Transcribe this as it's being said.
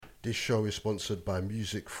This show is sponsored by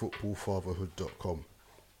musicfootballfatherhood.com,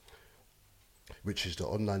 which is the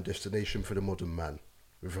online destination for the modern man.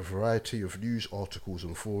 With a variety of news, articles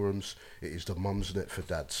and forums, it is the mum's net for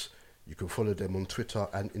dads. You can follow them on Twitter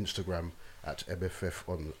and Instagram at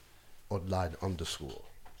MFF online _.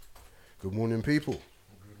 Good morning, people.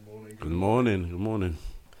 Good morning.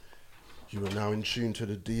 You are now in tune to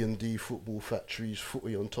the D&D Football Factory's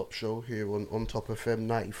Footy on Top show here on Top FM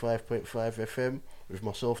 95.5 FM with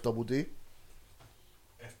myself, Double D.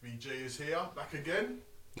 FBJ is here, back again.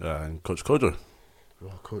 And Coach Kojo.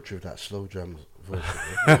 Coach with that slow jam voice.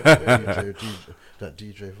 that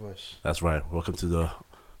DJ voice. That's right. Welcome to the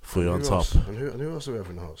Footy on Top. And who else do we have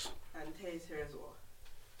in the house? And Tay's here as well.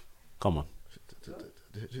 Come on.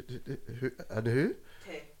 And who?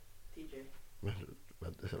 Tay, TJ.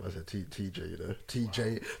 I said TJ, you know.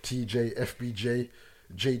 TJ, FBJ,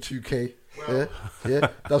 J2K. Well, yeah.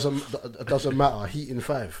 Doesn't matter. Heat in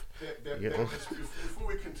 5. Before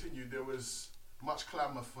we continue, there was much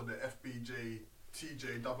clamour for the FBJ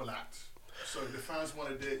TJ double act. So the fans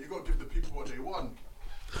wanted it. You got to give the people what they want.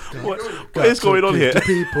 What is going on here?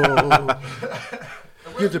 Give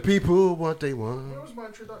the people what they want. Where was my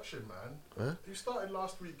introduction, man? Huh? You started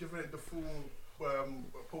last week giving it the full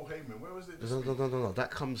Paul Heyman. Where was it? No. That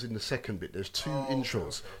comes in the second bit. There's two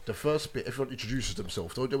intros. Okay. The first bit, everyone introduces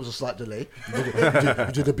themselves. There was a slight delay. You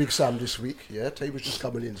did the Big Sam this week. Yeah, Tay was just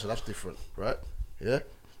coming in, so that's different, right? Yeah.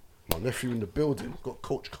 My nephew in the building. Got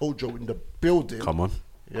Coach Kojo in the building. Come on.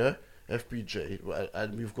 Yeah. FBJ,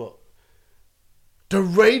 and we've got the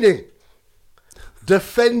reigning,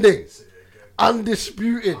 defending,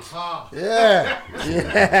 undisputed. Yeah.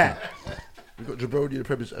 We've got Jabroni in the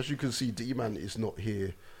premise. As you can see, D-Man is not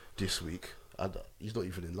here this week. And he's not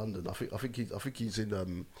even in London. I think he's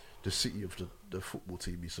in the city of the football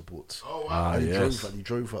team he supports. Oh wow! And he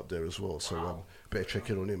drove up there as well. So better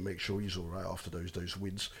check in on him, make sure he's all right after those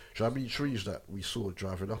wins. Do you know how many trees that we saw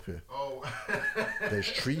driving up here? Oh,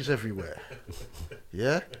 there's trees everywhere.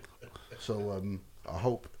 Yeah. So I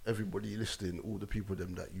hope everybody listening, all the people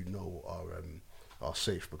them that you know are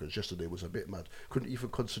safe, because yesterday was a bit mad. Couldn't even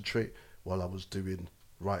concentrate while I was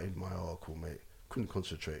writing my article, mate. Couldn't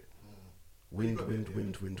concentrate. Wind. But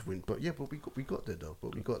we got there though.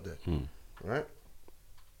 Right?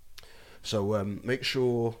 So make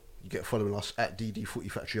sure you get following us at DD Footy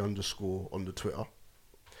Factory _ on the Twitter.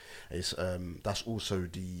 It's that's also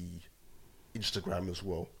the Instagram as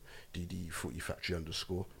well. DD Footy Factory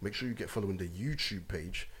 _ Make sure you get following the YouTube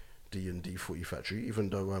page, D&D Footy Factory, even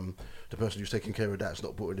though the person who's taking care of that's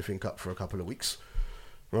not brought anything up for a couple of weeks.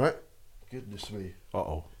 Right? Goodness me.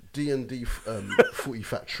 Uh-oh. D&D Footy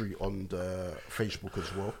Factory on the Facebook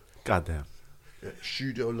as well. Goddamn. Yeah,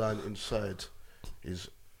 studio line inside is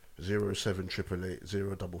 07888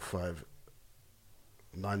 055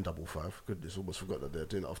 955. Goodness, almost forgot that they're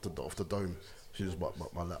doing it off the dome. She just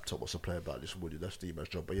my laptop wants to play about this morning. That's the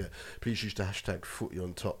job. But yeah, please use the hashtag Footy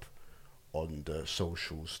on Top on the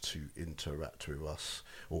socials to interact with us.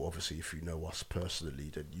 Or obviously, if you know us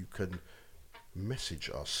personally, then you can message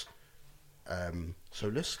us. So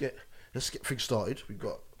let's get things started. We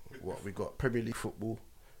got Premier League football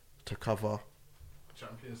to cover.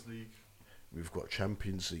 Champions League. We've got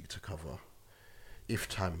Champions League to cover. If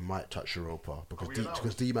time might touch Europa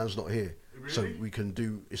because D-Man's not here, really? So we can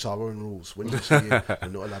do. It's our own rules. When he's here, we're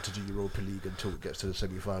not allowed to do Europa League until it gets to the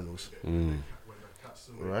semi-finals.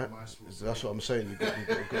 Right? That's what I'm saying. You've got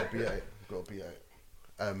to be at it. Got to be at it.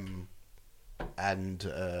 And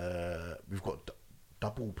we've got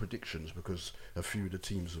double predictions because a few of the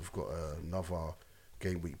teams have got another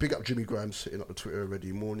game week. Big up Jimmy Graham sitting up the Twitter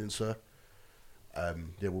already. Morning, sir.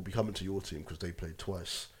 We'll be coming to your team because they played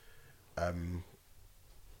twice.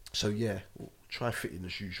 So yeah, we'll try fit in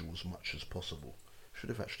as usual as much as possible. Should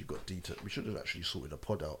have actually got D. We should have actually sorted a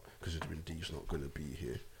pod out considering D's not going to be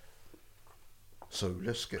here. So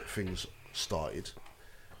let's get things started.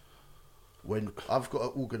 When I've got to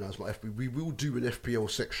organise my FPL, we will do an FPL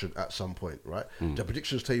section at some point, right? The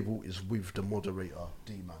predictions table is with the moderator,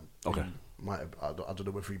 D-Man. Okay. I don't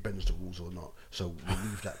know whether he bends the rules or not, so we'll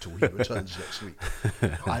leave that till he returns next week.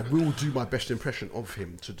 I will do my best impression of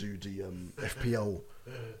him to do the FPL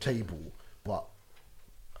table, but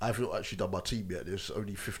I've not actually done my team yet. There's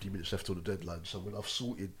only 50 minutes left till the deadline, so when I've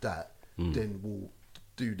sorted that, then we'll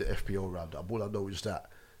do the FPL roundup. All I know is that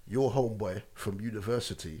your homeboy from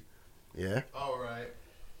university, all right,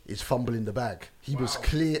 is fumbling the bag. He was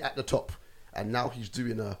clear at the top, and now he's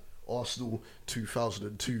doing a Arsenal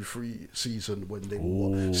 2002-03 season when they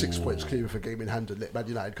were 6 points clear with a game in hand and let Man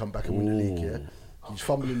United come back and win the league. He's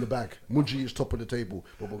fumbling the bag. Munji is top of the table,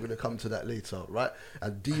 but we're going to come to that later, right?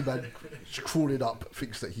 And D-Man crawling up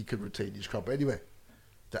thinks that he can retain his club. But anyway,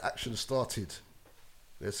 the action started.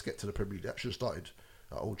 Let's get to the Premier League. The action started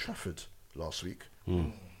at Old Trafford last week.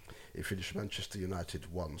 It finished Manchester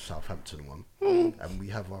United 1, Southampton 1, and we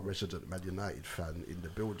have our resident Man United fan in the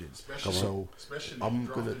building. So I'm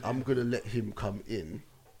gonna let him come in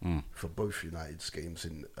for both United's games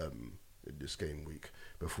in this game week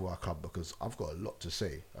before I come, because I've got a lot to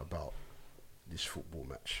say about this football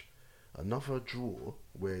match. Another draw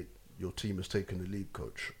where your team has taken the lead,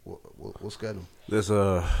 coach. What's going on? There's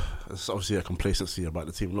obviously a complacency about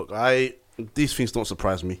the team. Look, these things don't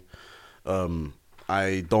surprise me.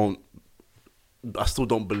 I still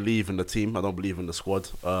don't believe in the team. I don't believe in the squad.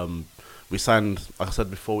 We signed, like I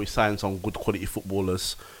said before, some good quality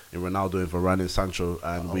footballers in Ronaldo and Varane and Sancho,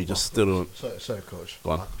 and we just still don't. Sorry, coach.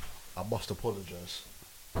 Go on. I must apologise.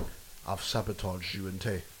 I've sabotaged you and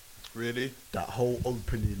Tay. Really? That whole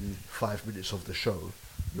opening 5 minutes of the show,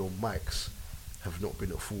 your mics have not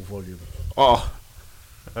been at full volume. Oh,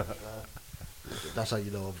 That's how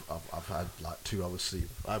you know I've had like 2 hours sleep.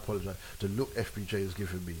 I apologise. The look FBJ has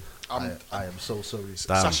given me, I am so sorry. Damn.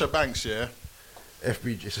 Sasha Banks, yeah?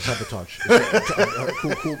 FBJ, it's a sabotage.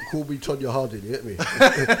 Call me Tonya Harding, you get me?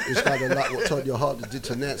 It's kind of like what Tonya Harding did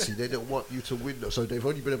to Nancy. They didn't want you to win, so they've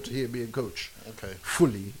only been able to hear me and coach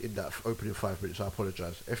fully in that opening 5 minutes. I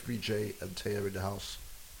apologise. FBJ and Taya in the house,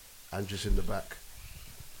 and just in the back.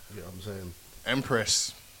 You know what I'm saying?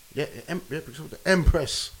 Empress. Yeah, the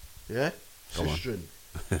Empress. Yeah? Come on. Sistren.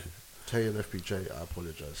 Tay and FPJ, I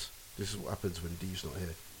apologise. This is what happens when D's not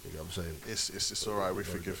here. You know what I'm saying? It's all right. We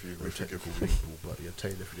forgive you. We forgive you. People, but yeah, Tay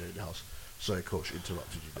and FPJ in the house. Sorry, coach,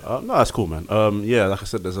 interrupted you there. no, that's cool, man. Yeah, like I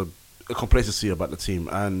said, there's a complacency about the team,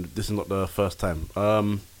 and this is not the first time.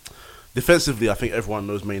 Defensively, I think everyone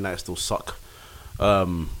knows Man United still suck.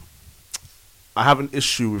 I have an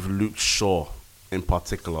issue with Luke Shaw in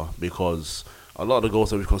particular, because a lot of the goals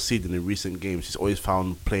that we've conceded in recent games, he's always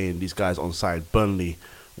found playing these guys on side. Burnley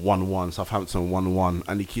 1-1, Southampton 1-1,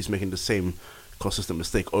 and he keeps making the same consistent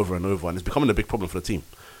mistake over and over, and it's becoming a big problem for the team.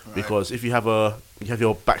 Right. Because if you have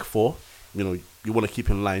your back four, you know, you want to keep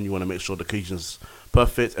in line, you want to make sure the cohesion's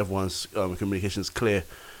perfect, everyone's communication's clear,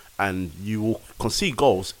 and you will concede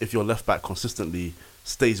goals if your left back consistently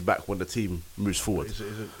stays back when the team moves forward.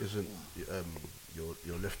 Isn't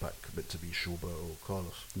your left back meant to be Schubert or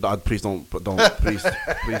Carlos? Please don't, please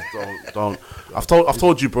don't. I've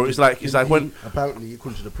told you, bro. It's like when apparently,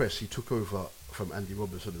 according to the press, he took over from Andy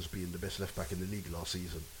Robertson as being the best left back in the league last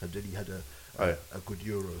season, and then he had a good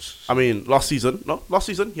Euros. I mean, last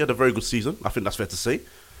season he had a very good season. I think that's fair to say.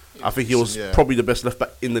 I think he was probably the best left back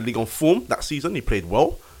in the league on form that season. He played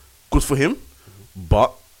well, good for him.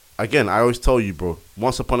 But again, I always tell you, bro.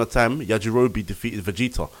 Once upon a time, Yajirobe defeated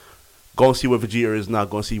Vegeta. Go and see where Vegeta is now.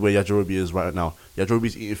 Go and see where Yajirobe is right now.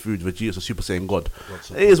 Yajirobe's eating food. Vegeta's a Super Saiyan God.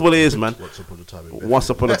 It is what it is, man. Once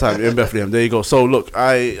upon a time in Bethlehem. There you go. So look,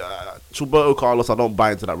 Gilberto Carlos, I don't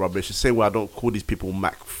buy into that rubbish. The same way I don't call these people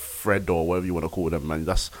Mac, Fred, or whatever you want to call them, man.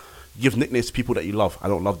 Give nicknames to people that you love. I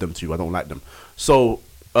don't love them too. I don't like them. So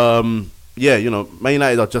yeah, you know, Man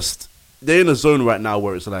United they're in a zone right now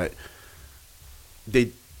where it's like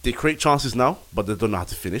they create chances now, but they don't know how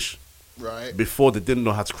to finish. Right. Before, they didn't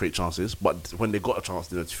know how to create chances, but when they got a chance,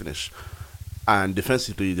 they know how to finish. And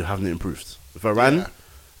defensively, they haven't improved. Varane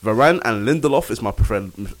and Lindelof is my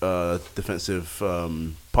preferred defensive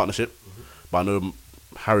partnership. But I know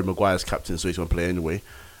Harry Maguire's captain, so he's going to play anyway.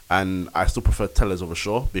 And I still prefer Telles over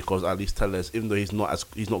Shaw, because at least Telles, even though he's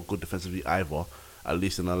not good defensively either, at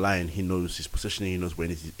least in the line, he knows his positioning, he knows where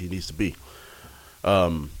he needs to be.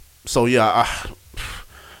 So yeah,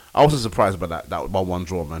 I wasn't surprised by that 1-1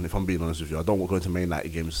 draw, man, if I'm being honest with you. I don't go into Man United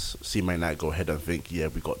games, see Man United go ahead and think, yeah,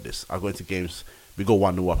 we got this. I go into games, we go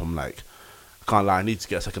 1-0 up, I'm like, I can't lie, I need to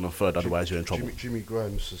get a second and third, otherwise you're in trouble. Jimmy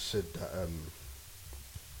Grimes has said that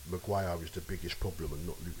Maguire is the biggest problem and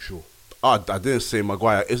not Luke Shaw. I didn't say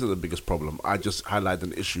Maguire isn't the biggest problem. I just highlighted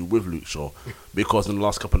an issue with Luke Shaw because in the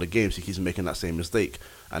last couple of games he keeps making that same mistake,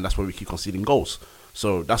 and that's where we keep conceding goals.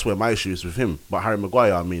 So that's where my issue is with him. But Harry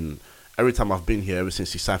Maguire, I mean, every time I've been here, ever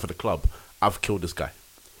since he signed for the club, I've killed this guy.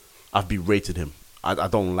 I've berated him. I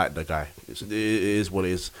don't like the guy. It is what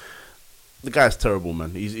it is. The guy's terrible,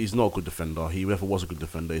 man. He's not a good defender. He never was a good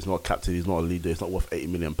defender. He's not a captain. He's not a leader. He's not worth £80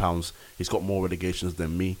 million. He's got more relegations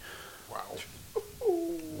than me.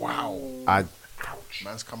 Wow.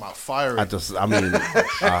 Man's come out firing. I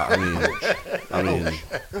mean,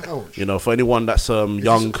 you know, for anyone that's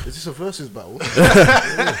young. Is this a versus battle?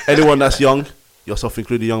 Anyone that's young, yourself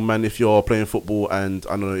included, young man, if you're playing football and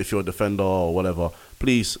I don't know if you're a defender or whatever,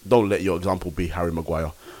 please don't let your example be Harry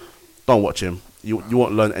Maguire. Don't watch him. You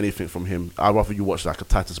won't learn anything from him. I'd rather you watch like a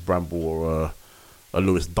Titus Bramble or a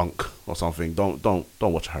Lewis Dunk or something. Don't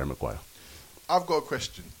watch Harry Maguire. I've got a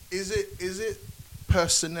question. Is it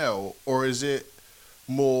personnel or is it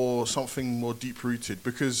something more deep rooted?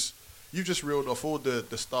 Because you just reeled off all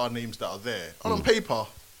the star names that are there. And on paper,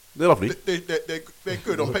 They're lovely. they're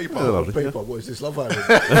good on paper. They're lovely. Paper, what is this, Love Island?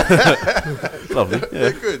 Lovely. Yeah.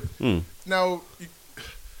 They're good. Mm. Now,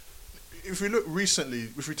 if we look recently,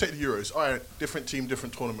 if we take the Euros, all right, different team,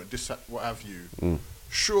 different tournament, this, that, what have you.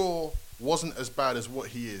 Shaw wasn't as bad as what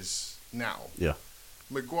he is now. Yeah.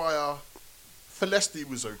 Maguire, for Leicester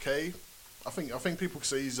was okay. I think people could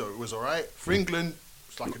say it was all right. For England,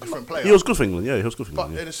 it's like a different player. He was good for England. Yeah, he was good for But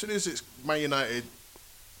England. then as soon as it's Man United,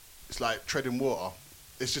 it's like treading water.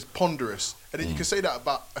 It's just ponderous. And then you can say that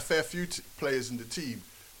about a fair few players in the team.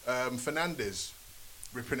 Fernandes,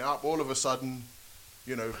 ripping it up, all of a sudden,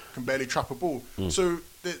 can barely trap a ball. So,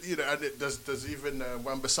 and does even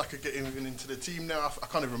Wan-Bissaka get even into the team now? I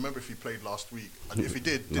can't even remember if he played last week. If he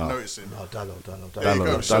didn't notice him. No, Dallo. There you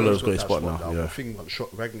go. Dallo's got his spot now. Yeah. I think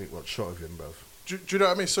Ragnick got shot of him, bruv. Do you know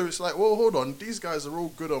what I mean? So it's like, well, hold on. These guys are all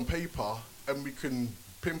good on paper, and we can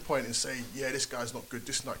pinpoint and say, yeah, this guy's not good,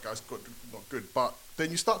 this guy's not good. But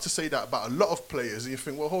then you start to say that about a lot of players, and you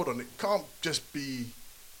think, well, hold on, it can't just be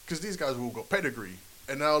because these guys have all got pedigree,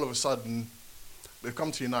 and now all of a sudden they've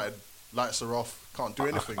come to United, lights are off, can't do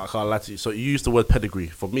anything. I can't lie to you. So you use the word pedigree.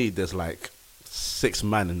 For me, there's like 6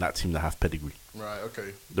 men in that team that have pedigree. Right.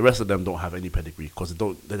 Okay. The rest of them don't have any pedigree because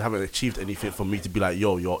they haven't achieved anything for me to be like,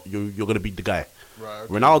 yo, you're gonna be the guy. Right.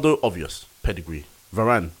 Okay. Ronaldo, obvious pedigree.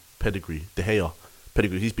 Varane, pedigree. De Gea,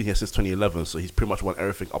 pedigree. He's been here since 2011, so he's pretty much won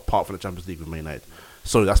everything apart from the Champions League with Man United.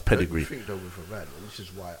 So that's pedigree. I think though with Varane, and this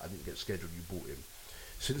is why I didn't get scared when you bought him.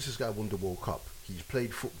 Since this guy won the World Cup, he's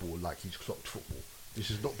played football like he's clocked football. This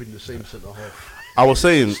has not been the same centre half. I was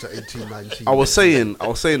saying, to 18, 19. I was saying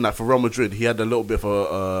that for Real Madrid, he had a little bit of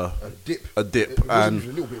a dip. It wasn't and even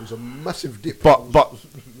a little bit. It was a massive dip. But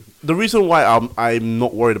the reason why I'm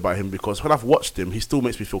not worried about him because when I've watched him, he still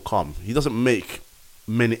makes me feel calm. He doesn't make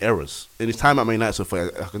many errors in his time at Man United so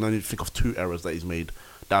far. I can only think of 2 errors that he's made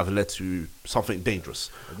that have led to something dangerous.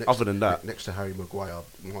 Other than that, next to Harry Maguire,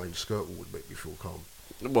 Martin Skirtle would make me feel calm.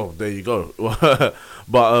 Well, there you go.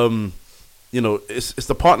 But it's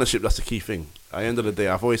the partnership that's the key thing. At the end of the day,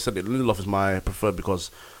 I've always said it. Lindelof is my preferred because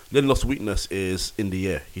Lindelof's weakness is in the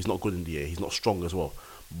air. He's not good in the air. He's not strong as well,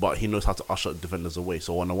 but he knows how to usher defenders away.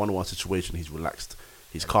 So on a 1-on-1 situation, he's relaxed.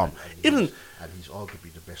 He's calm. And he's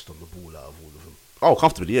arguably the best on the ball out of all of them. Oh,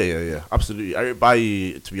 comfortably, yeah, absolutely. Eric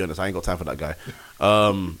Bailly, to be honest, I ain't got time for that guy.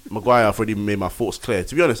 Maguire, I've already made my thoughts clear.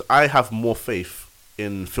 To be honest, I have more faith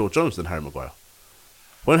in Phil Jones than Harry Maguire.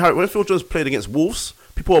 When Phil Jones played against Wolves,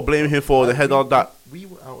 people were blaming him for the header that... We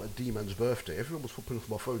were out at D-Man's birthday. Everyone was popping off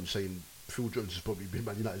my phone saying Phil Jones has probably been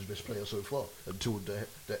Man United's best player so far until the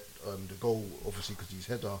goal, obviously, because his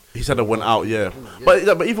header went out, yeah.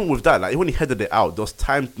 But even with that, like when he headed it out, there was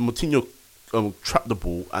time. Moutinho trapped the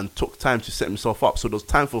ball and took time to set himself up, so there was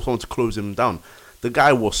time for someone to close him down. The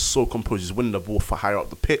guy was so composed. He's winning the ball for higher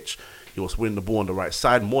up the pitch. He was winning the ball on the right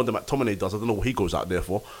side more than McTominay does. I don't know what he goes out there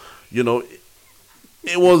for.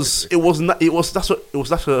 It was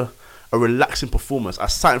such a relaxing performance. I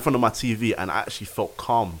sat in front of my TV and I actually felt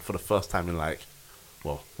calm for the first time in when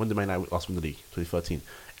did Man United last win the league? 2013.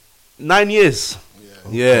 9 years.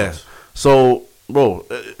 Yeah. So, bro,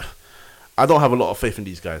 I don't have a lot of faith in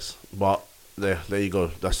these guys, but there you go.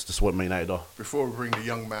 That's just what Man United are. Before we bring the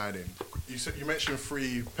young man in, you mentioned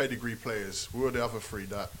 3 pedigree players. Who were the other 3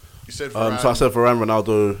 that you said? Varane, so I said Varane,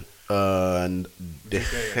 Ronaldo, and De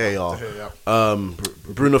Gea.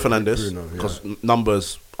 Bruno Fernandes, because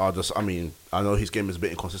numbers are just. I mean, I know his game is a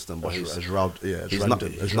bit inconsistent, but his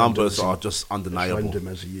numbers are just undeniable. As random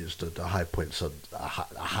as he is, the high points are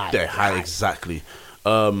high. They're high, exactly.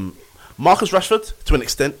 Marcus Rashford, to an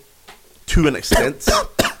extent.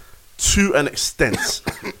 See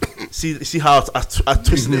how I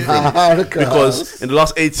twisted it for him. Because in the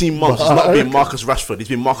last 18 months, he's not been Marcus Rashford. He's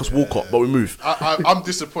been Marcus Walcott, but we move. I'm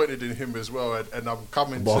disappointed in him as well, and I'm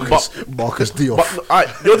coming to Marcus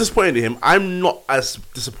Diop. You're disappointed in him. I'm not as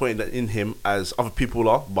disappointed in him as other people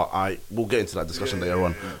are, but we'll get into that discussion later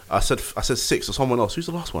on. I said 6 or someone else. Who's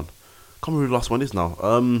the last one? I can't remember who the last one is now.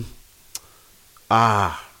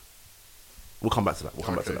 We'll come back to that. But I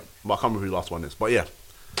can't remember who the last one is. But yeah.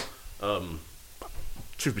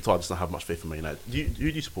 truth be told, I just don't have much faith in Man United. Who do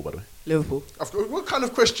you support, by the way? Liverpool. What kind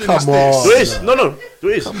of question Come is on. this? There is. No.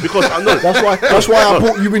 There is. Because I know. That's why I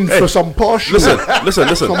brought you in for some partial. Listen.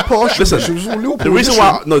 Some partial. Listen. It was all Liverpool The reason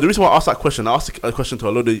edition. why I asked that question, I asked a question to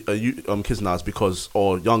a lot of kids now, is because,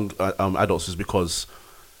 or young adults, is because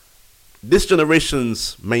this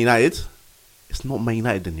generation's Man United, it's not Man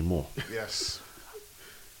United anymore. Yes.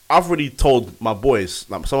 I've already told my boys,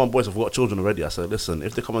 like some of my boys have got children already. I said, listen,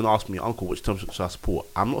 if they come and ask me, uncle, which team should I support?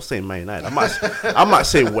 I'm not saying Man United. I might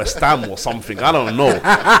say West Ham or something. I don't know.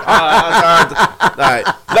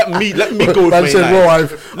 Let me go with Man said,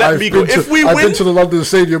 United. I've been to the London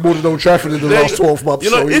Stadium more than Old Trafford in the last 12 months.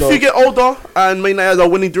 You know, if you get older and Man United are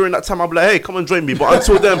winning during that time, I'll be like, hey, come and join me. But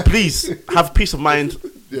until then, please have peace of mind.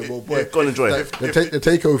 Yeah, well, boy, go and enjoy it. The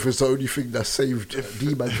takeover is the only thing that saved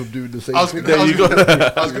D-Man from doing the same thing. There you go.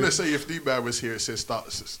 I was going to say, if D-Man was here, it says start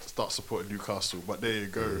supporting Newcastle. But there you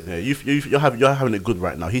go. Yeah, you're having it good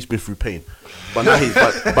right now. He's been through pain, but now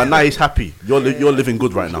he's happy. You're living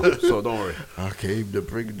good right now, so don't worry. I came to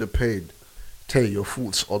bring the pain. Tay, your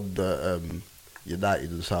thoughts on the United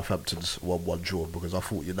and Southampton's 1-1 draw, because I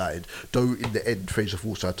thought United, though in the end Fraser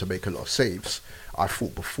Forster had to make a lot of saves, I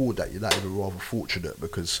thought before that United were rather fortunate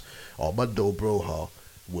because Armando Broja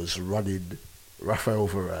was running Rafael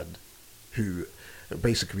Varane, who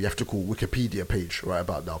basically we have to call Wikipedia page right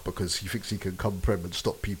about now because he thinks he can come Prem and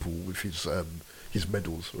stop people with his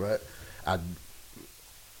medals, right? And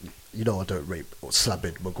you know I don't rate or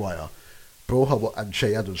slabbing Maguire. Broja and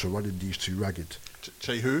Che Adams were running these two ragged.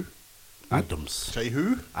 Che who? Adams. Che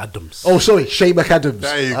who? Adams. Oh, sorry, Shay McAdams.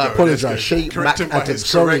 There you go. I apologise. Shay Correct him by his McAdams.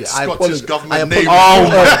 Sorry, correct I Scottish apologise. government name.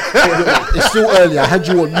 It's still early. I had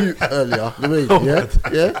you on mute earlier.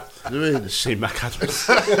 Yeah. Shane McAdams.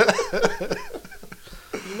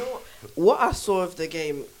 You know what I saw of the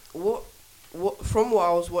game? What from what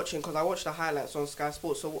I was watching, because I watched the highlights on Sky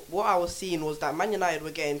Sports. So what I was seeing was that Man United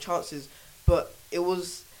were getting chances, but it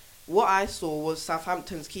was what I saw was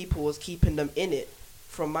Southampton's keeper was keeping them in it.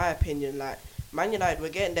 From my opinion, like Man United were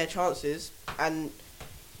getting their chances, and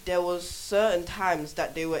there was certain times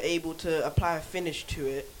that they were able to apply a finish to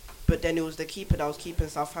it, but then it was the keeper that was keeping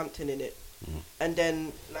Southampton in it. And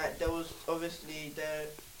then like there was obviously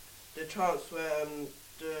the chance where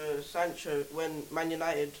the Sancho, when Man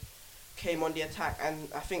United came on the attack, and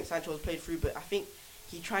I think Sancho was played through, but I think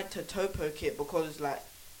he tried to toe poke it because like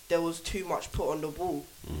there was too much put on the ball.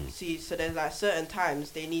 See, so there's like certain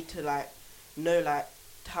times they need to like know like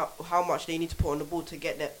how much they need to put on the ball to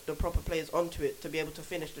get the proper players onto it to be able to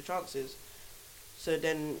finish the chances. So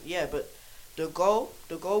then but the goal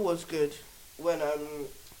was good when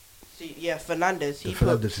Fernandes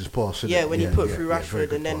Fernandes' pass. When he put through very Rashford,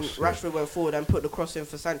 good and then pass, Rashford went forward and put the cross in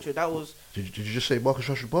for Sancho. That was. Did you just say Marcus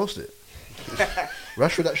Rashford passed it?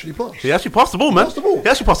 Rashford actually passed. He actually passed the ball, man. He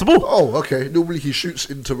actually passed the ball. Oh, okay. Normally he shoots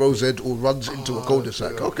into Rose End or runs into a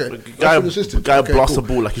cul-de-sac. Okay. Guy blasts the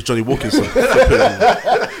ball like he's Johnny Wilkinson.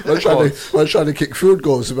 I'm trying to kick field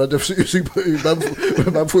goals. Man thought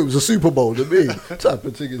it was a Super Bowl to me. What type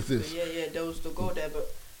of thing is this? There was the goal there, but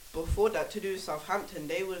before that, to do with Southampton,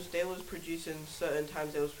 they was producing certain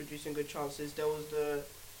times. They was producing good chances. There was the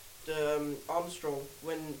Armstrong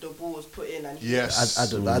when the ball was put in and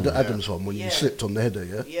Adams one when he slipped on the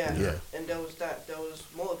header. And there was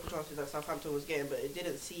multiple chances that Southampton was getting, but it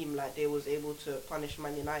didn't seem like they was able to punish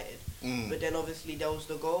Man United. But then obviously there was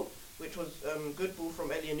the goal, which was good ball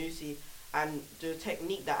from Elyounoussi, and the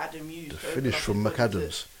technique that Adam used. The finish from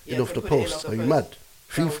McAdams off the put post. Are you mad?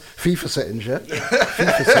 FIFA settings, yeah.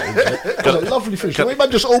 FIFA settings, yeah. It was a lovely finish. The way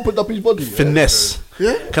man just opened up his body. Finesse.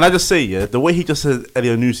 Yeah. Can I just say, the way he just said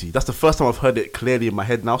Elyounoussi, that's the first time I've heard it clearly in my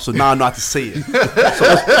head now. So now I know how to say it.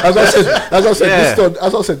 As I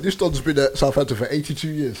said, this Don's been at Southampton for 82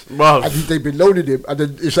 years, Bruv. and they've been loaning him, and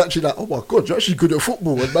then it's actually like, oh my god, you're actually good at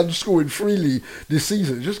football, and man's scoring freely this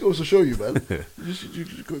season. It just goes to show you, man. You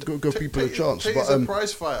go people a chance. He's a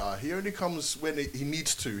prize fighter. He only comes when he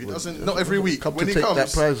needs to. He doesn't. Not every week. When he comes,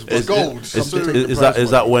 that prize, it's gold. Is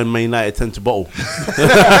that when Man United tend to bottle?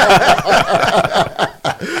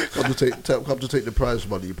 Come to take the prize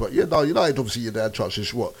money, but United obviously they had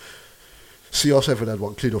chances. What? CR7 had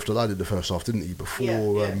one cleared off the line in the first half, didn't he?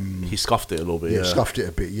 Before he scuffed it a little bit. Yeah, scuffed it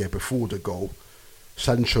a bit. Yeah, before the goal,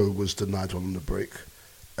 Sancho was denied one on the break.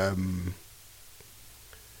 Who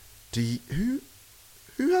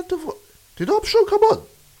had the? Did Armstrong come on?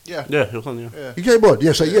 Yeah, he was on. Yeah, he came on.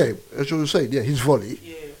 Yeah, so as you were saying, his volley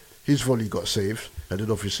got saved, and then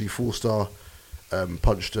obviously Forster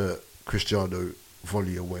punched a Cristiano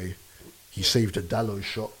volley away. He saved a Dalot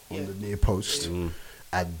shot on the near post, and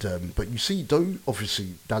but you see, though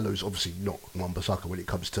obviously Dalot's obviously not Wan-Bissaka when it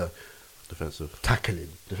comes to defensive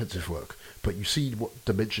defensive work. But you see what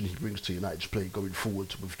dimension he brings to United's play going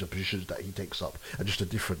forward with the positions that he takes up, and just the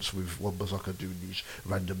difference with Wan-Bissaka doing these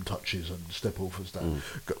random touches and step overs that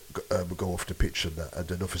go off the pitch, and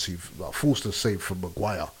then obviously forced a save from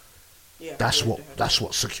Maguire. Yeah, That's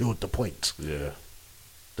what secured the point. Yeah.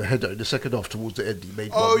 The header in the second half towards the end, he made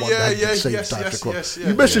yes.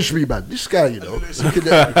 You messaged me, man. This guy, you know, you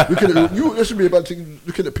messaged me about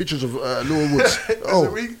looking at pictures of Laura Woods.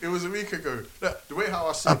 It was a week ago. The way how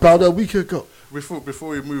I see about a week ago. Before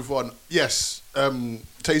we move on, yes,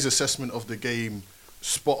 Tay's assessment of the game,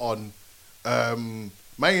 spot on.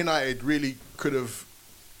 Man United really could have.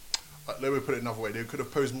 Let me put it another way. They could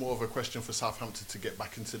have posed more of a question for Southampton to get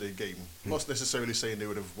back into the game. Not necessarily saying they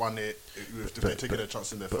would have won it if they'd taken a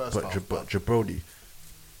chance in their first half. But Jabroni,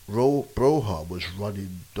 Broha was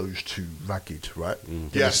running those two ragged, right?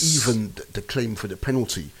 There was even the claim for the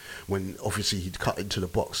penalty when obviously he'd cut into the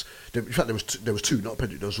box. In fact, there was two, not a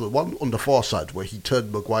penalty. There was one on the far side where he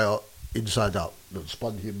turned Maguire inside out and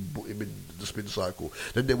spun him, put him in the spin cycle.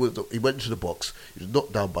 Then he went into the box. He was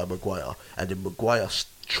knocked down by Maguire, and then Maguire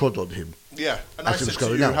trod on him. Yeah, and as I it was said to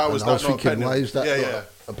going you, out. how was And that I was not a thinking, why penalty? is that not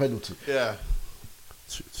a penalty? Yeah.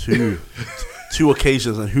 Two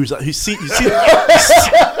occasions, and who's that? You see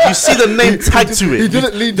the name tagged to it. He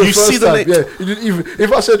didn't lead the first time. Yeah, he didn't even.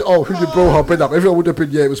 If I said, "Oh, who did Broha bend up?" everyone would have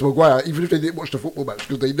been, "Yeah, it was Maguire," even if they didn't watch the football match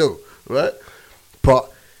because they know, right?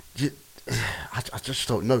 But I just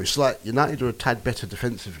don't know. It's like United are a tad better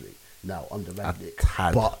defensively now under Rangnick,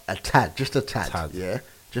 but just a tad, yeah,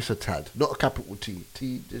 just a tad, not a capital T,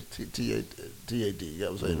 T-A-D. You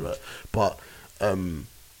know what I'm saying, right? But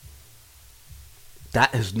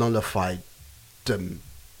that has nullified them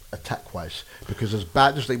attack-wise, because as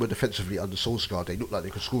bad as they were defensively under Solskjaer, they looked like they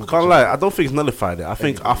could score. Can't lie, I don't think it's nullified it. I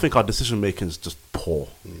think our decision making is just poor.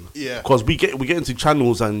 Yeah, because we get into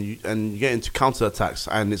channels and you get into counter attacks,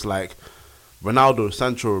 and it's like Ronaldo,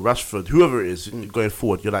 Sancho, Rashford, whoever it is going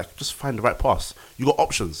forward. You're like, just find the right pass. You got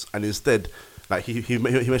options, and instead, like he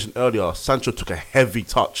mentioned earlier, Sancho took a heavy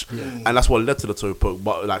touch, and that's what led to the toe poke.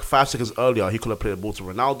 But like 5 seconds earlier, he could have played the ball to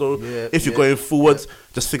Ronaldo. If you're going forward,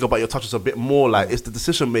 just think about your touches a bit more. Like, it's the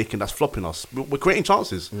decision making that's flopping us. We're creating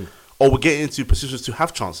chances, or we're getting into positions to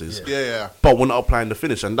have chances. But we're not applying the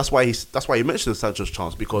finish, and that's why he mentioned Sancho's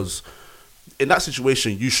chance, because in that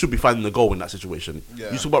situation, you should be finding the goal in that situation.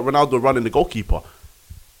 You talk about Ronaldo running the goalkeeper.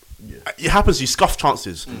 It happens, you scuff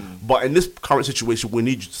chances. But in this current situation, we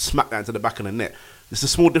need you to smack that into the back of the net. It's the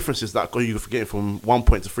small differences that you're forgetting from 1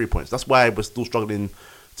 point to 3 points. That's why we're still struggling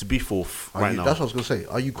to be fourth right now. That's what I was going to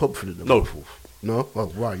say. Are you confident that No. we're fourth? No?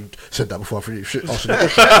 Oh, right. You said that before I finished asking the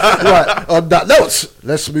question. Right. On that note,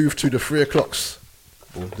 let's move to the 3 o'clocks.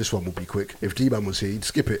 Well, this one will be quick. If D-Man was here, he'd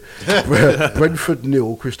skip it. Brentford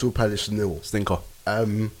 0, Crystal Palace 0. Stinker.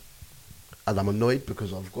 And I'm annoyed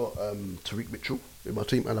because I've got Tariq Mitchell in my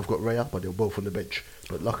team and I've got Raya, but they're both on the bench.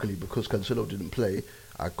 But luckily, because Cancelo didn't play,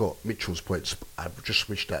 I got Mitchell's points. I just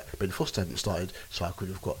wished that Ben Foster hadn't started, so I could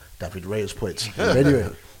have got David Raya's points. But anyway,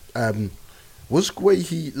 was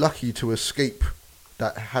Guehi lucky to escape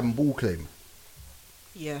that handball claim?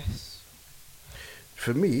 Yes.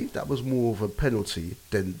 For me, that was more of a penalty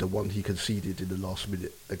than the one he conceded in the last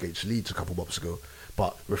minute against Leeds a couple months ago.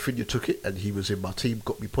 But Rafinha took it, and he was in my team,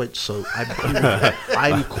 got me points, so I'm cool.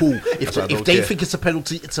 I'm cool. If they think it's a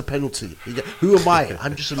penalty, it's a penalty. Who am I?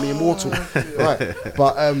 I'm just a mere mortal. Right.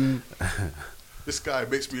 But this guy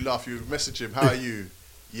makes me laugh. You message him, how are you?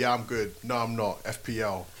 Yeah, I'm good. No, I'm not.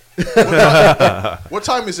 FPL. What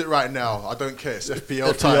time is it right now? I don't care. It's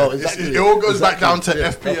FPL time. Exactly. It all goes back down to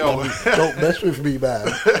FPL. Don't mess with me, man.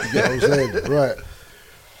 You get what I'm saying? Right.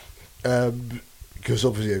 Because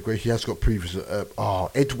obviously he has got previous.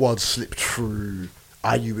 Edwards slipped through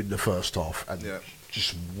Ayew in the first half and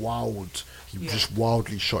just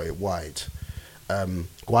wildly shot it wide.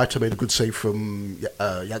 Guaita made a good save from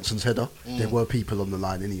Janssen's header. There were people on the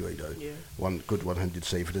line anyway, though. Yeah. One good one-handed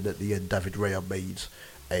save, and then at the end, David Raya made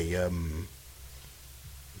a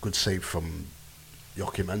good save from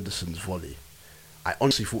Joachim Andersen's volley. I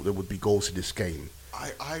honestly thought there would be goals in this game.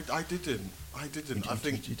 I didn't. I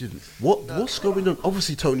think you didn't. What's going on?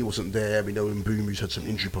 Obviously, Tony wasn't there. We know Mbumu's had some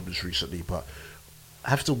injury problems recently, but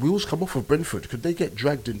have the wheels come off of Brentford? Could they get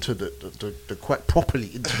dragged into the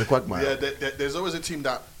properly into the quagmire? Yeah, there's always a team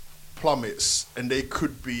that plummets, and they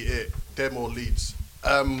could be it. Them or Leeds.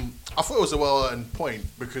 I thought it was a well-earned point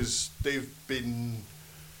because they've been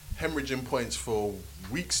hemorrhaging points for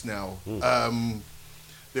weeks now.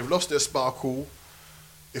 They've lost their sparkle.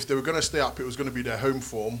 If they were going to stay up, it was going to be their home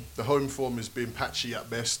form. The home form has been patchy at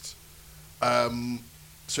best.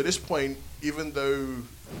 So at this point, even though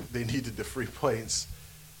they needed the 3 points,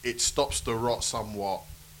 it stops the rot somewhat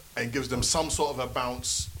and gives them some sort of a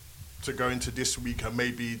bounce to go into this week and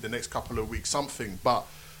maybe the next couple of weeks, something. But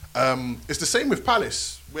it's the same with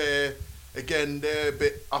Palace, where again they're a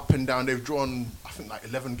bit up and down. They've drawn, I think, like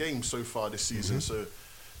 11 games so far this season, so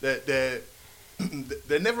they're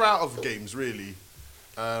never out of games really,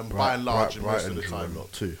 by and large, most of the time. A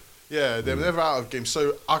lot too. Yeah, they're never out of games.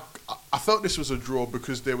 So I felt this was a draw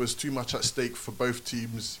because there was too much at stake for both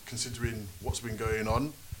teams, considering what's been going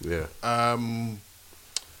on. Yeah.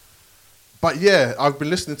 But yeah, I've been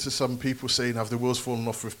listening to some people saying, have the wheels fallen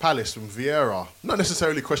off with Palace and Vieira? Not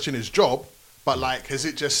necessarily question his job, but like, has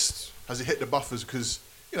it hit the buffers? Because,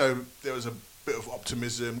 you know, there was a bit of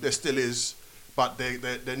optimism. There still is, but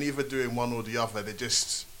they're neither doing one or the other. They're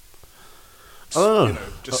just,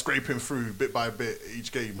 just scraping through bit by bit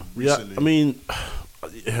each game recently. Yeah, I mean,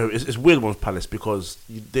 it's weird with Palace because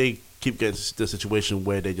they keep getting to the situation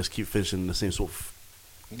where they just keep finishing in the same sort of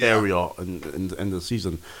area in the end of the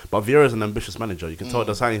season. But Vieira is an ambitious manager. You can tell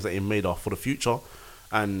the signings that he made are for the future,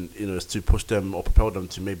 and you know, it's to push them or propel them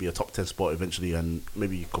to maybe a top 10 spot eventually, and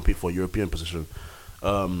maybe compete for a European position.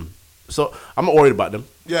 So I'm not worried about them.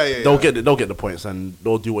 They'll get the points and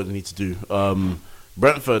they'll do what they need to do.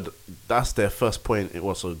 Brentford, that's their first point. It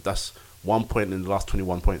was, so that's 1 point in the last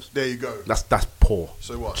 21 points. There you go. That's poor.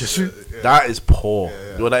 So what? That is poor.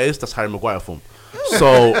 You know what that is? That's Harry Maguire form.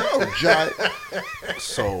 So,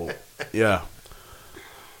 yeah.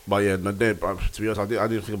 But yeah, to be honest, I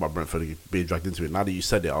didn't think about Brentford being dragged into it. Now that you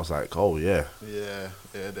said it, I was like, oh yeah. Yeah.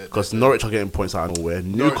 Because Norwich are getting points out of nowhere.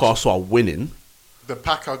 Newcastle are winning. The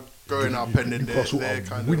Pack are going up, and then they're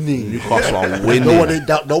kind winning. of... Newcastle are winning.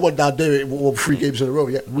 No one down there won 3 games in a row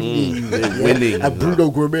yet. Winning. Winning. And Bruno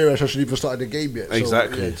Guimaraes hasn't even started the game yet.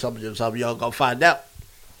 Exactly. So, some of y'all gonna find out.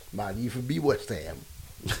 Might even be West Ham.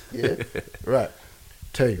 Yeah. Right.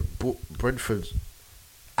 Tell you, Brentford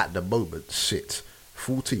at the moment sit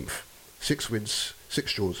 14th. 6 wins,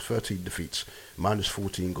 6 draws, 13 defeats, minus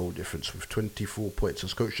 14 goal difference with 24 points.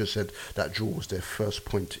 As coach just said, that draw was their first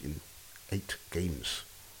point in 8 games.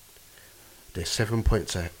 They're 7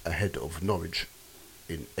 points ahead of Norwich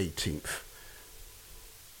in 18th.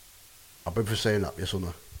 Are Brentford staying up, yes or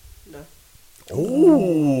no? No.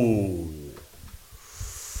 Ooh.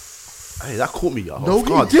 Hey, that caught me off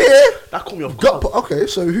guard. That caught me off guard. Okay,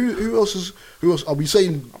 so who else? Are we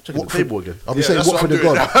saying checking the table again. Are we saying Watford are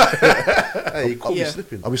gone? Hey, you caught me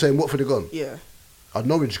slipping. Are we saying Watford are gone? Yeah. Are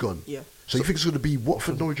Norwich gone? Yeah. So you think it's going to be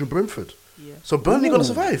Watford, Norwich and Brentford? Yeah. So Burnley going to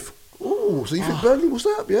survive? Oh, so you think Burnley will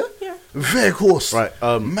stay up, yeah? Yeah. Very course. Right.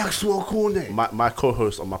 Maxwell Cornet. My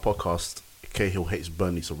co-host on my podcast, Cahill, hates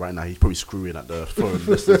Burnley, so right now he's probably screwing at the phone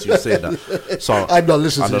listening to you say that. So I'm not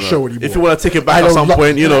listening to the show anymore. If you want to take it back at some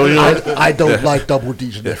point, you know. I don't like Double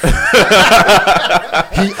D's and F.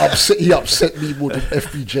 He upset me more than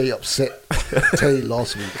FBJ upset Tay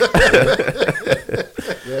last week.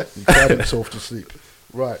 Yeah, he cried himself to sleep.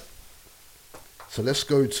 Right. So let's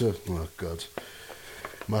go to, oh God,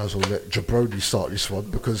 might as well let Jabroni start this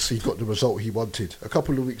one because he got the result he wanted. A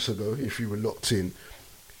couple of weeks ago, if you were locked in,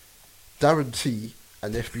 Darren T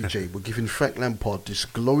and FBJ were giving Frank Lampard this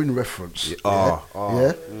glowing reference.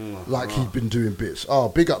 Like he'd been doing bits.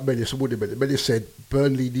 Big up Melis. Melis said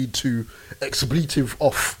Burnley need to expletive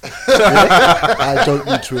off. I don't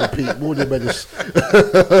need to repeat. More than Melis.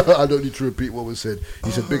 I don't need to repeat what was said.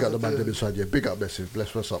 He said big up the man them inside. Yeah, big up Melis.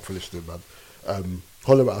 Bless us up for listening, man.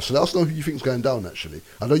 Holler at us. So let us know who you think's going down. Actually,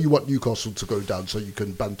 I know you want Newcastle to go down so you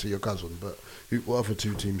can banter your cousin. But what other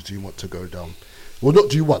 2 teams do you want to go down? Well, not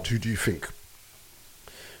do you want, who do you think?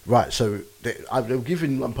 Right, so they were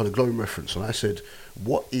giving Lampard a glowing reference, and I said,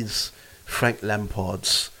 what is Frank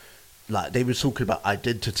Lampard's, like, they were talking about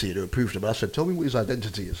identity, they were proving it, but I said, tell me what his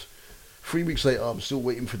identity is. 3 weeks later, I'm still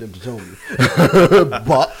waiting for them to tell me.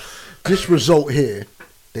 But this result here,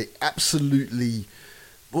 they absolutely,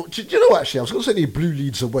 well, do you know what, actually, I was going to say they blew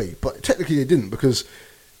Leeds away, but technically they didn't, because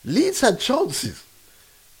Leeds had chances.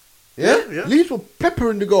 Yeah? Leeds were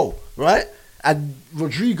peppering the goal, right? And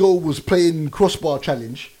Rodrigo was playing crossbar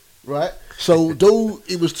challenge, right? So though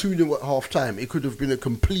it was 2-0 at half time, it could have been a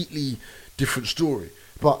completely different story.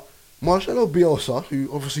 But Marcelo Bielsa,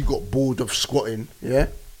 who obviously got bored of squatting, bored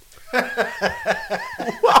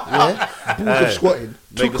of squatting,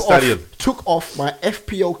 took off my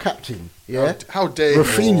FPL captain, How dare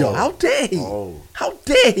Rafinha. How dare he? How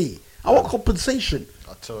dare he? I want compensation.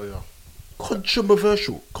 I tell you.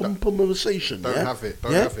 Controversial conversation. Don't have it.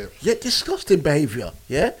 Don't have it. Yeah, disgusting behaviour.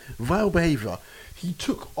 Yeah, vile behaviour. He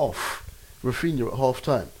took off Rafinha at half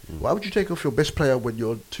time. Why would you take off your best player when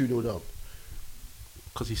you're 2-0 down?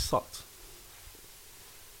 Because he sucked.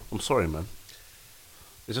 I'm sorry, man.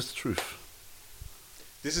 It's just the truth.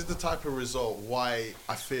 This is the type of result why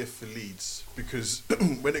I fear for Leeds, because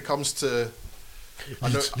when it comes to,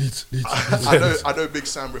 Leeds. I know Big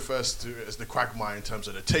Sam refers to it as the quagmire in terms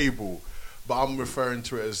of the table, but I'm referring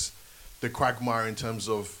to it as the quagmire in terms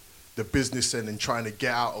of the business end and trying to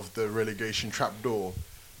get out of the relegation trapdoor.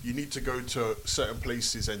 You need to go to certain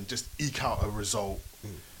places and just eke out a result,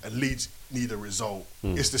 and Leeds need a result.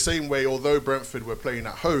 It's the same way, although Brentford were playing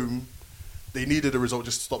at home, they needed a result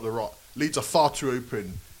just to stop the rot. Leeds are far too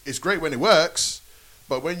open. It's great when it works,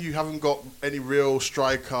 but when you haven't got any real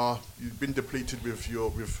striker, you've been depleted with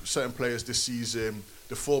certain players this season.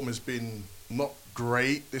 The form has been not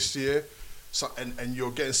great this year, so, and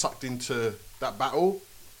you're getting sucked into that battle.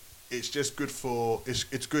 It's just good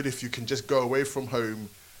it's good if you can just go away from home,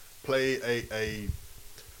 play a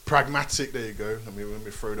pragmatic. There you go. Let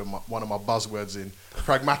me throw one of my buzzwords in.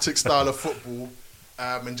 Pragmatic style of football.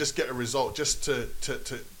 And just get a result, just to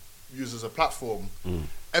use as a platform.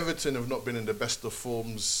 Everton have not been in the best of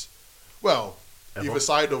forms, well, either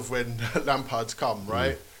side of when Lampard's come,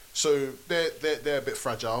 right? So they're a bit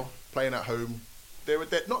fragile, playing at home. They're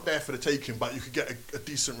not there for the taking, but you could get a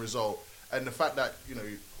decent result. And the fact that,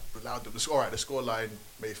 allowed them to, all right, the scoreline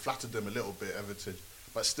may flatter them a little bit, Everton,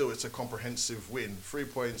 but still it's a comprehensive win. 3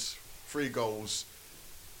 points, 3 goals.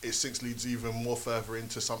 It sinks Leeds even more further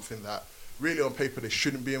into something that really on paper they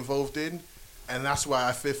shouldn't be involved in, and that's why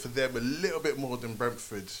I fear for them a little bit more than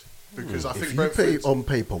Brentford, because I think if you Brentford pay on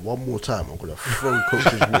paper one more time, I'm gonna throw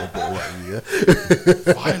coach's water bottle at you. Yeah?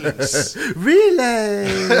 violence.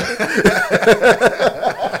 Really?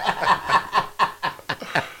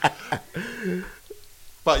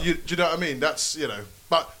 But do you know what I mean? That's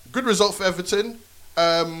but good result for Everton.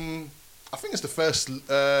 I think it's the first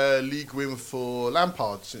league win for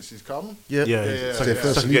Lampard since he's come. Yeah. It's Their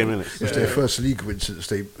first second league, game, innit? it's their first league win since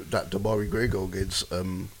that Damari Gray goal against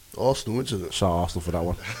Arsenal, isn't it? Shout out Arsenal for that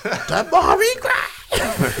one. Damari Gray.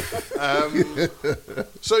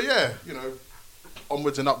 So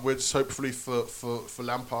onwards and upwards, hopefully for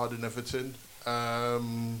Lampard and Everton.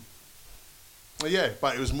 But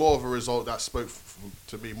it was more of a result that spoke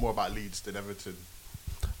to me more about Leeds than Everton.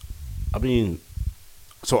 I mean,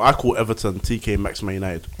 so I call Everton TK Maxx Man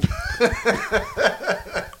United.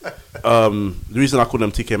 The reason I call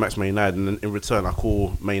them TK Maxx Man United, and then in return I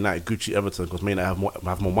call Man United Gucci Everton, because Man United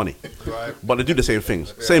have more money. Right. But they do the same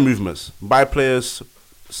things, same movements. Buy players,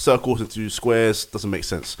 circles into squares, doesn't make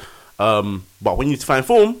sense. But when you find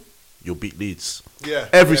form, you'll beat Leeds. Yeah.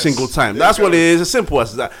 Every single time. That's what it is. As simple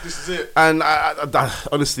as that. This is it. And I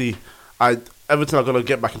honestly, Everton are gonna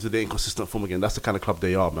get back into the inconsistent form again. That's the kind of club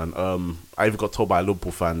they are, man. I even got told by a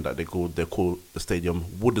Liverpool fan that they call the stadium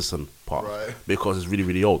Woodison Park, right, because it's really,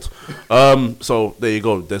 really old. So there you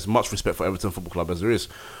go. There's much respect for Everton Football Club as there is.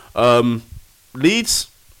 Leeds,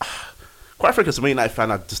 quite frankly, as a Man United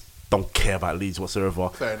fan, I just don't care about Leeds whatsoever.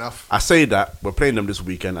 Fair enough. I say that we're playing them this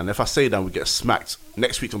weekend, and if I say that we get smacked,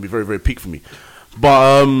 next week's gonna be very, very peak for me.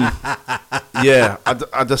 But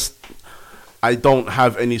I don't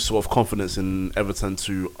have any sort of confidence in Everton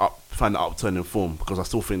to find an upturn in form, because I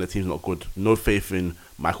still think the team's not good. No faith in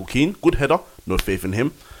Michael Keane, good header, no faith in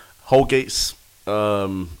him. Holgates,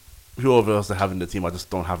 whoever else they have in the team, I just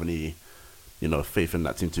don't have any, faith in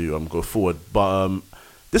that team to go forward. But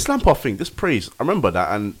this Lampard thing, this praise, I remember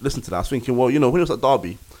that and listened to that. I was thinking, well, when he was at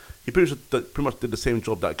Derby, he pretty much did the same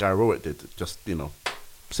job that Gary Rowett did, just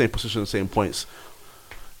same position, same points.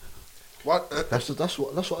 What? That's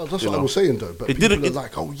what I was saying though. But people are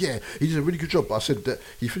like, oh yeah, he did a really good job. But I said that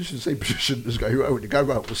he finished in the same position as Gary Rowett. The Gary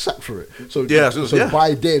Rowett was sacked for it. So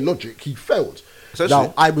by their logic, he failed.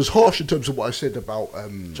 Now I was harsh in terms of what I said about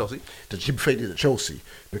Chelsea, the team failing at Chelsea,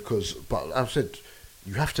 but I said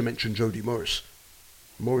you have to mention Jody Morris.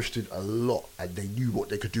 Morris did a lot, and they knew what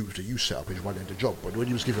they could do with the youth setup, which one had the job. But when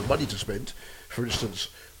he was given money to spend, for instance,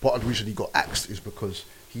 part of the reason he got axed is because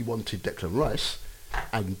he wanted Declan Rice.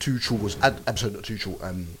 And Tuchel was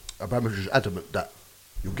Abramovich was adamant that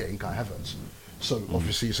you're getting Kai Havertz. So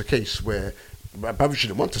obviously it's a case where Abramovich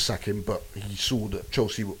didn't want to sack him, but he saw that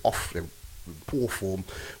Chelsea were off in poor form.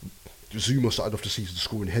 Zuma started off the season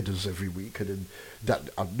scoring headers every week, and then that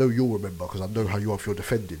I know you'll remember, because I know how you are if you're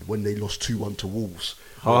defending, when they lost 2-1 to Wolves.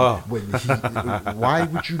 Why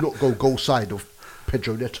would you not go goal side of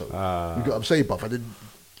Pedro Neto? You know what I'm saying, bruv? And then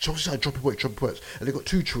Chelsea started dropping points, and they got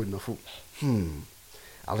Tuchel, and I thought,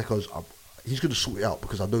 he's going to sort it out,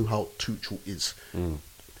 because I know how Tuchel is. And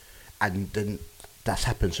then that's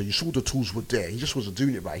happened. So you saw the tools were there. He just wasn't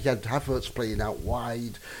doing it right. He had Havertz playing out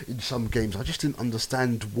wide in some games. I just didn't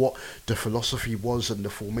understand what the philosophy was and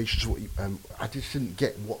the formations. I just didn't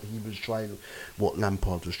get what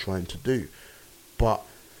Lampard was trying to do. But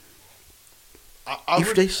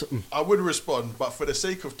I would respond, but for the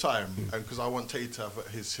sake of time, and because I want Tate to have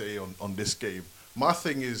his say on this game, my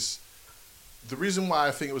thing is, the reason why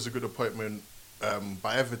I think it was a good appointment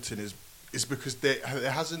by Everton is because there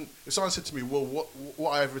hasn't. If someone said to me, "Well,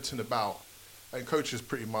 what are Everton about?" and Coach has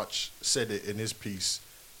pretty much said it in his piece,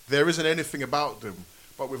 there isn't anything about them.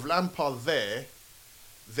 But with Lampard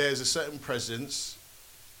there's a certain presence.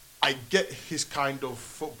 I get his kind of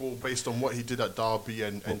football based on what he did at Derby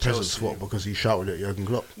and Chelsea. What, because he shouted at Jurgen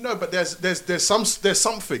Klopp? No, but there's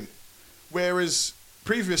something. Whereas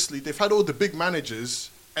previously they've had all the big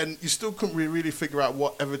managers, and you still couldn't really figure out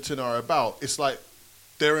what Everton are about. It's like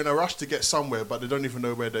they're in a rush to get somewhere, but they don't even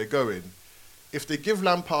know where they're going. If they give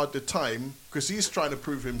Lampard the time, because he's trying to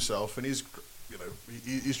prove himself, and he's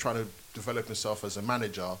trying to develop himself as a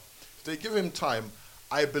manager. If they give him time,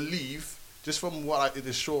 I believe, just from in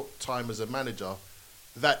his short time as a manager,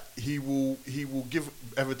 that he will give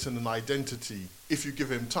Everton an identity if you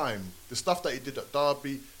give him time. The stuff that he did at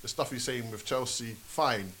Derby, the stuff he's saying with Chelsea,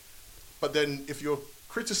 fine. But then if you're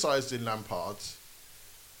criticising Lampard,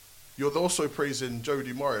 you're also praising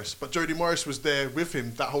Jody Morris. But Jody Morris was there with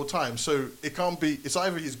him that whole time. So it can't be, it's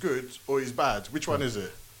either he's good or he's bad. Which one is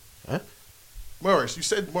it? Huh? Morris, you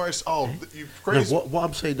said Morris, you crazy. No, what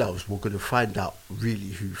I'm saying now is we're going to find out really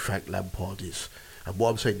who Frank Lampard is. And what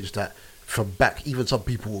I'm saying is that from back, even some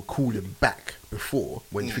people were calling back before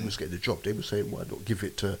when things was getting the job. They were saying, why not give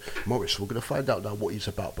it to Morris? We're going to find out now what he's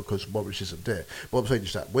about because Morris isn't there. What I'm saying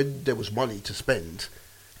is that when there was money to spend,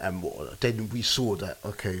 and then we saw that,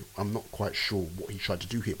 okay, I'm not quite sure what he tried to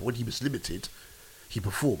do here. But when he was limited, he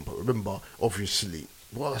performed. But remember, obviously,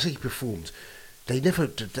 I say he performed. They never,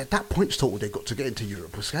 that points total they got to get into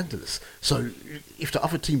Europe was scandalous. So if the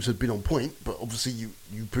other teams had been on point, but obviously you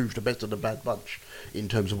proved the best of the bad bunch in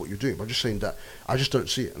terms of what you're doing. But I'm just saying that I just don't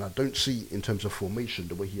see it. And I don't see in terms of formation,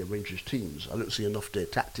 the way he arranges teams, I don't see enough there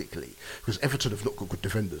tactically. Because Everton have not got good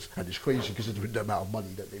defenders. And it's crazy considering the amount of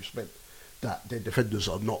money that they've spent, that their defenders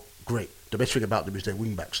are not great. The best thing about them is their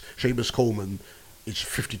wing-backs. Seamus Coleman is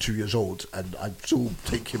 52 years old, and I'd still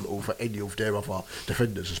take him over any of their other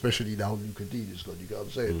defenders, especially now Luka Dean is gone. You get what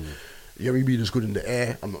I'm saying? Yerry Mina's good in the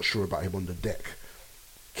air. I'm not sure about him on the deck.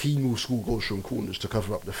 Keane will score goals from corners to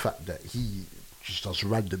cover up the fact that he just does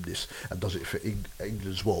randomness and does it for England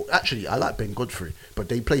as well. Actually, I like Ben Godfrey, but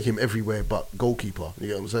they play him everywhere but goalkeeper. You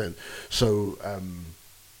get what I'm saying? So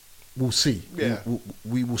we'll see. Yeah.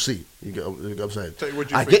 We will see. You get what I'm saying? So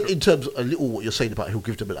I get in terms of a little what you're saying about he'll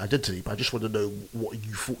give them an identity, but I just want to know what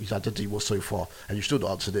you thought his identity was so far, and you still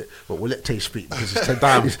not answered it. But we'll let Tay speak because it's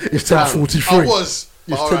 10:43. I was.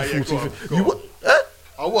 It's All right, 10:43. you what?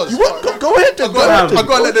 I was. You what? Go ahead then. I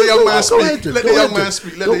got to let the young man speak. Let the young man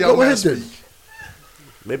speak. Let the young man speak.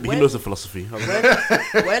 Maybe he knows the philosophy.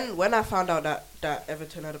 When I found out that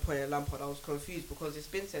Everton had appointed Lampard, I was confused because it's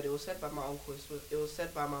been said, it was said by my uncle, it was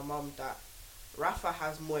said by my mum that Rafa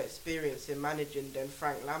has more experience in managing than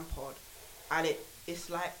Frank Lampard, and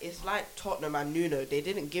it's like Tottenham and Nuno. They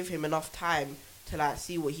didn't give him enough time to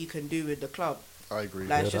see what he can do with the club. I agree.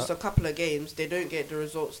 It's just a couple of games, they don't get the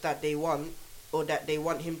results that they want or that they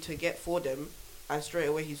want him to get for them, and straight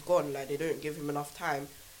away he's gone. They don't give him enough time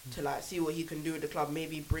to see what he can do with the club,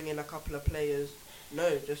 maybe bring in a couple of players.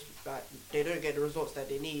 No, just they don't get the results that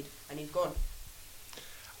they need, and he's gone.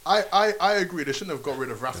 I agree. They shouldn't have got rid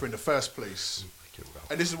of Rafa in the first place.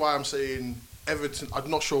 And this is why I'm saying Everton, I'm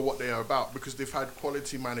not sure what they are about because they've had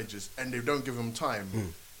quality managers and they don't give them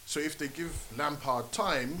time. So if they give Lampard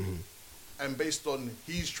time, and based on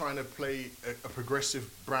he's trying to play a progressive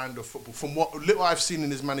brand of football, from what little I've seen in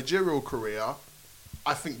his managerial career,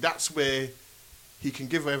 I think that's where he can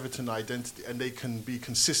give Everton identity and they can be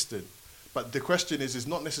consistent. But the question is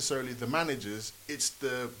not necessarily the managers, it's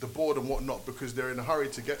the board and whatnot, because they're in a hurry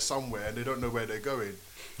to get somewhere and they don't know where they're going.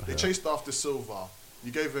 They chased after Silva.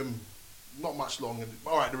 You gave him not much long, and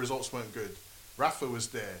all right, the results weren't good. Rafa was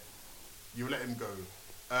there. You let him go.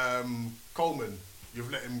 Coleman,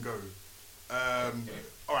 you've let him go.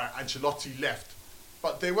 All right, Ancelotti left.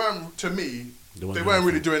 But they weren't, to me, they weren't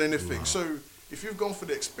really doing anything. No. So if you've gone for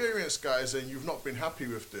the experienced guys and you've not been happy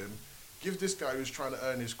with them, give this guy who's trying to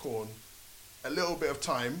earn his corn a little bit of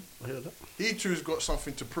time. He too's got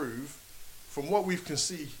something to prove. From what we can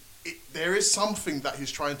see, there is something that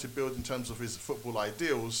he's trying to build in terms of his football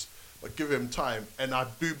ideals, but give him time. And I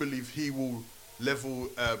do believe he will level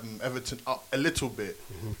Everton up a little bit.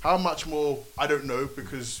 How much more, I don't know,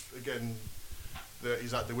 because, again,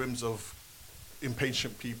 he's at the whims of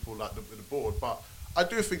impatient people like the board. But I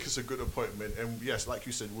do think it's a good appointment. And, yes, like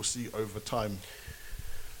you said, we'll see over time.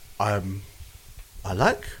 I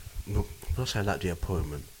like the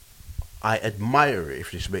appointment. I admire it,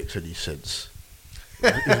 if this makes any sense.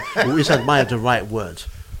 Always admire the right word.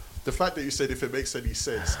 The fact that you said if it makes any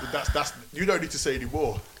sense, that's you don't need to say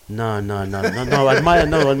anymore. No.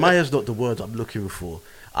 Admire's not the word I'm looking for.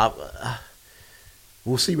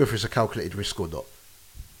 We'll see whether it's a calculated risk or not.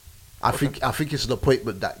 I think it's an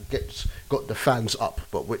appointment that got the fans up,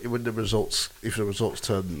 but when the results, if the results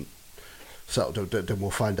turn settled, then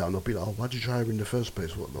we'll find out and they'll be like, oh, why did you try him in the first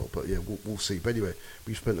place, whatnot. But yeah, we'll see. But anyway,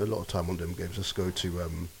 we spent a lot of time on them games. Let's go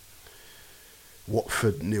to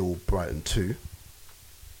Watford 0, Brighton 2.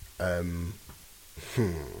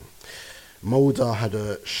 Mulder had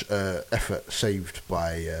a effort saved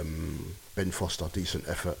by Ben Foster, decent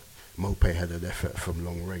effort. Mope had an effort from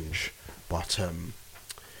long range, but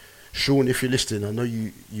Sean, if you're listening, I know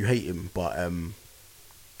you hate him, but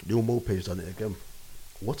Neil Mope's done it again.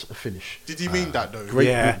 What a finish! Did he mean that though?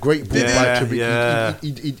 Great ball by Tariq. Yeah.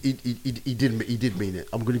 He did mean it.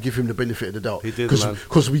 I'm going to give him the benefit of the doubt. He did,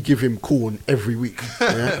 because we give him corn every week,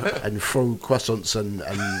 yeah? And throw croissants and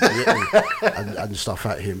stuff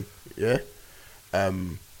at him. Yeah,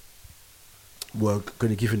 we're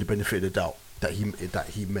going to give him the benefit of the doubt that he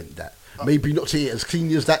meant that. Maybe not see it as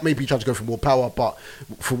cleanly as that. Maybe he tried to go for more power, but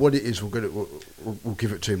for what it is, we'll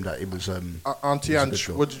give it to him that it was. Auntie Ange,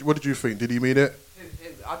 what did you think? Did he mean it?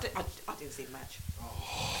 I didn't see the match.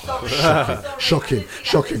 Shocking.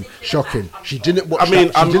 She didn't watch. I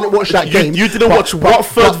mean, she didn't watch that game. You didn't watch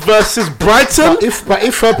Watford versus Brighton.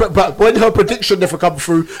 But when her prediction never come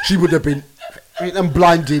through, she would have been and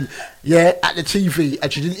blinding. Yeah, at the TV,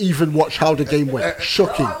 and she didn't even watch how the game went.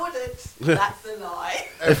 Shocking. No, I wouldn't. That's a lie.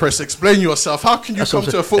 Empress, explain yourself. How can you come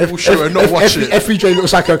to a football show and not watch it? FEJ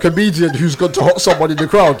looks like a comedian who's gone to hot someone in the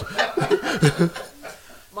crowd.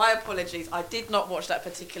 My apologies. I did not watch that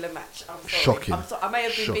particular match. I'm sorry. Shocking. I may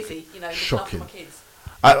have been busy, looking after my kids.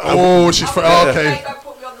 She's okay. Don't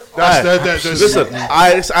put me on the spot. Listen,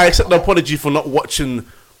 I accept the apology for not watching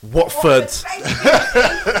Watford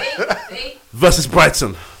versus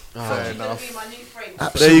Brighton. Fair enough. Be my new friend.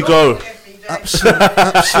 There you go. Absolutely.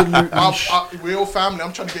 We're all family.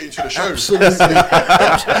 I'm trying to get you to the show.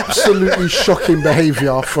 Absolutely shocking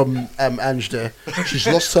behaviour from Ange there. She's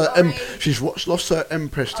lost her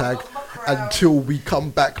Empress tag until we come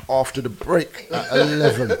back after the break at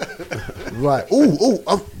 11. Right.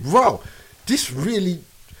 Oh, wow. This really.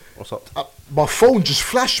 What's up? My phone just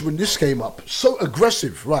flashed when this came up. So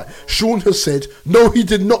aggressive. Right. Sean has said, no, he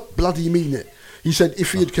did not bloody mean it. He said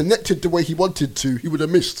if he had connected the way he wanted to, he would have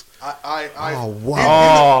missed. Oh,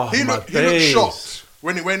 wow. He looked shocked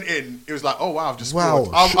when it went in. It was like, oh, wow, I've just wow.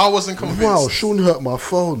 scored. I wasn't convinced. Wow, Sean hurt my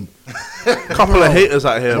phone. Couple of haters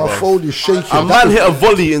out here, my bro. phone is shaking. A man hit a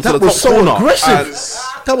volley into the top corner.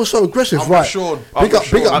 That was so aggressive, right? Sean. Big up,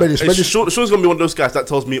 Menace. Sean's going to be one of those guys that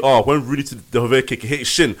tells me, when Rudy did the Hervé kick, he hit his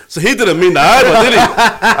shin. So he didn't mean that either, did he?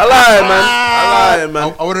 I lie,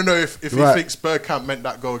 man. I want to know if he thinks Bergkamp meant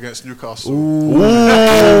that goal against Newcastle.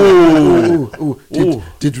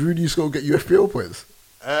 Did Rudy Skull get you FPL points?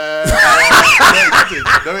 No,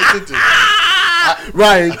 it didn't.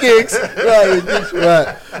 Ryan Giggs,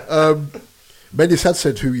 right. Menace had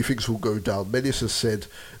said who he thinks will go down. Menace has said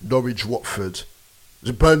Norwich, Watford.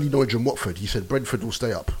 Burnley, Norwich and Watford. He said Brentford will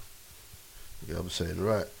stay up. You know what I'm saying,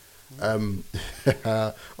 right?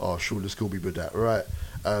 Sean has killed me with that, right?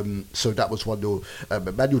 So that was 1-0.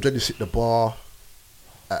 Emmanuel Dennis hit the bar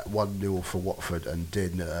at 1-0 for Watford, and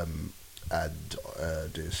then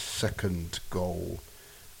the second goal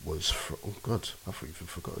was from, oh God, I thought you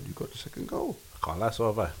forgotten you got the second goal. I can't lie, so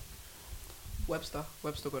have I. Webster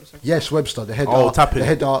got a second. Yes, Webster, the header, tapping. the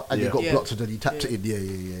header, and he got Yeah. blocked, and then he tapped it in.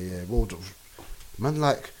 Yeah. Well done. Man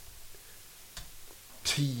like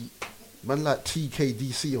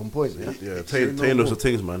TKDC on point. Yeah, Taylor knows the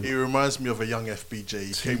things, man. He reminds me of a young FBJ.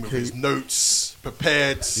 He came with his notes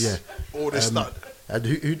prepared. Yeah. All this stuff. And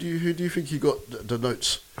who do you think he got the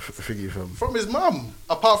notes thingy from? From his mum,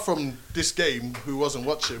 apart from this game, who wasn't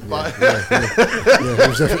watching. But It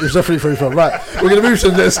was definitely from his mum. Right, we're going to move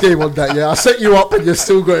to the next game on that. Yeah, I set you up and you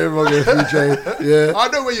still got it wrong, FBJ. Yeah, I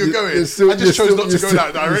know where you're going. I just chose not to go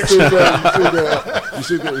that direction. You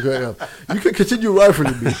still got it going up. You can continue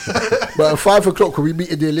rivaling me, but at 5 o'clock when we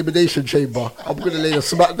meet in the elimination chamber, I'm going to lay a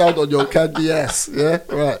smackdown on your candy ass. Yeah,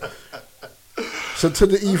 right. So to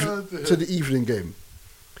the evening game,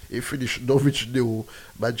 it finished Norwich 0,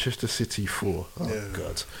 Manchester City 4. Oh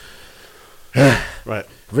God! Right.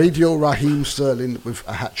 Radio Raheem Sterling with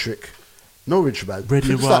a hat trick. Norwich, man.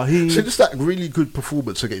 Since that really good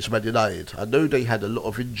performance against Man United, I know they had a lot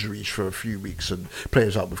of injuries for a few weeks and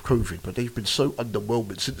players out with COVID, but they've been so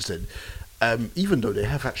underwhelming since then. Even though they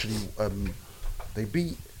have actually, they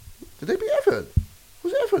beat. Did they beat Everton?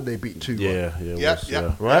 Was it Watford they beat 2-1.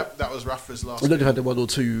 Yeah, right. That was Rafa's last. I know game. they've had the 1 or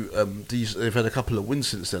 2. They've had a couple of wins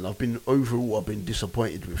since then. I've been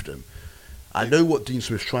disappointed with them. I know what Dean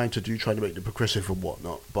Smith's trying to do, trying to make them progressive and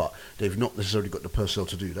whatnot, but they've not necessarily got the personnel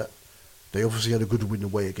to do that. They obviously had a good win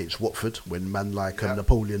away against Watford when man like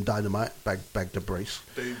Napoleon Dynamite bagged the brace.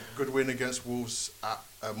 They good win against Wolves at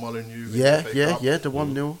Molineux. The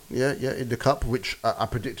 1-0. Yeah, in the cup, which I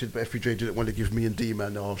predicted, but FPJ didn't want to give me and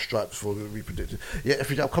D-Man our stripes for we predicted. Yeah,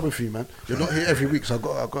 FPJ, I'm coming for you, man. You're not here every week, so I've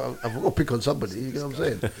got to pick on somebody. You know what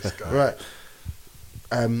I'm saying? Right.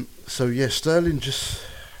 So yeah, Sterling just.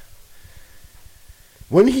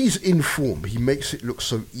 When he's in form, he makes it look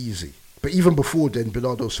so easy. But even before then,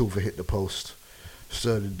 Bernardo Silva hit the post.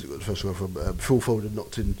 Sterling got the first one from Phil Foden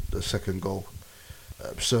knocked in the second goal.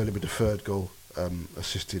 Sterling with the third goal,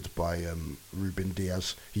 assisted by Ruben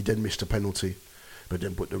Diaz. He then missed a penalty, but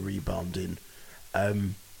then put the rebound in. At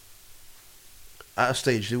a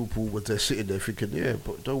stage, Liverpool was there sitting there thinking, yeah,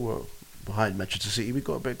 but don't worry, behind Manchester City, we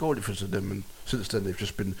got a bit of goal difference in them, and since then they've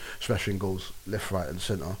just been smashing goals left, right, and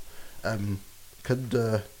centre.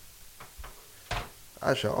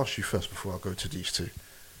 Actually, I'll ask you first before I go to these two,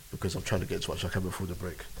 because I'm trying to get as much as I can before the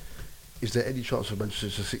break. Is there any chance of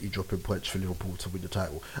Manchester City dropping points for Liverpool to win the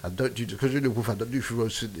title? And don't do, because you're a Liverpool fan, don't do through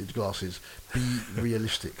rose-tinted glasses. Be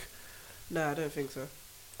realistic. No, I don't think so.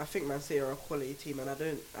 I think Man City are a quality team, and I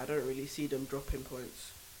don't really see them dropping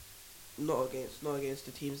points. Not against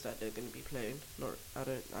the teams that they're going to be playing. I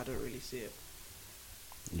don't really see it.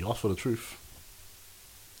 You asked for the truth.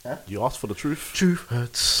 Huh? You asked for the truth. Truth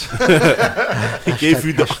hurts. He gave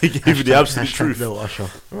you the absolute truth. No, Usher.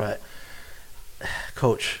 Right.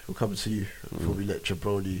 Coach, we'll come to you before we let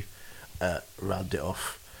Jabroni round it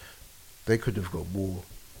off. They could have got more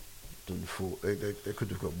than 4. They could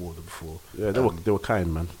have got more than 4. Yeah, they were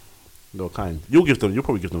kind, man. They were kind. You'll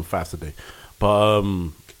probably give them 5 today, but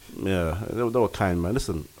yeah, they were kind, man.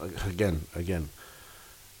 Listen, again,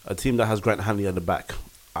 a team that has Grant Hanley at the back.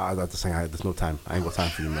 I have to say, there's no time. I ain't got time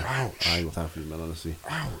for you, man. Ouch. I ain't got time for you, man. Honestly,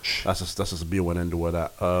 Ouch. That's just a be one end of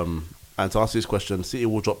that. And to answer this question, City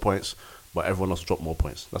will drop points, but everyone else will drop more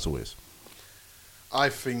points. That's all it is. I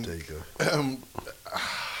think. There you go.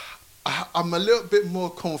 I'm a little bit more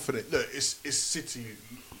confident. Look, it's City.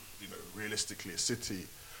 You know, realistically, it's City,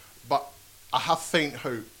 but I have faint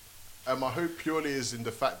hope, and my hope purely is in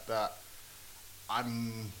the fact that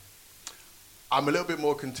I'm a little bit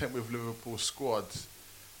more content with Liverpool's squad.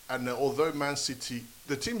 And although Man City,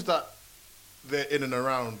 the teams that they're in and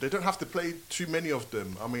around, they don't have to play too many of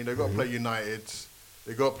them. I mean, they've got to play United,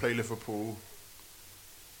 they've got to play Liverpool.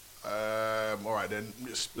 All right, then,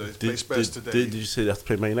 they play Spurs today. Did you say they have to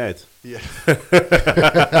play Man United? Yeah.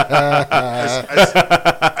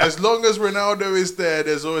 as long as Ronaldo is there,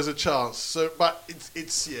 there's always a chance. So, but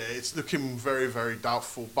it's looking very, very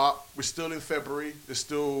doubtful. But we're still in February. There's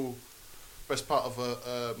still best part of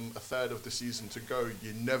a third of the season to go.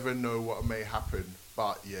 You never know what may happen,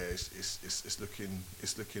 but yeah, it's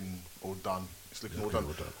looking all done. It's looking all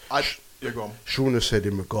done. Go on. Shauna said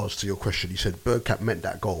in regards to your question, he said Bergkamp meant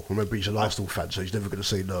that goal. Remember, he's an Arsenal fan, so he's never going to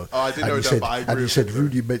say no. Oh, I didn't know that, but I agree. And he said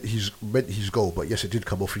Rooney meant his goal, but yes, it did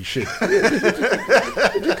come off his shin.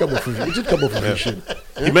 It did come off his shin.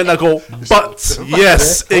 He meant that goal, but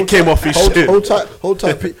yes, it came off his shin.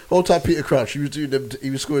 Hold tight, Peter Crouch. He was doing them.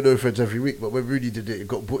 He was scoring offense every week, but when Rooney did it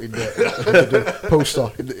got put in the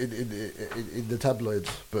poster in the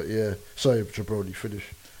tabloids. But yeah, sorry, Jabroni, finish.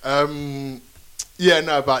 Yeah,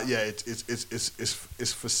 no, but yeah,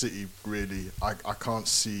 it's for City really. I can't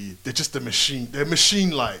see. They're just a machine. They're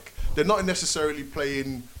machine-like. They're not necessarily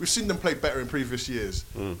playing. We've seen them play better in previous years,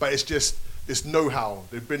 but it's know-how.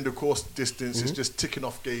 They've been the course distance. It's just ticking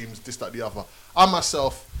off games, this, that, the other. I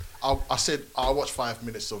myself, I said I'll watch 5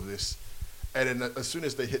 minutes of this, and then as soon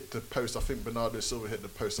as they hit the post, I think Bernardo Silva hit the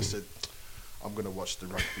post. I said, I'm going to watch the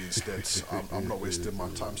rugby instead. I'm not wasting my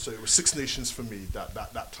time. So it was Six Nations for me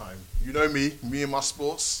that time. You know me and my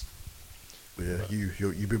sports. Yeah,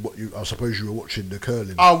 you've been. I suppose you were watching the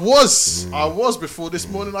curling. I was before this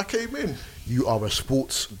morning. I came in. You are a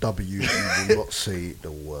sports W. You will not say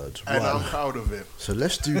the word. And right. I'm proud of it. So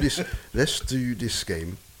let's do this. Let's do this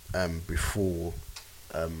game before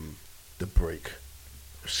the break.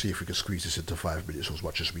 See if we can squeeze this into 5 minutes or as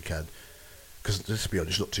much as we can. Because let's be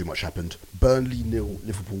honest, not too much happened. Burnley 0,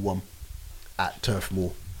 Liverpool 1 at Turf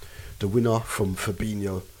Moor. The winner from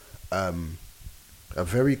Fabinho, a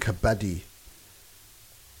very Kabaddi.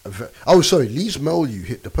 Lees Melu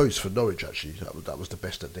hit the post for Norwich. Actually, that was the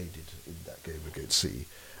best that they did in that game against City.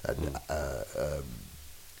 And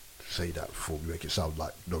say that before we make it sound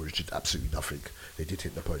like Norwich did absolutely nothing. They did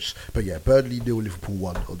hit the post. But yeah, Burnley 0, Liverpool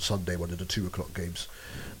 1 on Sunday, one of the 2 o'clock games.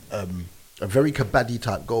 A very Kabaddi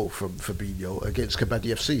type goal from Fabinho against Kabaddi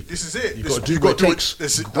FC. This is it. You've got to do what it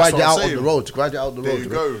takes. Grind it out on the road. Grind it out on the road. There you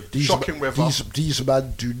go. Shocking weather. These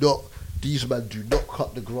men do not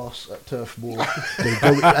cut the grass at Turf Moor. They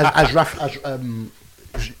go as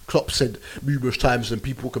Klopp said numerous times, and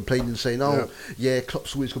people complaining, saying, "Oh, yeah,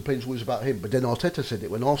 Klopp's always complaining always about him." But then Arteta said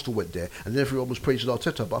it when Arsenal went there, and everyone was praising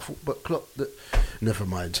Arteta. But I thought, but Klopp, never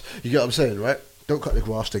mind. You get what I'm saying, right? Don't cut the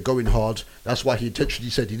grass. They're going hard. That's why he intentionally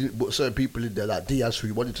said he didn't put certain people in there, like Diaz, who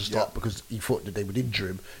he wanted to start because he thought that they would injure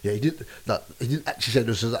him. Yeah, he didn't actually say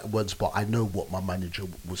those exact words, but I know what my manager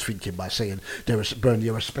was thinking by saying Burnley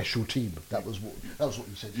are a special team. That was what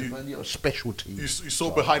he said. Burnley are a special team. You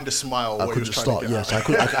saw behind the smile. I couldn't start. Yes, I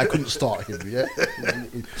couldn't start him. Yeah,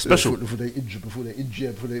 special before they injure.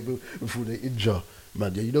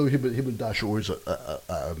 Man, yeah, you know him and Dash are always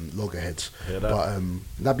loggerheads. But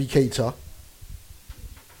Naby Keita.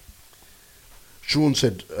 Sean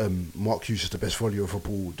said Mark Hughes is the best volleyer of a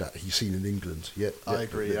ball that he's seen in England. Yeah, I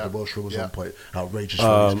agree. The Welsh was on point. Outrageous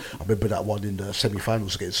volleys. I remember that one in the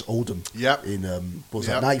semi-finals against Oldham. Yep. In what was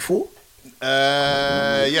that, 94?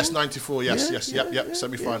 Yes, 94. Yes.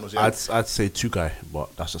 Semi-finals. Yeah. I'd say two guy,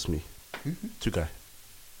 but that's just me. Two guy.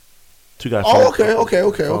 Oh, okay.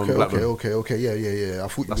 Yeah. I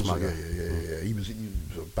thought that's my guy. Yeah. He was a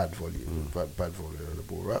bad volley, bad volley on the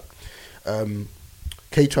ball, right?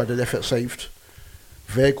 Keita had an effort saved.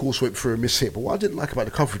 Weghorst went through a miss hit, but what I didn't like about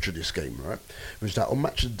the coverage of this game, right, was that on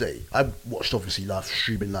Match of the Day, I watched obviously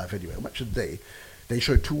streaming live anyway. On Match of the Day, they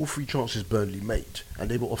showed 2 or 3 chances Burnley made,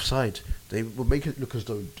 and they were offside. They would make it look as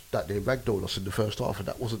though that they ragdolled us in the first half, and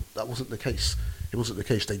that wasn't the case. It wasn't the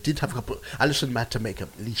case. They did have a couple. Alisson had to make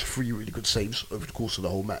at least 3 really good saves over the course of the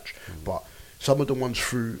whole match, but some of the ones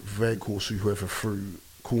through Weghorst, whoever through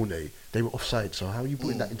Cornet, they were offside. So how are you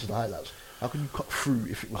putting that into the highlights? How can you cut through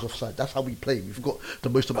if it was offside? That's how we play. We've got the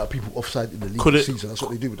most amount of people offside in the league this season. That's what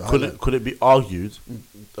they do with the highlight. Could it be argued,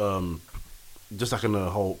 just like in the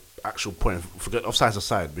whole actual point, forget offsides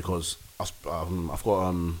aside, because I've got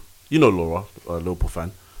Laura, a Liverpool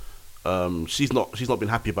fan. She's not been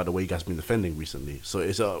happy about the way you guys been defending recently. So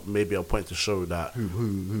it's maybe a point to show that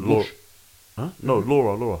who Laura, No,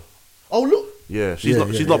 Laura. Oh look. Yeah,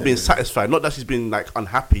 she's not being satisfied. Not that she's been like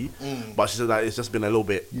unhappy, but she said that it's just been a little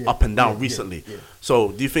bit up and down recently. Yeah.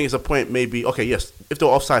 So do you think it's a point maybe, okay, yes, if they're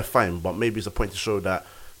offside, fine, but maybe it's a point to show that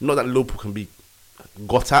not that Liverpool can be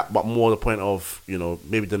got at, but more the point of,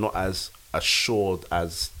 maybe they're not as assured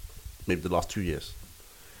as maybe the last 2 years.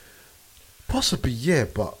 Possibly, yeah,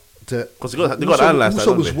 but because they got to analyse that,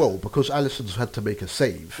 also as well, because Alisson's had to make a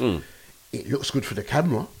save. It looks good for the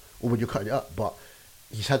camera or when you're cutting it up, but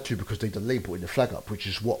he's had to because they delayed putting the flag up, which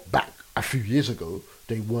is what back a few years ago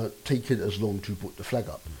they weren't taking as long to put the flag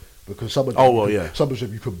up, because some of them, some of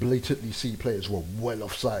them you could blatantly see players were well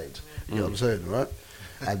offside. You know what I'm saying, right?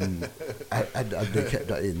 And they kept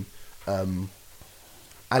that in.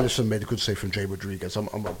 Alisson made a good save from Jay Rodriguez. I'm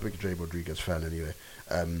a big Jay Rodriguez fan anyway.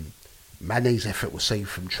 Mane's effort was saved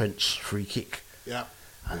from Trent's free kick. Yeah.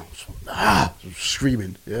 And I was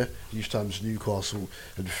screaming, yeah. Each time's Newcastle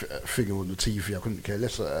and figure on the TV. I couldn't care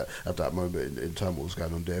less at that moment in time what was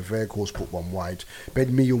going on there. Weghorst put one wide.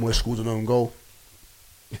 Ben Mee almost scored an own goal.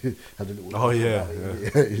 Had a little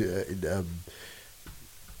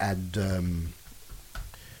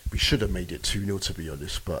we should have made it 2-0 to be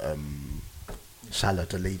honest, but Salah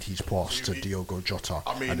delayed his pass to Diogo Jota,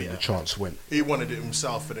 and then the chance went. He wanted it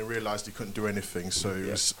himself and then realised he couldn't do anything, so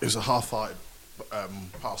it was a half-hearted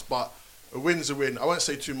pass. But a win's a win. I won't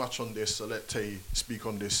say too much on this, so let Tay speak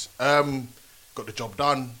on this. Got the job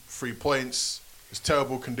done, 3 points. It's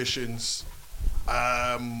terrible conditions.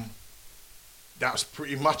 That's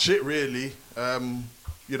pretty much it, really.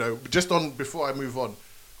 Just on before I move on,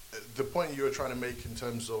 the point you were trying to make in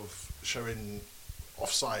terms of showing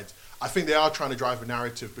offside, I think they are trying to drive a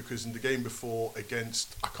narrative, because in the game before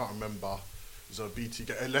against, I can't remember, it was a BT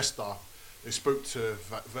game, Leicester, they spoke to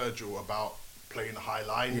Virgil about playing a high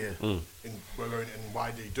line and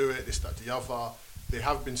why they do it, this, that, the other. They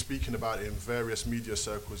have been speaking about it in various media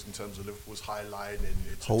circles in terms of Liverpool's high line and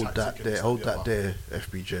its hold that there,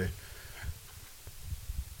 FBJ,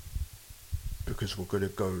 because we're going to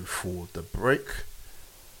go for the break.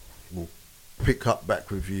 We'll pick up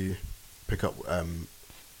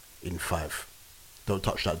in 5. Don't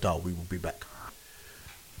touch that dial, we will be back.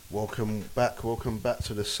 Welcome back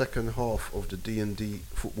to the second half of the D&D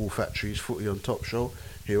Football Factory's Footy on Top show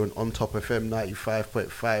here on Top FM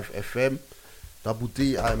 95.5 FM. Double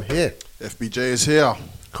D, I'm here. FBJ is here.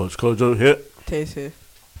 Coach Kojo here. Taste here.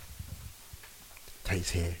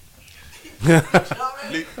 Tate's here. Do you know what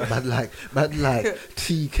I mean? Man like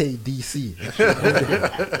TKDC.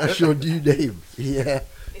 That's your new name. Yeah.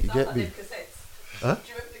 It's You not get like me? them cassettes. Huh? Do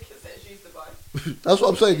you remember the cassettes you used to buy? That's what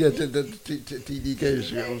I'm saying. Yeah, the TDKs.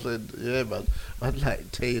 You know what I'm saying? Yeah, man. Man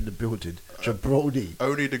like Tay in the building. Jabroni.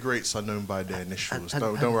 Only the greats are known by their initials.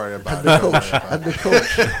 Don't worry And about the it. coach. And the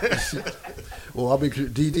coach. Well, I'm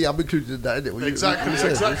included. DD, I'm included in that, innit? Exactly.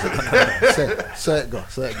 Say it, go.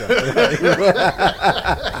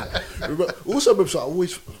 Also, I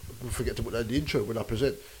always forget to put that in the intro when I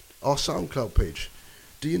present our SoundCloud page,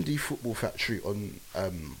 D&D Football Factory on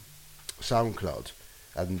SoundCloud,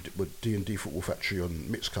 and with D&D Football Factory on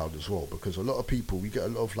Mixcloud as well, because a lot of people, we get a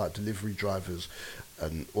lot of like delivery drivers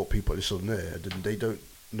and what people listen on there, and then they don't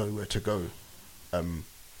know where to go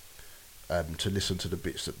to listen to the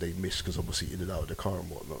bits that they miss, because obviously in and out of the car and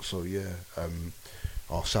whatnot. So yeah,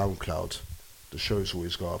 our SoundCloud, the shows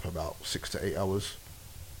always go up about 6 to 8 hours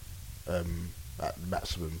at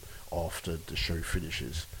maximum after the show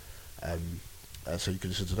finishes, so you can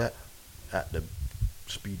listen to that at the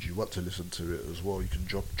speed you want to listen to it as well. You can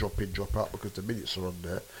drop in, drop out, because the minutes are on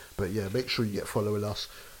there. But yeah, make sure you get following us.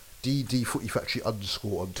 DD Footy Factory _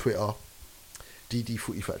 on Twitter, DD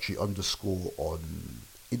Footy Factory _ on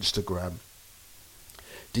Instagram,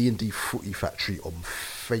 D&D Footy Factory on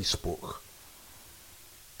Facebook,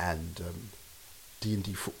 and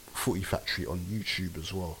D&D Footy Factory on YouTube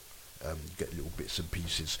as well. Get little bits and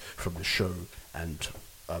pieces from the show and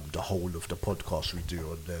the whole of the podcast we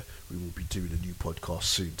do on there. We will be doing a new podcast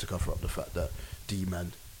soon to cover up the fact that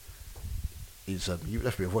D-Man is, he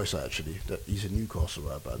left me a voice out actually, that he's in Newcastle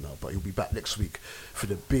right about now, but he'll be back next week for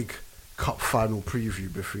the big cup final preview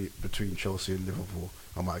between Chelsea and Liverpool.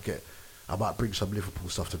 I might bring some Liverpool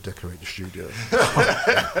stuff to decorate the studio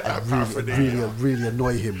and really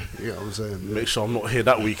annoy him. You know what I'm saying? Make sure I'm not here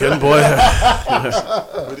that weekend, boy.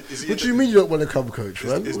 What do you mean you don't want to come, coach?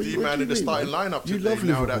 Man? Is D-Man in the starting lineup You today love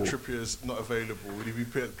now Liverpool. that Trippier's not available? Would he be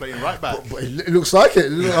playing right back? But it looks like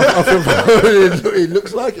it. It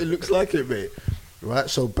looks like it, mate. Right,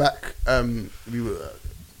 so back, we were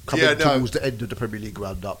coming towards the end of the Premier League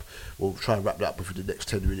roundup. We'll try and wrap that up within the next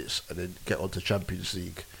 10 minutes and then get on to Champions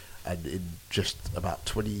League. And in just about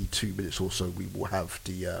 22 minutes or so, we will have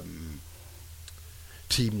the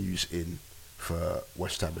team news in for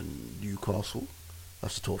West Ham and Newcastle.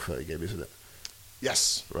 That's the 12:30 game, isn't it?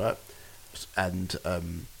 Yes. Right. And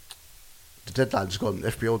the deadline's gone.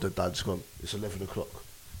 FPL deadline's gone. It's 11 o'clock.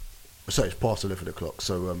 Sorry, it's past 11 o'clock.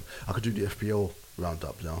 So I could do the FPL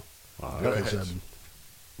roundup now. Because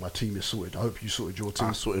my team is sorted. I hope you sorted your team.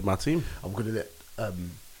 I sorted my team. I'm going to let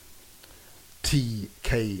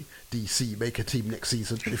TKDC make a team next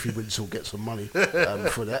season. If he wins, he'll get some money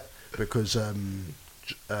for that, because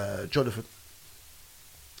Jonathan,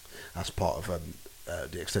 as part of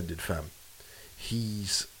the extended fam,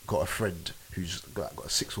 he's got a friend who's got a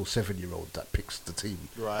 6 or 7 year old that picks the team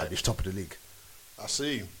Right. and he's top of the league. I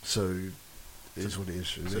see. So it is what it is.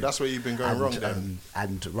 So that's where you've been going wrong then.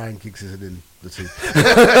 And Ryan Giggs isn't in the team.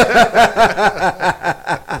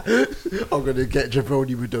 I'm going to get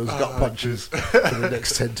Jabroni with those gut punches for the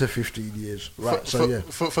next 10 to 15 years. Right,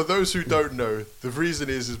 For those who don't know, the reason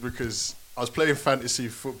is because I was playing Fantasy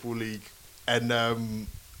Football League and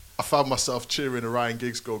I found myself cheering a Ryan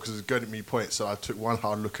Giggs goal because it was going at me points. So I took one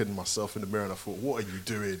hard look at myself in the mirror and I thought, what are you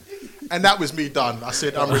doing? And that was me done. I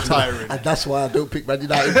said, I'm retiring. And that's why I don't pick Man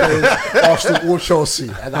United players, Arsenal or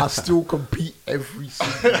Chelsea. And I still compete every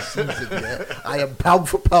single season, yeah? I am pound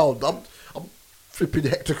for pound. I'm flipping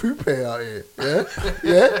Hector Cooper out here,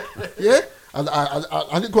 yeah? And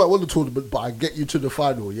I didn't quite win the tournament, but I get you to the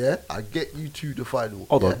final, yeah? I get you to the final.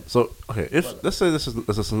 Hold on. So, okay, if let's say there's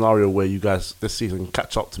a scenario where you guys this season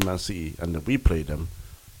catch up to Man City and then we play them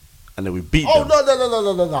and then we beat them.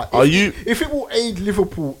 No. If it will aid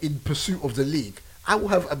Liverpool in pursuit of the league, I will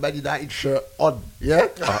have a Man United shirt on, yeah?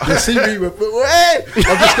 You see me with, hey!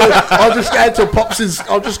 I'll just go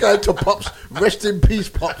into Pops, rest in peace,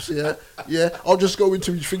 Pops, yeah? I'll just go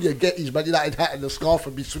into his thing and get his Man United hat and the scarf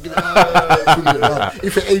and be swinging it around.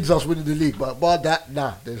 If it aids us winning the league, but bar that,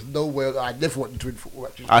 nah, there's no way. I never want to win football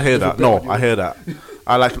matches. I hear that. No, I hear that.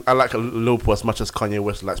 I like Liverpool as much as Kanye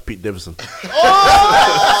West likes Pete Davidson.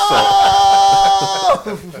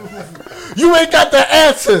 You ain't got the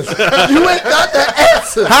answers.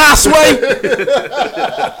 Halfway.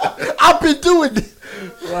 I've been doing it.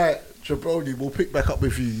 Right, Jabroni, we'll pick back up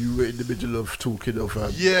with you. You were in the middle of talking of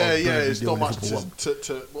it's not much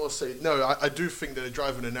to more say. No, I do think that they're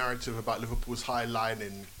driving a narrative about Liverpool's high line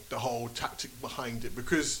and the whole tactic behind it,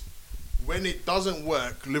 because when it doesn't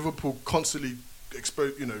work, Liverpool constantly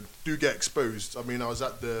do get exposed. I mean, I was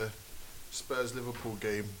at the Spurs-Liverpool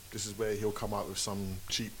game, this is where he'll come out with some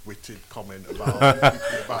cheap-witted comment about there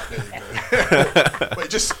you go.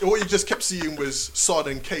 But what you just kept seeing was Son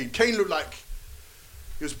and Kane. Kane looked like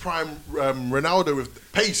he was prime Ronaldo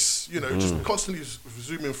with pace, just constantly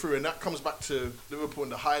zooming through, and that comes back to Liverpool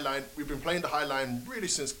and the high line. We've been playing the high line really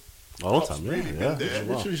since all Klopp's time, really been there.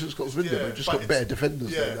 Literally since Scott's been there, we've just got better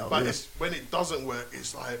defenders there now. But when it doesn't work,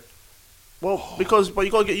 it's like... Well, but you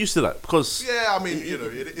gotta get used to that because Yeah, I mean, it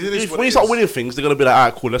is when you start winning things, they're gonna be like,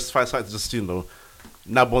 alright, cool, let's find something to just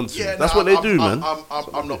nab onto. Yeah, that's what they do, man.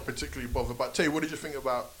 I'm not particularly bothered. But tell you, what did you think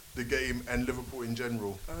about the game and Liverpool in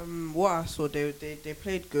general? What I saw, they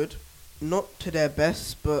played good, not to their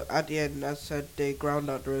best, but at the end, as I said, they ground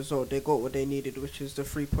out the result. They got what they needed, which is the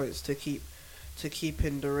 3 points to keep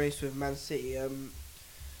in the race with Man City.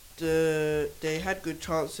 They had good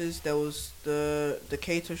chances. There was the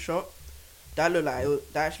Keita shot. That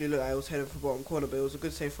actually looked like it was heading for bottom corner, but it was a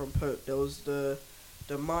good save from Pope. There was the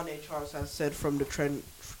Mane chance, as said, from the Trent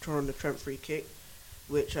free kick,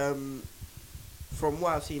 which from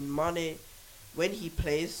what I've seen, Mane, when he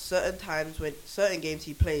plays, certain games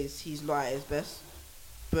he plays, he's not at his best.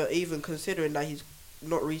 But even considering that he's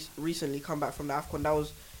not recently come back from the AFCON,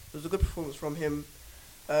 it was a good performance from him.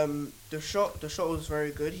 The shot was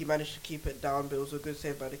very good. He managed to keep it down, but it was a good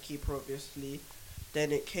save by the keeper, obviously.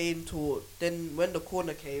 Then when the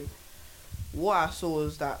corner came, what I saw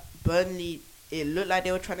was that Burnley, it looked like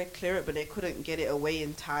they were trying to clear it, but they couldn't get it away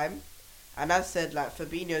in time. And as said, like,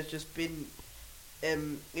 Fabinho's just been,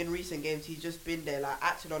 in recent games, he's just been there, like,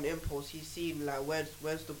 acting on impulse. He's seen, like,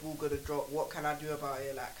 where's the ball going to drop? What can I do about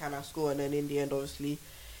it? Like, can I score? And then in the end, obviously,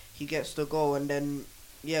 he gets the goal. And then,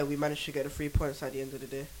 yeah, we managed to get the 3 points at the end of the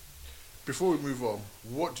day. Before we move on,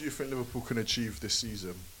 what do you think Liverpool can achieve this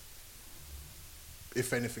season?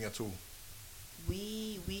 If anything at all.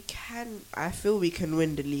 We can. I feel we can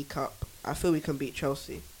win the League Cup. I feel we can beat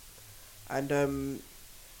Chelsea, and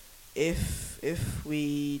if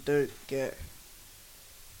we don't get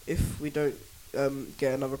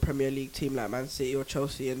another Premier League team like Man City or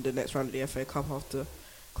Chelsea in the next round of the FA Cup after,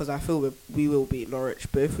 because I feel we will beat Norwich.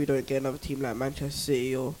 But if we don't get another team like Manchester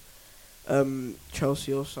City or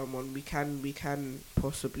Chelsea or someone, we can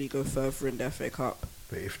possibly go further in the FA Cup.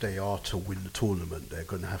 But if they are to win the tournament, they're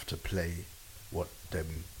going to have to play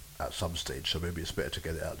them at some stage. So maybe it's better to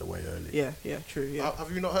get it out of the way early. Yeah, true. Yeah.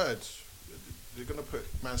 Have you not heard? They're going to put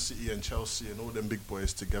Man City and Chelsea and all them big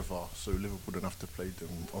boys together, so Liverpool don't have to play them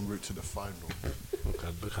en route to the final.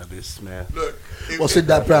 Look at this, man. Look, what's in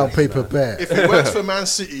that brown paper bear? If it works for Man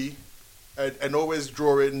City and always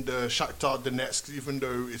drawing the Shakhtar Donetsk, even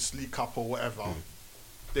though it's League Cup or whatever,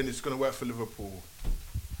 then it's going to work for Liverpool.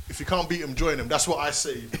 If you can't beat them, join them. That's what I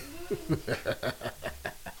say.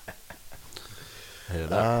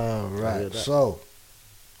 Right. So,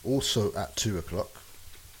 also at 2:00,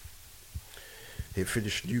 it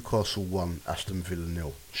finished Newcastle 1, Aston Villa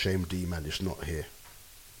 0. Shame D-Man is not here.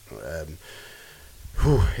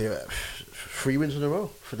 3 wins in a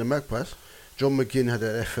row for the Magpies. John McGinn had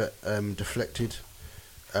an effort deflected.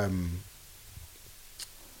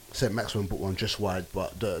 St. Maximin put one just wide,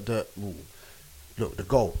 but the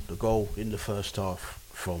goal in the first half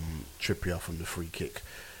from Trippier from the free kick.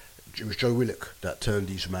 It was Joe Willock that turned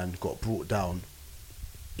his man, got brought down.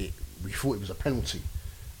 We thought it was a penalty.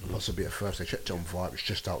 Possibly at first. They checked it on VAR. It was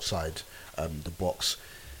just outside the box.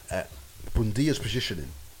 Bundia's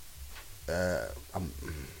positioning.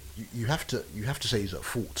 You have to say he's at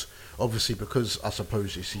fault. Obviously, because I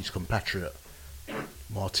suppose it's his compatriot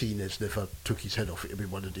Martinez never took his head off. It'd be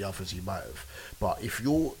one of the others he might have. But if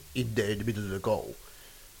you're in there in the middle of the goal,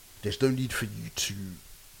 there's no need for you to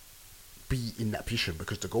be in that position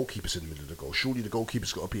because the goalkeeper's in the middle of the goal. Surely the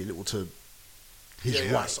goalkeeper's got to be a little to his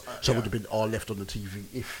right. So it would have been our left on the TV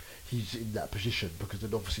if he's in that position, because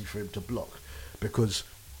then obviously for him to block. Because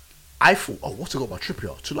I thought, what's a goal by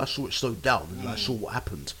Trippier? Till I saw it slowed down and I saw what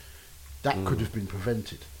happened. That could have been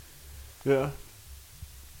prevented. Yeah.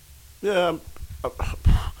 Yeah.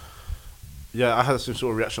 Yeah, I had the same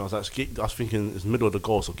sort of reaction. I was thinking it's the middle of the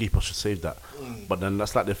goal, so keeper should save that. But then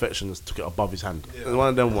that's like the affection just took it above his hand. Yeah. It's one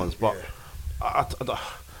of them ones. But I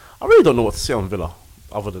really don't know what to say on Villa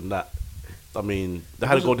other than that. I mean, they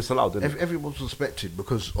had a goal disallowed, didn't they? Everyone was suspected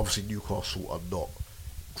because obviously Newcastle are not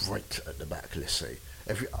great at the back, let's say.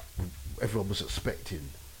 Everyone was expecting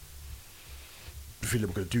Villa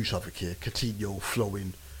were going to do something here. Coutinho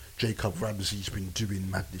flowing. Jacob Ramsey's been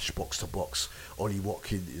doing madness box to box. Ollie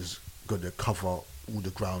Watkins is going to cover all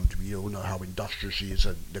the ground. We all know how industrious he is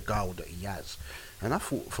and the guile that he has. And I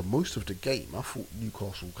thought for most of the game,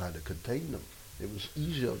 Newcastle kind of contained them. It was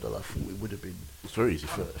easier than I thought it would have been. It's very easy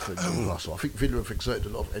for Newcastle. I think Villa have exerted a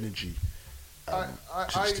lot of energy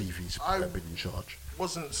since Stevie's been in charge.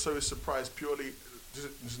 Wasn't so surprised purely. This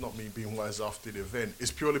is not me being wise after the event.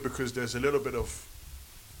 It's purely because there's a little bit of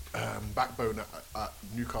backbone at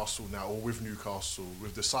Newcastle now, or with Newcastle,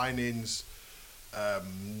 with the signings,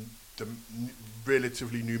 the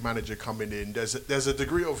relatively new manager coming in. There's a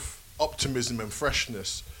degree of optimism and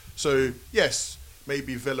freshness. So yes,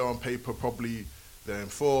 maybe Villa on paper probably they're in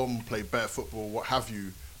form, play better football, what have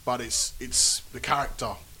you. But it's the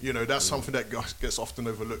character. You know, that's something that gets often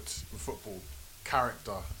overlooked in football.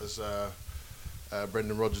 Character, as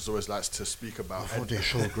Brendan Rodgers always likes to speak about. I thought they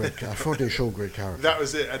showed great character. That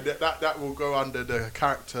was it, and that will go under the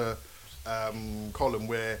character column,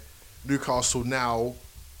 where Newcastle now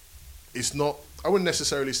is not. I wouldn't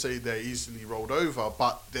necessarily say they're easily rolled over,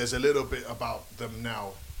 but there's a little bit about them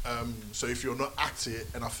now. So if you're not at it,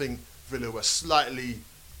 and I think Villa were slightly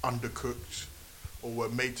undercooked, or were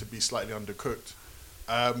made to be slightly undercooked,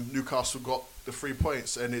 Newcastle got the 3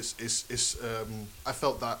 points, and it's I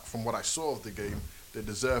felt that from what I saw of the game, they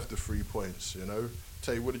deserved the 3 points. You know,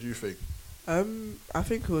 Tay, what did you think? I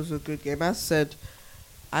think it was a good game. As said,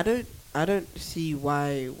 I don't see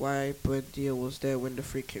why Buendia was there when the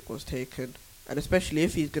free kick was taken, and especially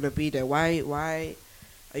if he's gonna be there, why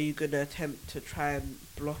are you gonna attempt to try and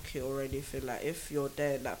block it or anything? Like, if you're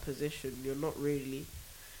there in that position, you're not really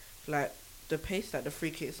like the pace that the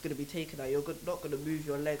free kick is gonna be taken at. You're not gonna move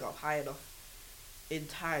your leg up high enough in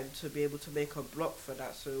time to be able to make a block for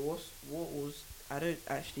that. So what was I don't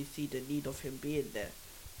actually see the need of him being there.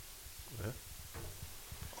 Yeah.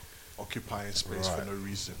 Occupying space for no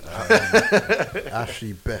reason.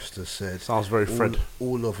 Ashley Bester said, Sounds very Fred.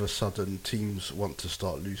 All of a sudden, teams want to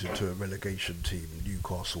start losing to a relegation team.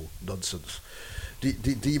 Newcastle nonsense.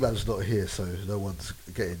 D-Man's not here, so no one's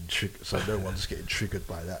getting triggered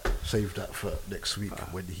by that. Save that for next week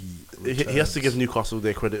when he has to give Newcastle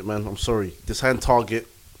their credit, man. I'm sorry. This hand target,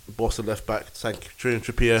 Boston left back, Kieran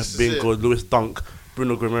Trippier, being good, Lewis Dunk,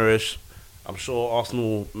 Bruno Guimaraes. I'm sure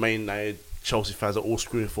Arsenal, Man United, Chelsea fans are all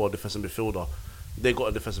screaming for a defensive midfielder. They got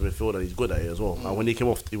a defensive midfielder. He's good at it as well. And when he came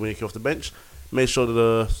off the bench, made sure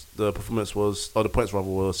that the performance was, or the points rather,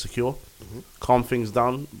 were secure. Calm things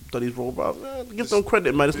down. Done his role, bro. Give them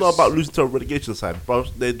credit, man. It's not about losing to a relegation side, bro.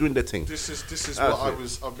 They're doing their thing. This is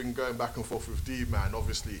what I've been going back and forth with D-Man.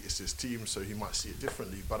 Obviously, it's his team, so he might see it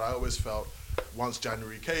differently. But I always felt once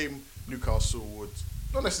January came, Newcastle would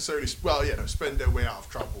not necessarily, spend their way out of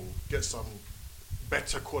trouble, get some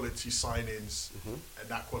better quality signings, and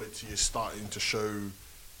that quality is starting to show,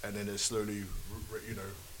 and then it's slowly,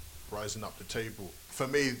 rising up the table. For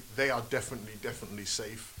me, they are definitely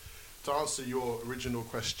safe. To answer your original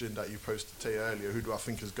question that you posed to Tay earlier, who do I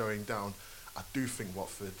think is going down? I do think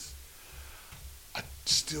Watford. I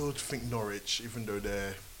still think Norwich, even though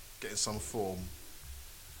they're getting some form.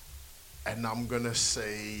 And I'm going to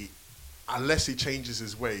say, unless he changes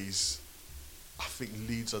his ways, I think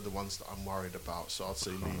Leeds are the ones that I'm worried about. So I'd say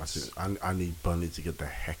Leeds. I need Burnley to get the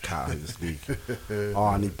heck out of this league.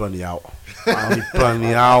 I need Burnley out. I need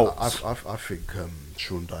Burnley out. I think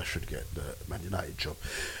Sean Dyche should get the Man United job.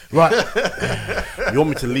 Right. You want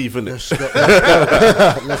me to leave, innit?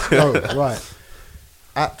 Let's go. Right.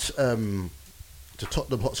 At the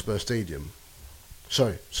Tottenham Hotspur Stadium.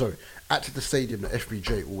 Sorry. At the stadium that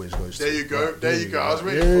FBJ always goes to. There you go. Right, there you go. I was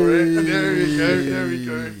waiting for it. There we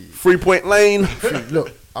go. 3 Point Lane.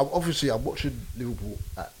 Look, I'm watching Liverpool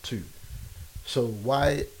at 2. So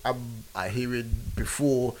why am I hearing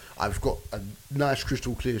before I've got a nice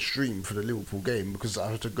crystal clear stream for the Liverpool game, because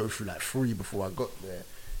I had to go through like 3 before I got there.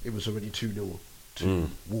 It was already 2-0 to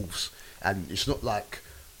Wolves. And it's not like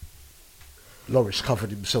Loris covered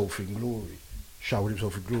himself in glory. Showered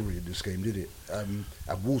himself in glory in this game, did it? And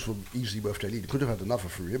Wolves were easily worth their lead. Could have had another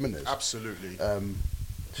for Jimenez. Absolutely.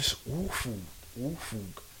 Just awful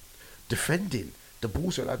defending. The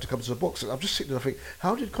balls are allowed to come to the box. And I'm just sitting there, I think,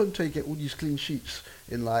 how did Conte get all these clean sheets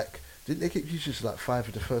in didn't they get clean sheets in 5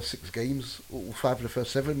 of the first 6 games, or 5 of the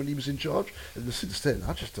first 7 when he was in charge? And since then,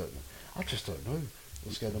 I just don't know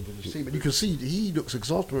what's going on with this team. And you can see he looks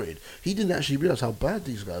exasperated. He didn't actually realise how bad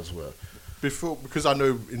these guys were. Because I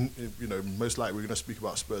know, most likely we're going to speak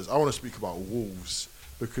about Spurs. I want to speak about Wolves,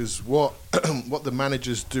 because what the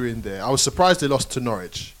manager's doing there. I was surprised they lost to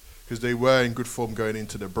Norwich, because they were in good form going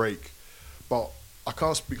into the break. But I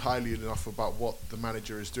can't speak highly enough about what the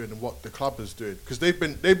manager is doing and what the club is doing, because they've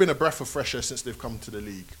been a breath of fresh air since they've come to the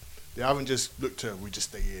league. They haven't just looked at, we just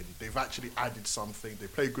stay in. They've actually added something. They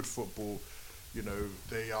play good football.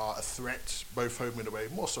 They are a threat, both home and away,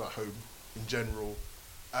 more so at home in general.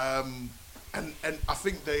 And I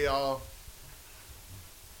think they are.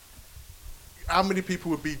 How many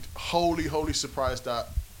people would be wholly surprised that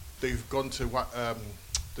they've gone to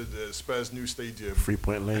the Spurs' new stadium, 3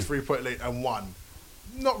 Point Lane. 3 Point Lane, and won.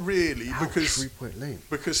 Not really, Ouch, because 3 Point Lane.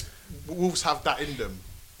 because Wolves have that in them.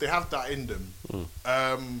 They have that in them.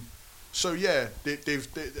 So yeah,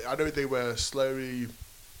 I know they were slowly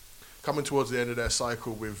coming towards the end of their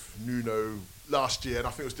cycle with Nuno last year, and I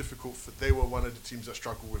think it was difficult. They were one of the teams that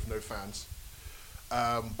struggled with no fans.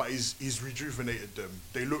 But he's rejuvenated them.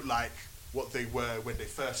 They look like what they were when they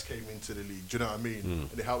first came into the league. Do you know what I mean?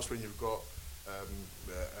 And it helps when you've got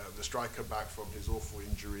the striker back from his awful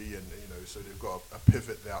injury, and so they've got a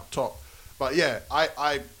pivot there up top. But yeah,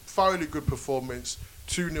 I thoroughly good performance.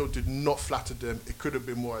 2-0 did not flatter them. It could have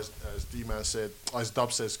been more, as D-Man said, as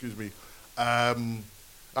Dub said, excuse me.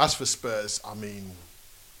 As for Spurs, I mean,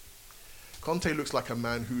 Conte looks like a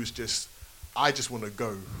man who's I just want to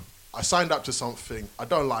go. I signed up to something, I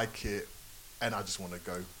don't like it, and I just want to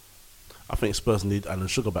go. I think Spurs need Alan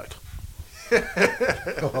Sugar back.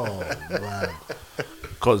 Oh man.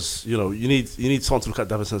 Because you need someone to look at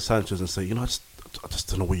Davinson Sanchez and say, I just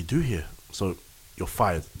don't know what you do here. So you're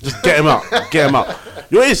fired. Just get him out. Get him out.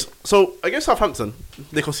 So against Southampton,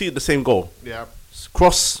 they conceded the same goal. Yeah.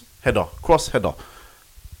 Cross header.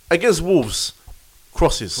 Against Wolves,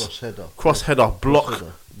 crosses. Cross header. Block.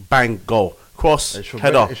 header. Bang. Goal. Cross It's from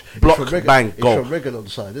header. it's Block. from Bang. It's Goal. from Regan on the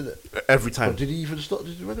side, isn't it? Every time. But did he even start?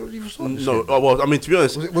 Did Regan even start? this No. game? Well, I mean, to be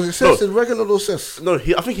honest, Was it Cess in Regan or Cess? No,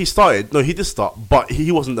 I think he started. No, he did start, but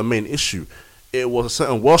he wasn't the main issue. It was a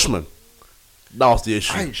certain Welshman. That was the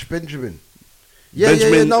issue. H. Benjamin.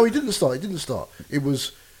 Yeah. No, he didn't start. It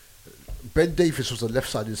was Ben Davies was the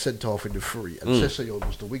left-sided centre half in the three, and Sessegnon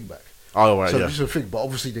was the wing back. Oh, right, So yeah. this is the thing. But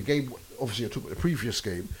obviously, the game. Obviously, I took the previous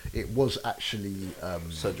game. It was actually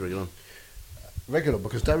Surgery on. regular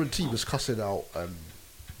because Darren T was cussing out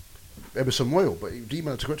Emerson Royal, but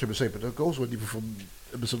D-Man to correct him and say, but the goals weren't even from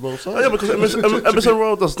Emerson Royal's side. Oh, yeah, because Emerson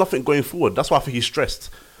Royal does nothing going forward. That's why I think he's stressed.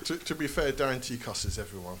 To be fair, Darren T cusses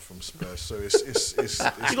everyone from Spurs, so it's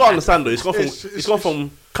You gotta understand though. He's gone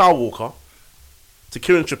from Kyle Walker to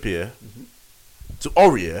Kieran Trippier to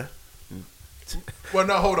Aurier. Well,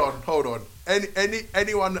 no, hold on.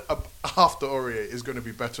 Anyone after Aurier is going to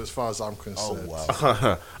be better as far as I'm concerned.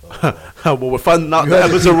 Oh wow! Well, we're finding out that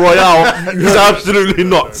Emerson Royale is absolutely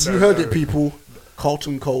not. You heard it, people.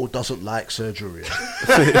 Carlton Cole doesn't like surgery.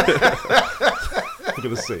 I'm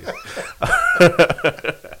gonna say.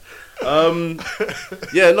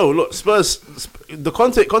 Yeah, no. Look, Spurs. The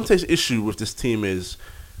Conte's issue with this team is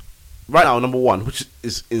right now. Number one, which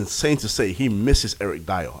is insane to say, he misses Eric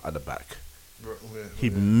Dyer at the back.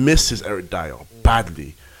 He misses Eric Dyer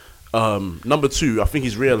badly. Number two, I think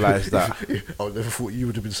he's realised that. I never thought you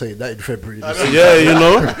would have been saying that in February.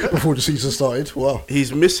 Yeah, Before the season started. Wow.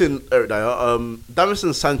 he's missing Eric Dyer.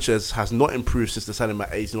 Davinson Sanchez has not improved since they signed him at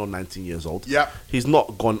 18 or 19 years old. Yeah. He's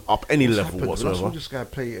not gone up any What's level happened? When I saw whatsoever. this guy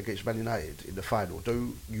play against Man United in the final, though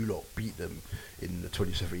you lot beat them in the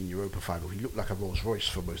 2017 Europa final, he looked like a Rolls Royce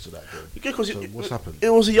for most of that game. Yeah, 'cause So what's happened? It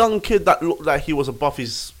was a young kid that looked like he was above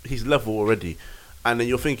his level already. And then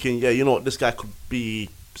you're thinking, yeah, you know what, this guy could be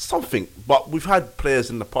something. But we've had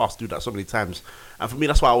players in the past do that so many times. And for me,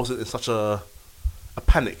 that's why I wasn't in such a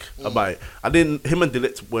panic about it. Him and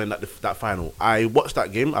Delict were in that final. I watched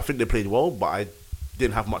that game. I think they played well, but I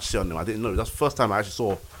didn't have much say on them. I didn't know. That's the first time I actually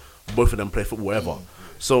saw both of them play football ever.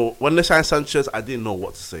 So when they signed Sanchez, I didn't know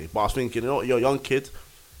what to say. But I was thinking, you're a young kid,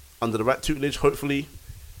 under the right tutelage, hopefully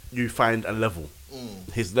you find a level.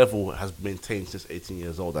 His level has maintained since 18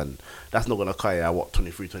 years old, and that's not going to cut it at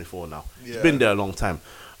 23, 24 now. Yeah. He's been there a long time.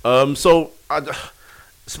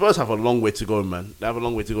 Spurs have a long way to go, man. They have a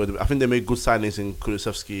long way to go. I think they made good signings in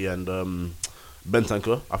Kulusevski and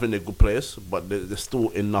Bentancur. I think they're good players, but there's still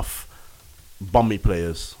enough bummy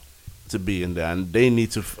players to be in there, and they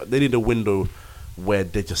need a window where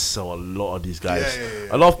they just sell a lot of these guys. Yeah.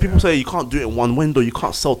 A lot of people say you can't do it in one window. You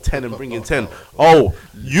can't sell 10 and bring in 10. Oh,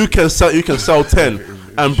 you can sell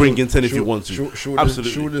 10 and bring in 10 if you want to.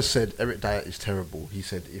 Absolutely. Shona said Eric Dyer is terrible. He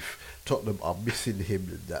said if Tottenham are missing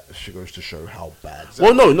him, that goes to show how bad.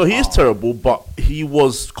 Well, no, he is terrible, but he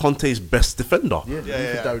was Conte's best defender.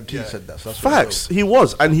 Yeah. Darren T said that. So that's Facts, he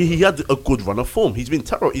was, and he had a good run of form. He's been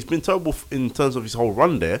terrible. He's been terrible in terms of his whole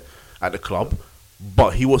run there at the club,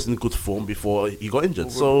 but he was in good form before he got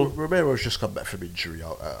injured. So Romero's just come back from injury.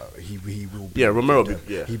 He will. Be Romero.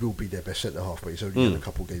 He will be their best centre half, but he's only had a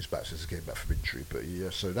couple of games back since he came back from injury. But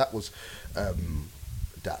yeah, so that was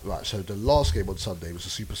that right. So the last game on Sunday was a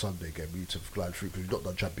Super Sunday game. We need to glide through because we've not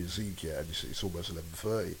done Champions League yet, and it's almost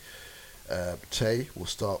 11:30. Tay, we'll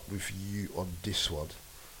start with you on this one.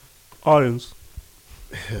 Irons.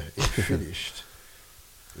 It finished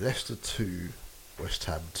Leicester 2, West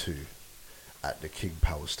Ham 2. at the King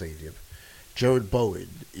Power Stadium. Jared Bowen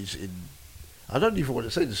is in. I don't even want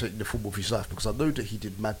to say this in the form of his life because I know that he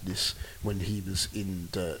did madness when he was in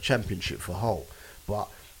the Championship for Hull, but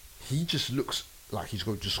he just looks like he's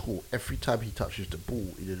going to score every time he touches the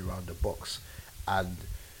ball in and around the box, and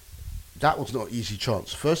that was not an easy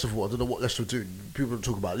chance. First of all, I don't know what Leicester were doing. People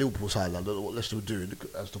talk about Liverpool's highlight. I don't know what Leicester were doing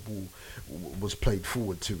as the ball was played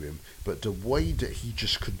forward to him. But the way that he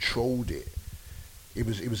just controlled it,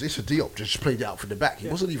 it's Issa Diop just played it out from the back. He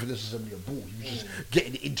wasn't even necessarily a ball. He was just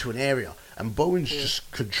getting it into an area. And Bowen's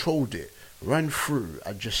just controlled it, ran through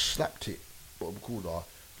and just slapped it bottom corner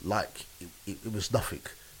like it was nothing.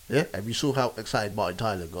 Yeah? And we saw how excited Martin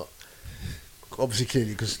Tyler got. Obviously,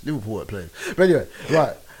 clearly, because Liverpool weren't playing. But anyway,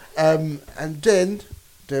 right. And then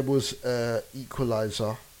there was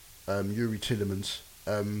equaliser, Yuri Tillemans.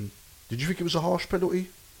 Did you think it was a harsh penalty,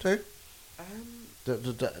 Tay?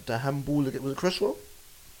 The handball against, was it Cresswell?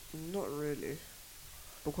 Not really,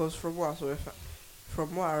 because from what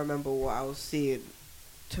I remember, what I was seeing,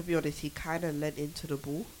 to be honest, he kind of led into the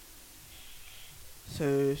ball. So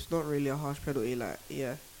it's not really a harsh penalty. Like,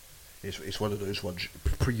 yeah. It's one of those ones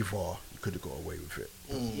pre-VAR you could have got away with it,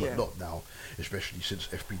 but not now, especially since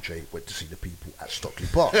FBJ went to see the people at Stockley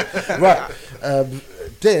Park. Right,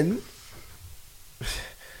 then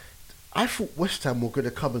I thought West Ham were going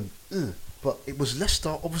to come and, but it was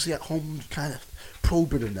Leicester obviously at home, kind of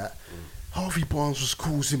probing and that. Harvey Barnes was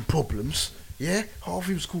causing problems. Yeah,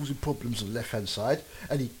 Harvey was causing problems on the left hand side,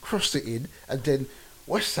 and he crossed it in, and then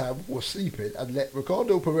West Ham was sleeping and let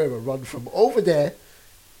Ricardo Pereira run from over there.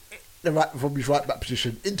 From his right back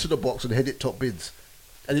position into the box and head it top bins,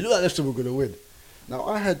 and it looked like Leicester were going to win. Now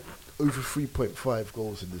I had over 3.5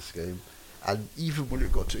 goals in this game, and even when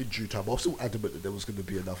it got to injury time, I was still adamant that there was going to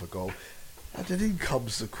be another goal. And then in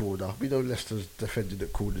comes the corner. We know Leicester's defending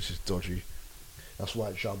at corners is dodgy. That's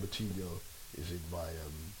why Jean Martino is in my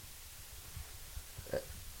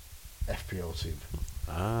FPL team.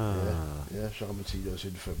 Yeah, Jean Martino's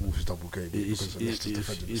in for Wolves double game. He's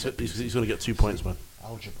going to get 2 points, man.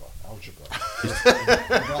 Algebra.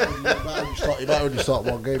 He might only start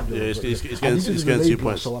one game though. Yeah, he's getting 2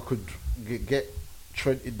 points. So I could get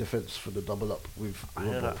Trent in defence for the double up with I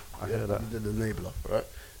hear that. He did the enabler, right?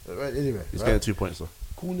 Right, anyway. He's getting 2 points though.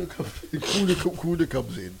 Kuna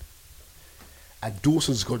comes in. And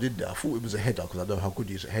Dawson's gone in there. I thought it was a header because I know how good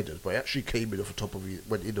he is at headers, but he actually came in off the top of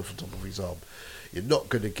went in off the top of his arm. You're not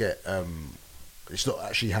going to get. It's not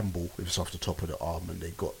actually handball if it's off the top of the arm, and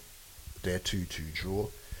they got their 2-2 draw.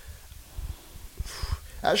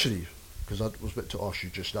 Actually, because I was meant to ask you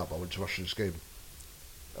just now, but I went to rush this game.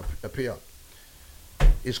 Apia,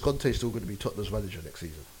 is Conte still going to be Tottenham's manager next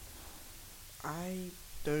season? I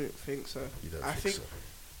don't think so. You don't I think so?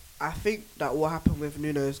 I think that what happened with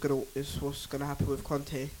Nuno is what's gonna happen with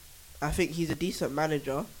Conte. I think he's a decent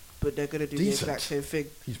manager, but they're gonna do the exact same thing.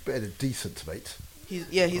 He's better than decent, mate. He's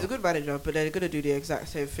a good manager, but they're gonna do the exact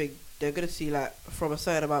same thing. They're gonna see, like, from a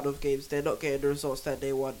certain amount of games, they're not getting the results that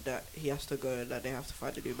they want, that he has to go and that they have to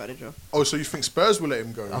find a new manager. Oh, so you think Spurs will let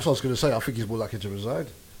him go? That's what I was going to say. I think he's more likely to resign.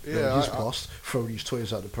 Yeah, he's past, throwing his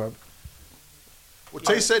toys out the pram. Well,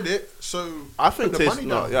 Tay said it, so I think put the money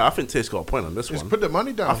down. I think Tay's got a point on this Just one. put the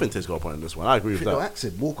money down. I think Tay's got a point on this one. I agree with that. No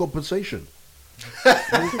accent, more compensation.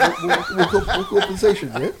 more compensation,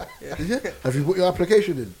 yeah? Have you put your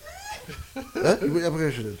application in? Huh? You put your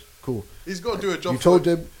application in? Cool. He's got to do a job. You told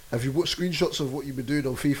them, have you put screenshots of what you've been doing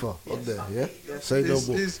on FIFA on there, yeah? Yes. Say no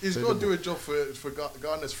more. He's Say got no to do more. a job for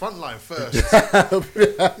Ghana's front line first.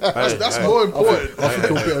 That's more important. I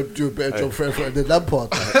think he'll do a better job for Everton than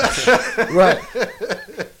Lampard. Right.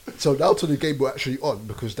 So now to the game we're actually on,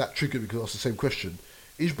 because that triggered me because I asked the same question.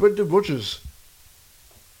 Is Brendan Rodgers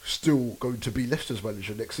still going to be Leicester's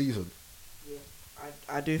manager next season? Yeah,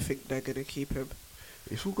 I do think they're gonna keep him.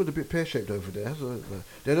 It's all got a bit pear-shaped over there, hasn't it?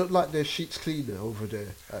 They don't like their sheets cleaner over there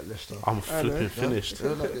at Leicester. I'm flipping finished. They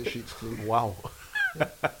don't like their sheets clean. Wow.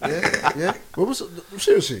 Yeah. When was it?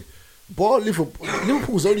 Seriously, bar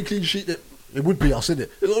Liverpool's only clean sheet that it would be us, isn't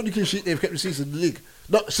it? The only clean sheet they've kept this season in the league.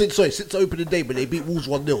 Not since the opening day when they beat Wolves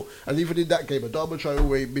 1-0, and even in that game, Adama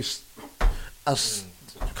Traore missed us.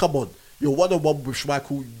 Come on, you're 1-on-1 with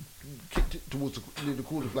Schmeichel, kicked it towards the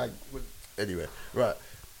corner flag. Anyway, right,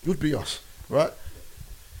 it would be us, right?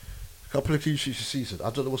 Couple of clean sheets this season. I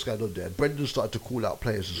don't know what's going on there. Brendan started to call out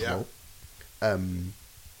players as well.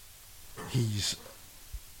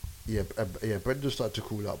 Brendan started to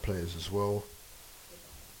call out players as well.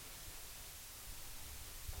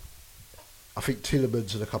 I think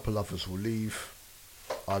Tillemans and a couple others will leave.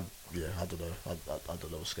 I don't know. I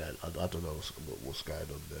don't know what's going. I don't know what's going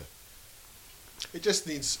on there. It just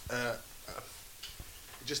needs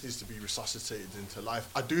It just needs to be resuscitated into life.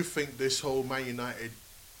 I do think this whole Man United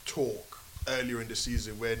talk earlier in the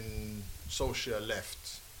season when Solskjaer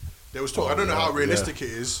left, there was talk. I don't know how realistic it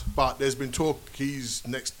is, but there's been talk he's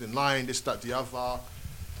next in line, this, that, the other.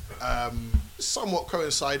 Somewhat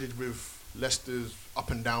coincided with Leicester's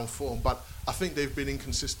up and down form, but I think they've been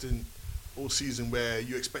inconsistent all season where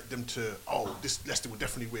you expect them to, this Leicester will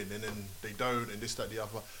definitely win, and then they don't, and this, that, the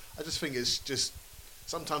other. I just think it's just,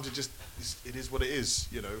 sometimes it is what it is,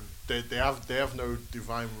 you know. They have no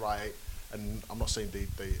divine right, and I'm not saying they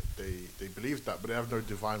believe that, but they have no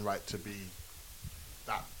divine right to be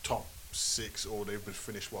that top 6, or they've been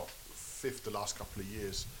finished, 5th the last couple of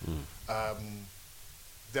years.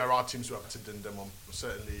 There are teams who are better than them,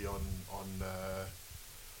 certainly on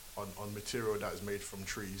material that is made from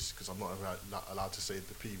trees, because I'm not allowed to say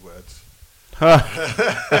the P word.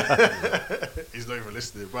 He's not even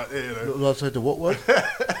listening, but you know. Not say the what word?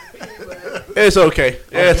 It's okay.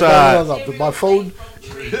 It's no, my phone.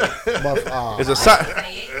 It's a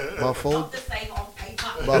my phone.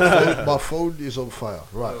 My phone is on fire.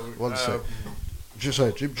 Right, one sec. Just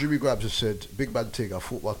say, Jimmy Grabs has said, big man thing, I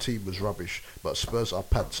thought my team was rubbish, but Spurs are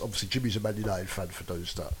pants. Obviously, Jimmy's a Man United fan for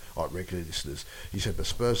those that aren't regular listeners. He said, the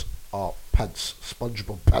Spurs are pants,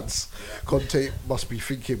 SpongeBob pants. Conte must be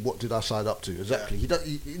thinking, what did I sign up to? Exactly. He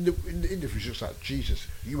in the interview, he's just like, Jesus,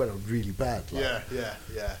 you went on really bad. Like, yeah.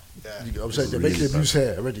 You know what I'm saying? They're making him lose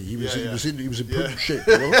hair already. He was in pretty shape,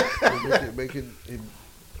 you know? making him...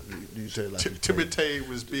 You say it like Timotei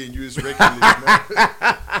was being used regularly.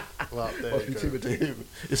 Well, must be Timotei.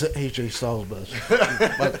 It's an AJ Styles man.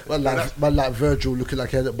 Man like Virgil looking like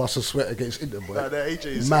he had a bust of sweat against Inter, boy. No, AJ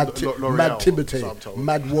is mad L'Oreal, Timotei,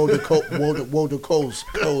 mad Walder Coles,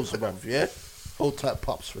 bruv, yeah? Old type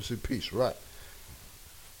pups, rest in peace, right.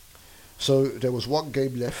 So there was one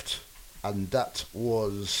game left, and that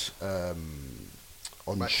was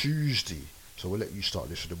on Tuesday. So we'll let you start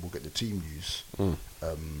this, and then we'll get the team news,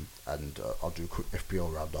 and I'll do a quick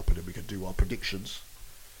FPL roundup, and then we can do our predictions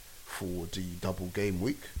for the double game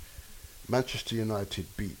week. Manchester United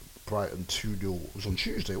beat Brighton 2-0. It was on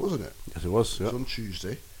Tuesday, wasn't it? Yes, it was. It was on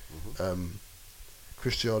Tuesday.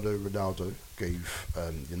 Cristiano Ronaldo gave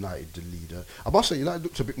United the leader. I must say, United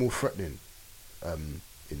looked a bit more threatening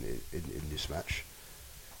in this match.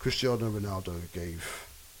 Cristiano Ronaldo gave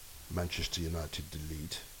Manchester United the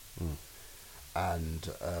lead. And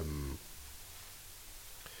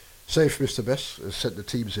Safe Mr. Best has sent the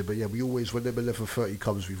teams in, but yeah, we always, when 11:30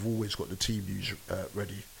 comes, we've always got the team news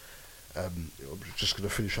ready. I'm just going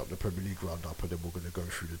to finish up the Premier League roundup, and then we're going to go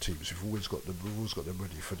through the teams. We've always got them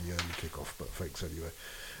ready for the early kickoff. But thanks anyway.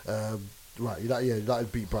 Right, United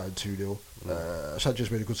beat Brighton 2-0. Sanchez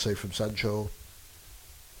made a good save from Sancho.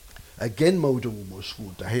 Again, Moder almost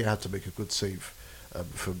scored. De Gea had to make a good save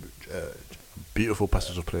from. Beautiful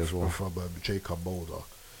passage of play as well. From Jacob Mulder.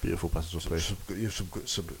 Beautiful passage of play. Some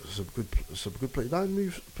good play.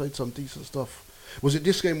 United played some decent stuff. Was it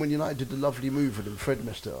this game when United did the lovely move and then Fred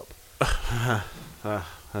messed it up?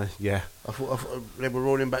 Yeah. I thought they were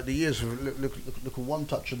rolling back the years. Look at one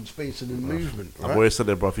touch and space and in movement. Right? I've always said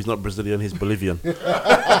that, bruv. He's not Brazilian, he's Bolivian. He's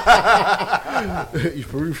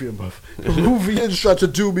Peruvian, bruv. Peruvians tried to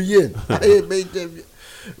do me in. I ain't made them yet.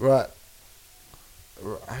 Right.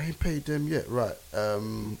 I ain't paid them yet. Right.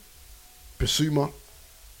 Bissouma.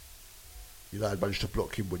 United managed to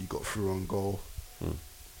block him when he got through on goal.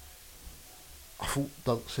 I thought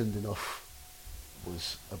Dunk sending off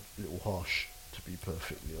was a little harsh, to be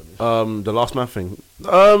perfectly honest. The last man thing.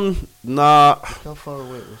 Nah. Look how far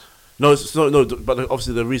away it was. No, but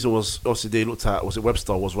obviously the reason was, obviously they looked at, was it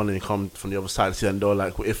Webster was running and come from the other side, and they were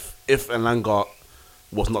like, if Elanga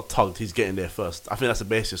was not tugged, he's getting there first. I think that's the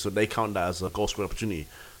basis, so they count that as a goal scoring opportunity.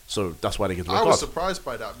 So that's why they get the red I card. was surprised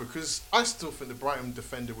by that, because I still think the Brighton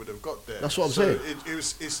defender would have got there. That's what I'm saying.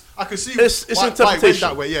 I can see It's why it went interpretation.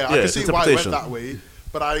 that way. Yeah, I can see why it went that way.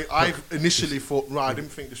 But I initially thought, I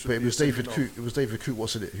didn't think this would But be it was a second David off. Coote. It was David Coote,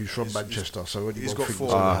 wasn't it? Who's from Manchester. So only he's one got thing four.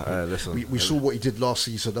 was gonna happen. Listen. We saw what he did last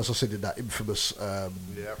season. As I said in that infamous.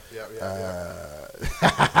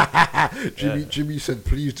 Jimmy said,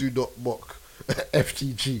 "Please do not mock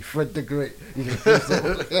FTG, Fred the Great."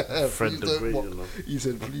 He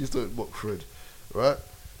said, "Please don't mock Fred." Right?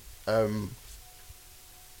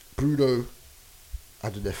 Bruno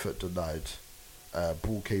had an effort denied.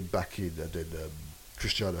 Ball came back in, and then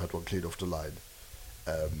Cristiano had one cleared off the line.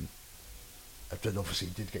 And then obviously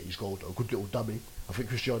he did get his goal, a good little dummy. I think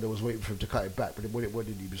Cristiano was waiting for him to cut it back, but then when it went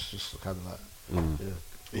in, he was just kind of like,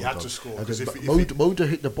 He had to score. And 'cause then if Moda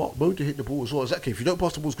hit the ball. Moda hit the ball as well. Exactly. If you don't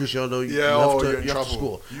pass the ball to Cristiano, you Yeah, have you're in to trouble.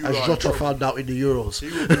 score. You As are in Jota trouble. found out in the Euros. he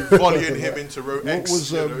would be volleying him into row What X. was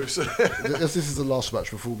So- this is the last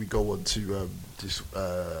match before we go on to the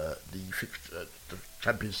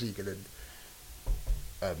Champions League and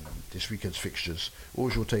then this weekend's fixtures. What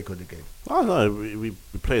was your take on the game? I don't know. We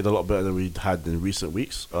played a lot better than we had in recent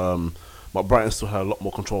weeks. But Brighton still had a lot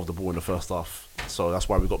more control of the ball in the first half. So that's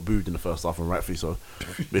why we got booed in the first half, and rightfully so.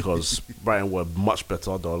 Because Brighton were much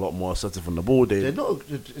better. They were a lot more assertive on the ball. They're a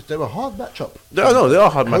hard matchup. They are a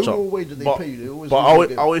hard Home matchup. or away that they but play, they always but win I the always,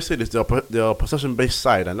 game. I always say this: they're a possession-based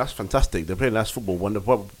side, and that's fantastic. They play nice football.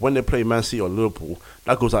 When they play Man City or Liverpool,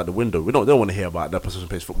 that goes out the window. They don't want to hear about that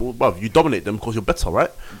possession-based football. But you dominate them because you're better,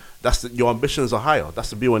 right? Your ambitions are higher. That's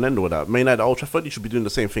the be and end of that. Man United at Old Trafford, you should be doing the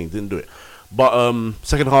same thing. Didn't do it. But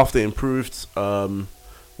second half they improved.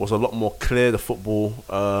 Was a lot more clear, the football.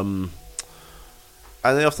 And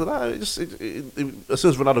then after that, as soon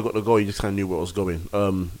as Ronaldo got the goal, you just kind of knew where it was going.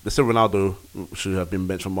 They said Ronaldo should have been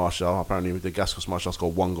benched for Martial. Apparently, the Gascos Martial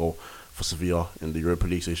scored 1 goal for Sevilla in the Europa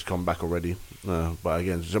League, so he should come back already. But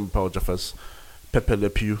again, Jean-Paul Jeffers, Pepe Le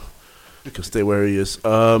Pew, can stay where he is.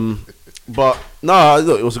 But no,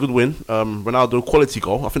 look, it was a good win. Ronaldo, quality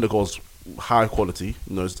goal. I think the goal was high quality.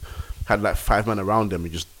 You know, had like 5 men around him. He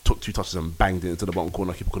just took 2 touches and banged it into the bottom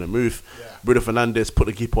corner. Keeper couldn't move. Yeah. Bruno Fernandes put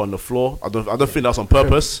the keeper on the floor. I don't think that was on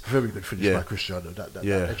purpose. Very good finish by Cristiano. That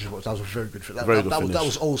was a very good finish. That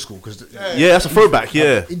was old school because that's a throwback.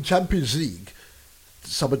 Yeah, in Champions League,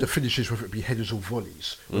 some of the finishes, whether it be headers or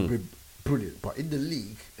volleys, would be brilliant. But in the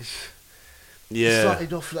league, it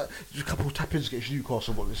started off like a couple of tap-ins against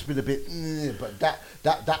Newcastle, but it's been a bit. But that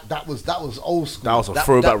was old school. That was a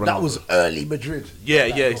throwback. That was early Madrid. Yeah,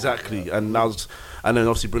 exactly. And then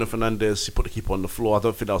obviously Bruno Fernandes, he put the keeper on the floor. I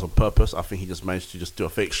don't think that was on purpose. I think he just managed to just do a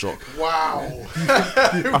fake shot. Wow.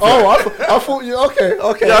 I thought you okay.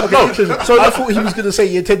 Yeah, no. So I thought he was going to say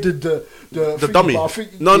he intended the dummy. No.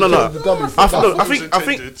 The dummy.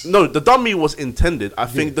 The dummy was intended. I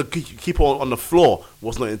think the keeper on the floor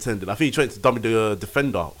was not intended. I think he tried to dummy the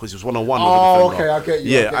defender because he was 1-on-1 with the defender. Okay, I get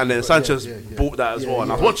you. Yeah, and then Sanchez bought that as well.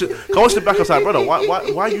 And I was watching. I watched it back. I was like, brother,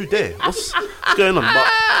 why are you there? What's going on? But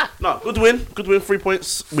no, good win. 3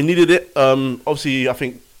 points. We needed it. Obviously, I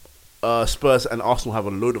think Spurs and Arsenal have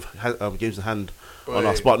a load of games in hand on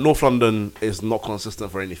us, but North London is not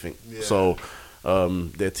consistent for anything. Yeah. So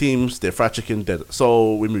their teams, they're fried chicken dead.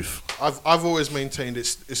 So we move. I've always maintained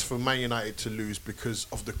it's for Man United to lose because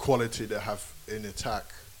of the quality they have in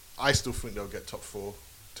attack. I still think they'll get top 4.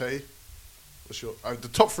 Tay, what's your the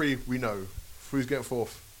top 3 we know. Who's getting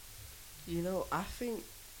 4th? You know,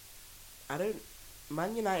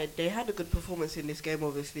 Man United, they had a good performance in this game,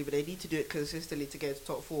 obviously, but they need to do it consistently to get to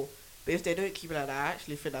top 4. But if they don't keep it like that, I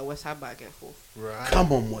actually think that West Ham might get 4th. Right.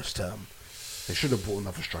 Come on, West Ham. They should have brought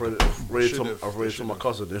another striker. I've raised to my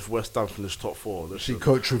cousin. If West Ham finish top 4, see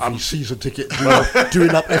coach with his season ticket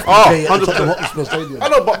doing up FPJ at Tottenham Hotspur Stadium. I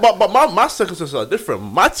know, but my circumstances are different.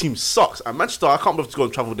 My team sucks. At Manchester, I can't be able to go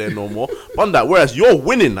and travel there no more. But that, whereas you're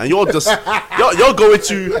winning and you're just you're going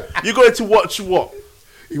to watch what?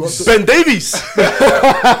 Ben Davies.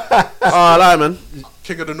 Man.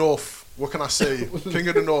 King of the North. What can I say? King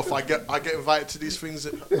of the North. I get invited to these things.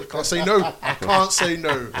 I can't say no.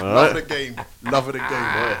 Love of the game.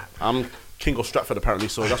 Yeah. I'm King of Stratford apparently,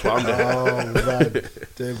 so that's what I'm doing. Oh man,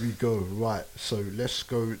 there we go. Right, so let's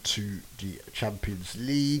go to the Champions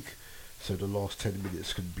League. So the last 10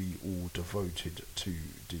 minutes can be all devoted to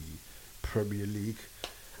the Premier League.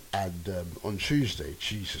 And on Tuesday,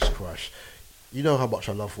 Jesus Christ. You know how much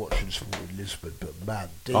I love watching sport in Lisbon, but man,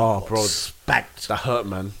 they got spanked. That hurt,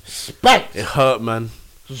 man. Spanked. It hurt, man.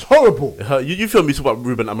 It was horrible. It hurt. You feel me talk about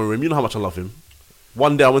Ruben Amorim. You know how much I love him.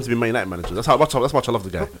 One day I want to be Man United manager. That's how much I love the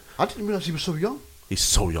guy. I didn't realise he was so young. He's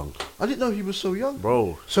so young. I didn't know he was so young.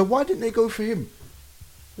 Bro. So why didn't they go for him?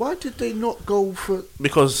 Why did they not go for...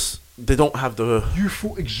 Because they don't have the...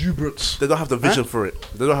 youthful exuberance. They don't have the vision for it.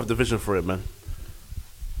 They don't have the vision for it, man.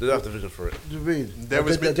 They don't have the vision for it. Do you mean?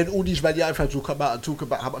 Then all these Man United fans will come out and talk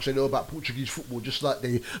about how much they know about Portuguese football, just like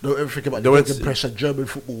they know everything about the German press and German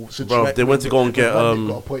football. Bro, they went to go and get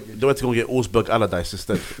Augsburg Allardyce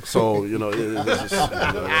instead. So that's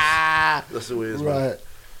the way it is, right.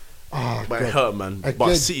 Man. But it hurt, man. Again,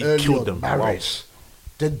 but City killed them. Mahrez.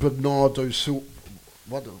 Then Bernardo Silva.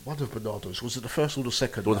 One of Bernardo's. Was it the first or the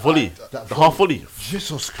second? The volley. The half volley.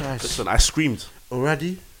 Jesus Christ. Listen, I screamed.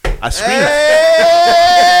 Already? I screamed.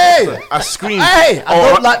 Hey! I screamed. Hey!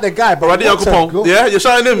 I don't like the guy, but already Uncle Pong. Yeah, you're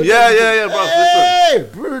shouting him. Yeah, bro. Hey!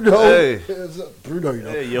 Bruno. Hey. Bruno, you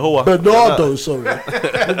know. Hey, Yehovah. Bernardo, sorry.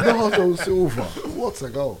 Bernardo Silva. What a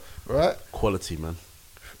goal. Right? Quality, man.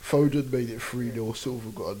 Foden made it 3-0. Silva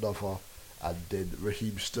got another, and then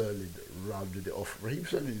Raheem Sterling rounded it off. Raheem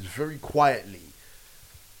Sterling is very quietly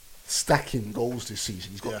stacking goals this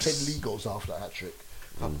season. He's got 10 league goals after that hat-trick.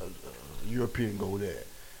 European goal there.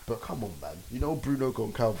 But come on, man. You know Bruno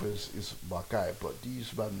Goncalves is my guy, but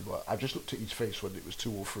these man, I just looked at his face when it was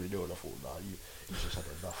 2 or 3-0 and I thought, nah, he's just had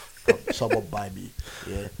enough. Come, someone buy me.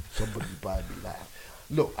 Yeah, somebody buy me. Like,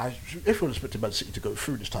 look, everyone expected Man City to go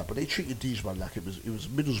through this time, but they treated these man like it was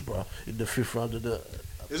Middlesbrough in the 5th round of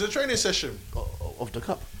It was a training session. Of the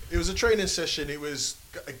cup. It was a training session. It was,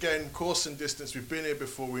 again, course and distance. We've been here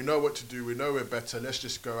before. We know what to do. We know we're better. Let's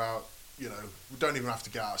just go out. You know, we don't even have to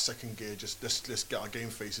get out of second gear. Just let's get our game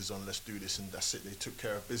faces on. Let's do this, and that's it. They took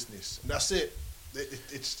care of business. And that's it.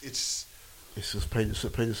 It's just plain and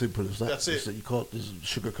simple as that. That's it. You can't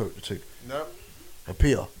sugarcoat the thing. No. And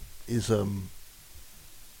Pia, is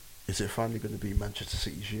it finally going to be Manchester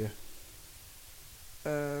City's year?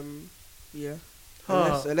 Yeah.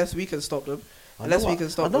 Unless we can stop them. I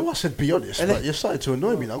know I said be honest, but you're starting to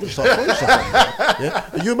annoy me now. I'm going to start throwing something. Yeah?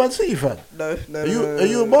 Are you a Man City fan? No. Are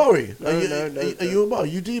you a Mari? No. Are you a Mari?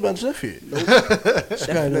 You D-Man's nephew? Nope.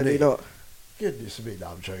 Definitely not. Goodness me, no,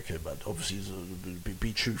 I'm joking, man. Obviously,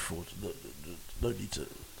 be truthful. No need to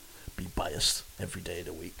be biased every day of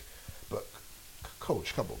the week. But,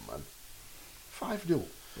 coach, come on, man. 5-0.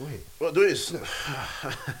 Wait. Well, do this.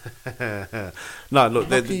 No, look,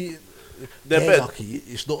 they're lucky.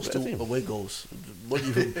 It's not still away goals. Not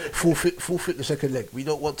even forfeit the second leg. We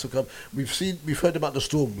don't want to come. We've heard about the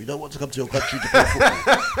storm. We don't want to come to your country to play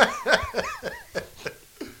football.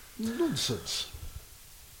 Nonsense.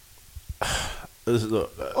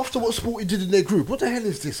 Look, After what Sporting did in their group, what the hell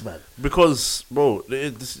is this, man? Because, bro,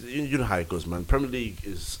 you know how it goes, man. Premier League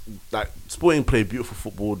is like Sporting play beautiful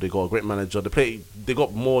football. They got a great manager. They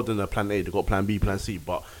got more than a plan A. They got plan B, plan C.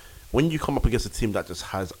 But when you come up against a team that just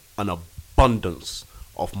has an abundance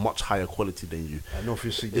of much higher quality than you, and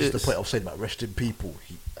obviously this is the point I was saying about resting people.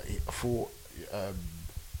 For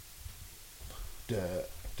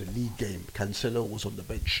the league game, Cancelo was on the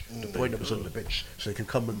bench. De Bruyne was on the bench, so they can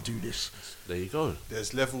come and do this. There you go.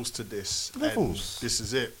 There's levels to this. Levels. And this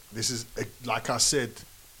is it. This is, like I said,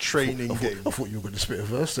 training game. I thought you were going to spit a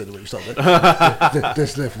verse then when you started.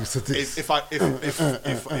 There's levels to this.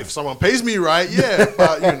 If someone pays me right, yeah,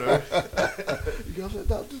 but you know. You guys,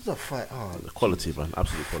 that is a fight. Oh, The quality, man.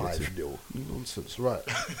 Absolute quality. 5-0. Nonsense, right.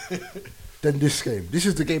 Then this game. This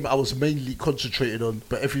is the game I was mainly concentrating on,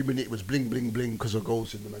 but every minute was bling, bling, bling because of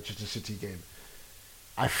goals in the Manchester City game.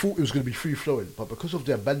 I thought it was going to be free-flowing, but because of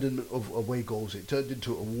the abandonment of away goals, it turned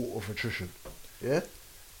into a war of attrition. Yeah?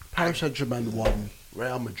 Paris Saint-Germain 1,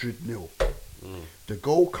 Real Madrid 0. The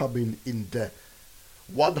goal coming in the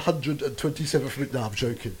 127th minute. No, I'm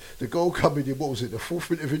joking. The goal coming in, what was it, the 4th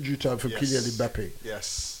minute of injury time from Kylian Mbappe.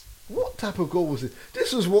 Yes. What type of goal was it?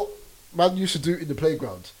 This was what man used to do in the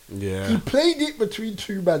playground. Yeah. He played it between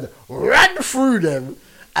two men, ran through them,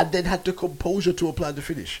 and then had the composure to apply the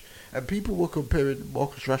finish. And people were comparing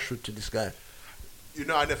Marcus Rashford to this guy. You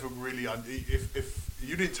know, I never really. If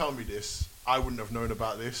you didn't tell me this, I wouldn't have known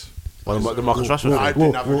about this. Well, the Marcus Rashford. I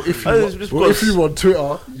didn't have a if you on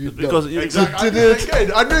Twitter, you because know. Exactly.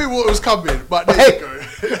 Again, I knew what was coming, but there you go.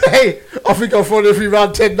 Hey, I think I've followed every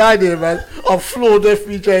round 10-9 here, man. I've floored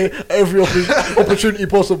FBJ every opportunity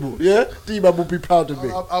possible. Yeah, D-Man will be proud of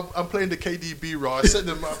me. I'm playing the KDB role. I set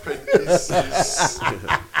them up and he's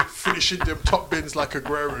finishing them top bins like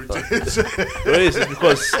Aguero did.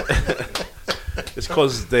 It's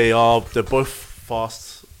because they're both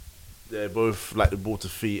fast. They're both like the ball to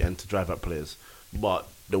feet and to drive at players, but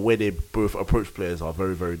the way they both approach players are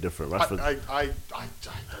very, very different. Rashford,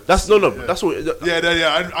 that's no. That's what.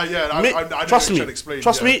 I trust me. Explain,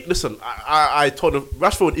 trust me. Listen, I told him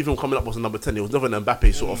Rashford even coming up was a number 10. He was never an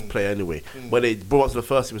Mbappe sort of player anyway. When they brought up to the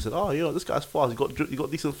first team and said, "Oh, this guy's fast. He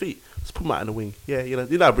got decent feet. Let's put him out in the wing." Yeah, you know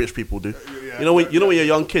how British people do. You know when you're a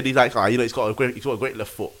young kid, he's like, he's got a great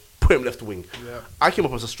left foot. Put him left wing. Yeah. I came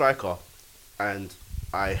up as a striker, and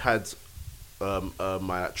I had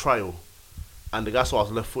my trial, and the guy saw I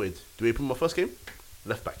was left-footed. Do we put me my first game?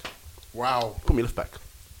 Left back. Wow. Put me left back.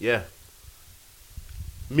 Yeah.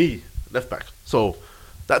 Me, left back. So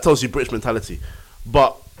that tells you British mentality.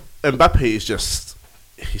 But Mbappe he's just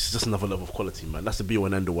another level of quality, man. That's the be all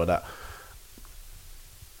and end all of that.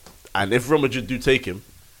 And if Real Madrid do take him,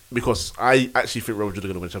 because I actually think Real Madrid are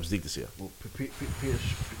going to win the Champions League this year. Well, you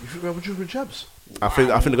think Real Madrid win champs? I think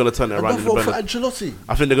they're going to turn it around in the Another for Bernabeu. Ancelotti.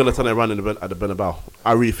 I think they're going to turn it around at the Bernabeu.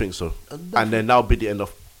 I really think so. And then that'll be the end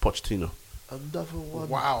of Pochettino. Another one.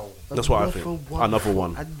 Wow. That's what I think. Another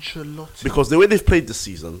one. Ancelotti. Because the way they've played this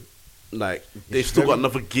season, like they've still got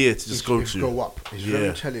another gear to just go to. Go up. It's Yeah.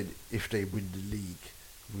 very telling if they win the league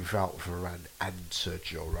without Varane and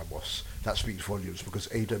Sergio Ramos. That speaks volumes because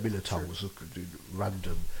Ada Militao was looking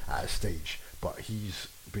random at a stage, but he's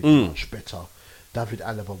been much better. David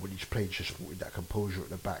Alaba, when he's played, just put in that composure at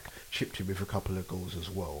the back, chipped him with a couple of goals as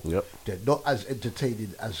well. Yep. They're not as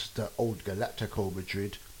entertaining as the old Galactico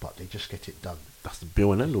Madrid, but they just get it done. That's the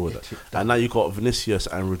bill and end all of Get it. it done. And now you got Vinicius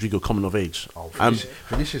and Rodrigo coming of age. Oh, and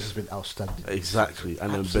Vinicius has been outstanding. exactly,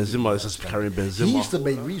 and then Absolutely Benzema is just outstanding. carrying Benzema. He's the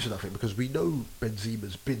main reason, I think, because we know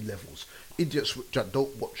Benzema's bin levels. Idiots that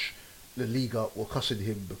don't watch La Liga were cussing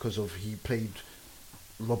him because of he played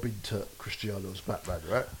Robin to Cristiano's Batman,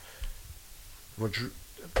 right?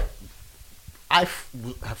 I have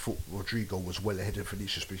thought Rodrigo was well ahead of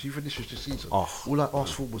Vinicius, but see Vinicius this season, all I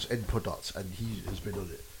asked for was end products, and he has been on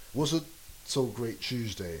it. Wasn't so great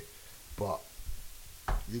Tuesday, but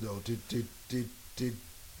you know, did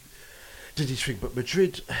his thing. But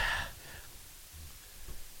Madrid,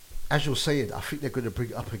 as you're saying, I think they're going to bring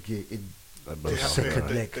it up a gear in the second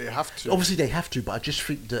leg. They have to. Obviously, they have to, but I just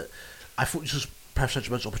think that I thought this was perhaps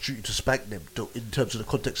Saint-Germain's opportunity to spank them in terms of the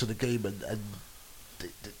context of the game, and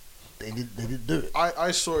they didn't do it.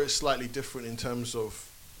 I saw it slightly different in terms of.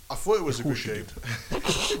 I thought it was a good game.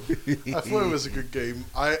 I thought it was a good game.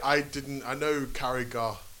 I know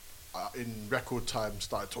Carragher in record time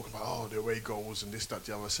started talking about the away goals and this, that,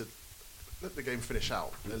 the other. I said, let the game finish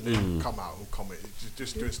out and then come out and comment.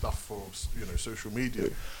 Just doing stuff for social media.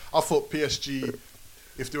 I thought PSG,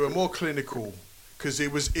 if they were more clinical, because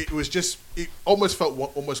it almost felt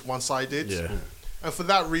almost one-sided. Yeah. And for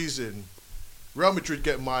that reason, Real Madrid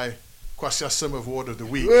get my Kwasiasem Award of the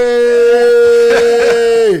week.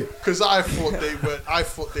 Because I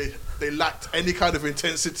thought they lacked any kind of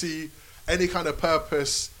intensity, any kind of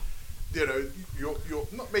purpose. You're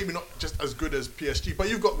maybe not just as good as PSG, but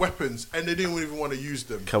you've got weapons, and they didn't even want to use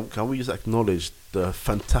them. Can we just acknowledge the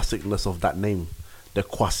fantasticness of that name, the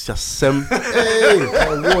Kwasiasem?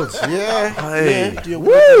 Awards, yeah. Hey. The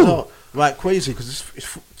awards are right, crazy, because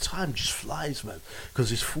time just flies, man.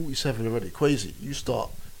 Because it's 47 already. Crazy. You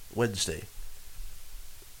start Wednesday.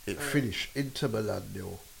 It finished Inter Milan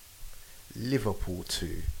 0, Liverpool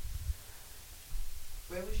 2.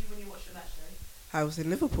 Where was you when you watched the match, though? I was in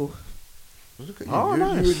Liverpool. Look at you. Oh, you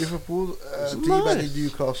nice. in Liverpool, D-Man in Nice.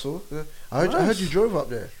 Newcastle. Yeah. I heard you drove up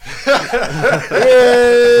there.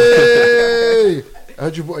 Hey! I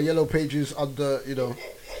heard you put a yellow pages under,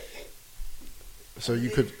 so you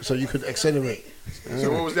could accelerate.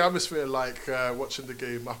 So what was the atmosphere like watching the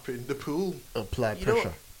game up in the pool? Apply You know,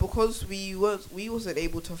 pressure. because we wasn't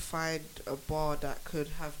able to find a bar that could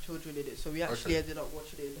have children in it, so we actually ended up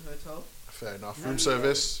watching it in the hotel. Fair enough. Room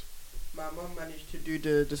service. My mum managed to do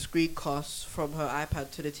the screencast from her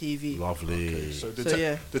iPad to the TV. Lovely. So So,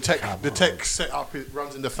 yeah. the tech setup it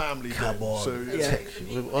runs in the family. Come then. on. So Yeah. Tech.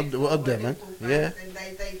 We're on there, man. Yeah.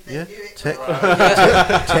 They Yeah. do it. Tech.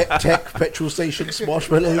 Tech. Petrol stations.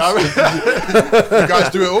 Marshmallows. you guys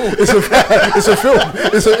do it all. It's a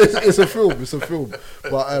film. It's a film.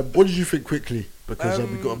 But what did you think quickly? Because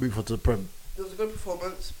we got to move on to the Prem. It was a good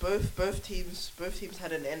performance. Both teams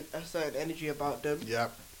had a certain energy about them. Yeah.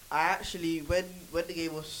 I actually, when the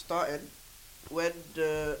game was starting, when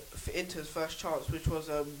for Inter's first chance, which was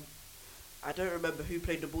I don't remember who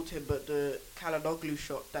played the ball to him, but the Kalanoglu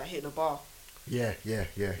shot that hit the bar. Yeah.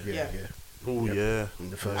 Oh yeah. In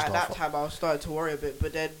the first At half. that time, I was starting to worry a bit,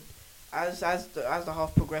 but then as the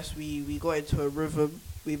half progressed, we got into a rhythm.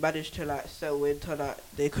 We managed to settle into that.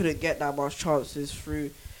 They couldn't get that much chances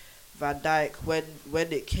through Van Dijk.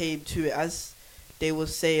 When it came to it, as they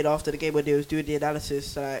was saying after the game when they was doing the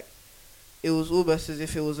analysis, it was almost as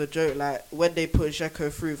if it was a joke. Like when they put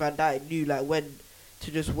Dzeko through, Van Dijk knew when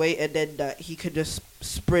to just wait, and then that he could just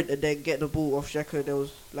sprint and then get the ball off Dzeko. There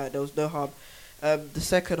was no harm. The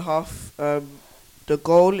second half, the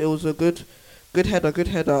goal, it was a good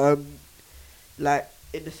header.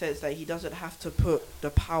 In the sense that he doesn't have to put the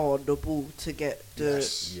power on the ball to get the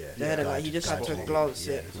header. He just had to glance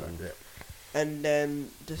it. And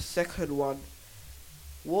then the second one,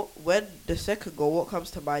 when the second goal, what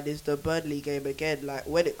comes to mind is the Burnley game again.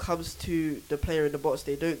 When it comes to the player in the box,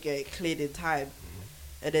 they don't get it cleared in time.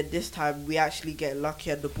 And then this time, we actually get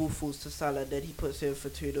lucky and the ball falls to Salah, and then he puts it in for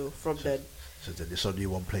 2-0 from then. So then there's only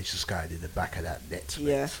one place to sky in the back of that net.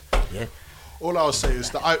 Yeah. Yeah. All I'll say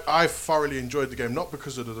is that I thoroughly enjoyed the game, not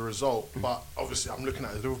because of the result, but obviously I'm looking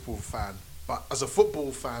at a Liverpool fan. But as a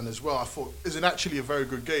football fan as well, I thought, is it actually a very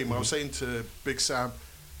good game? I was saying to Big Sam,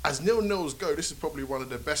 as nil-nils go, this is probably one of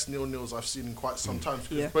the best nil-nils I've seen in quite some time.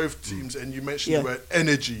 Because Yeah. both teams, and you mentioned Yeah. the word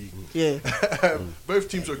energy. Yeah. Both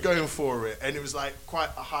teams were going for it, and it was like quite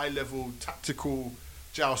a high-level tactical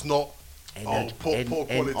joust, not poor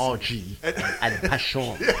quality. NRG and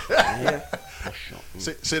passion. Yeah. Passion.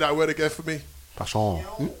 Say that word again for me. Passion.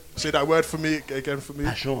 Say that word for me again for me.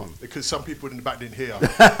 Passion. Because some people in the back didn't hear.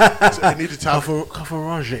 So they needed to have.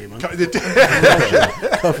 Cafarage, man. They did-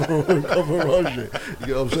 Cafarage. You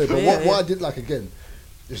get what I'm saying? But Yeah, what I did like again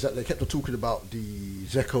is that they kept on talking about the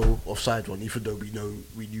Zeko offside one, even though we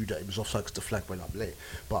knew that it was offside because the flag went up late.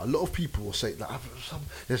 But a lot of people will say that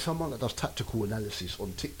there's someone that does tactical analysis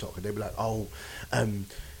on TikTok, and they'll be like,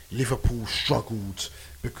 Liverpool struggled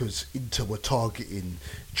because Inter were targeting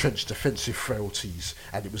Trent's defensive frailties,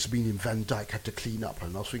 and it was meaning Van Dijk had to clean up.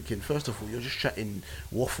 And I was thinking, first of all, you're just chatting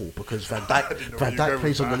waffle because Van Dijk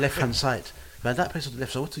plays on the left hand side. Van Dijk plays on the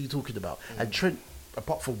left. So what are you talking about? And Trent,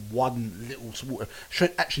 apart from one little small,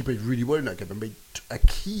 Trent actually played really well in that game and made a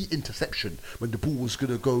key interception when the ball was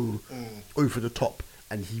going to go over the top,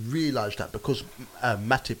 and he realised that because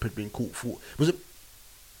Matip had been caught for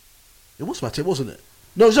it was Matip, wasn't it?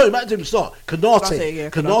 No, sorry, Matip didn't start.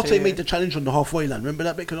 Konate made the challenge on the halfway line. Remember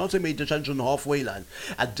that bit? Konate made the challenge on the halfway line,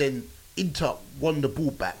 and then Inter won the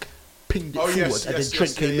ball back, pinged it forward, and then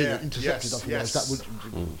Trent came in and intercepted. Otherwise, that would,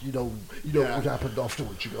 you know what would happen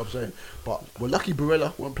afterwards. You know what I'm saying? But we're lucky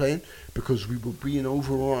Barella weren't playing because we were being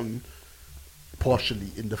overrun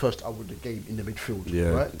partially in the first hour of the game in the midfield. Yeah,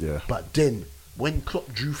 right? yeah. But then when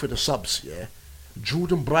Klopp drew for the subs,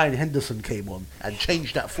 Jordan Bryan Henderson came on and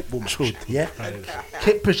changed that football match.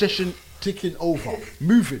 Kept possession ticking over,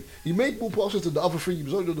 moving. He made more passes than the other three. He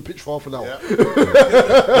was only on the pitch for half an hour.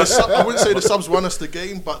 I wouldn't say the subs won us the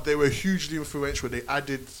game, but they were hugely influential. They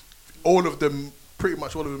added pretty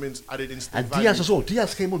much all of them added instant And value. Diaz as well.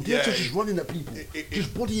 Diaz came on. Diaz was just running at people,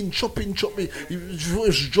 just bodying, chopping. He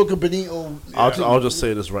was jogging Benito. I'll just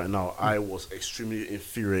say this right now. I was extremely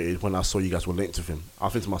infuriated when I saw you guys were linked with him. I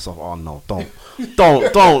think to myself, oh no, don't do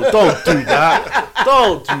that.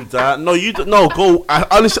 Don't do that. No, go.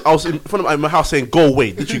 I was in front of my house saying, go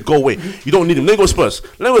away. Literally, go away. You don't need him. Let go Spurs.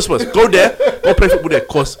 Go there. Go play football there.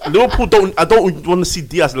 Cause Liverpool I don't want to see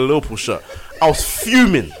Diaz in a Liverpool shirt. I was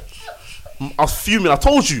fuming. I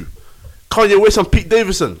told you. Kanye West and Pete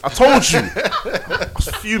Davidson. I told you. I was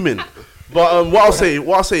fuming. But what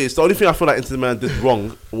I'll say is the only thing I feel like Inter Milan did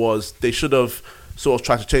wrong was they should have sort of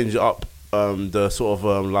tried to change it up, the sort of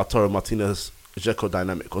Lautaro Martinez Dzeko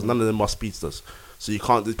dynamic, because none of them are speedsters. So you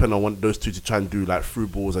can't depend on those two to try and do like through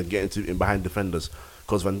balls and get in behind defenders.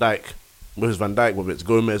 Because whether it's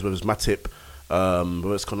Gomez, whether it's Matip,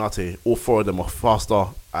 whether it's Konate, all four of them are faster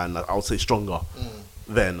and I would say stronger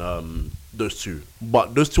than those two.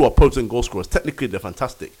 But those two are potent goal scorers. Technically, they're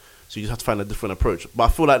fantastic. So you just have to find a different approach. But I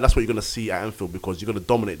feel like that's what you're going to see at Anfield because you're going to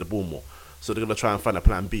dominate the ball more. So they're going to try and find a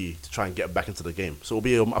plan B to try and get back into the game. So I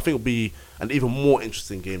think it'll be an even more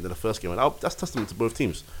interesting game than the first game. And that's testament to both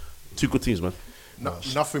teams. Two good teams, man.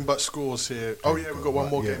 Nothing but scores here. Oh yeah, we've got one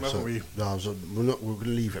more game, haven't we? No, we're going to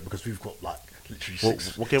leave it because we've got like literally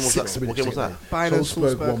What game was that? 6 minutes. What game was that? Bayern and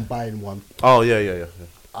Salzburg Salzburg. 1, Bayern 1. Oh, yeah.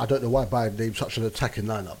 I don't know why Bayern named such an attacking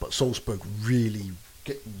lineup, but Salzburg really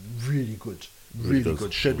good. Really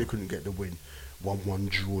good. Shelby couldn't get the win. 1-1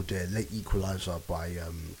 draw there. Late equaliser by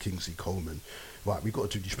Kingsley Coleman. Right, we've got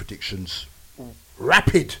to do these predictions.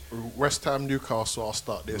 Rapid. West Ham, Newcastle. I'll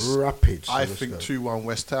start this. Rapid. So I let's think go. 2-1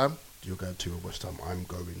 West Ham. You're going 2 West Ham. I'm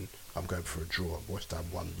going for a draw. West Ham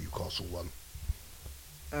 1, Newcastle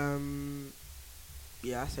 1.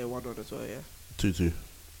 Yeah, I say 1-1 as well. Yeah. 2-2.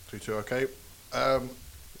 2-2. Okay.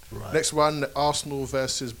 Right. Next one, Arsenal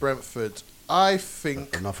versus Brentford. I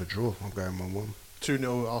think Another draw. I'm going 1-1.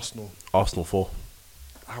 2-0 Arsenal. Arsenal 4.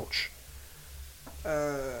 Ouch.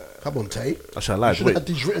 Come on, Tay. Actually, I You lied. should Wait. have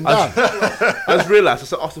had these written down. I just realised I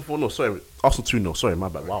said Arsenal 4 no. Sorry. Arsenal 2-0. Sorry, my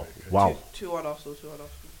bad. Wow. 2-1 Arsenal.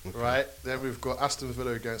 Right. Then we've got Aston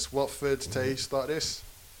Villa against Watford. Tay, start this.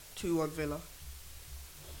 2-1 Villa.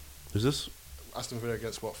 Is this Aston Villa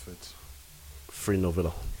against Watford. 3-0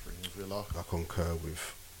 Villa? 3-0 Villa. I concur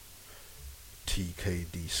with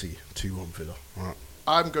TKDC. 2-1 Villa. Right.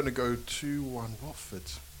 I'm going to go 2-1 Watford.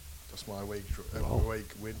 That's my away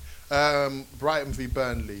win. Brighton v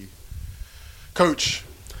Burnley. Coach.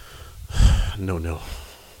 0-0.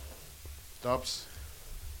 Dubs.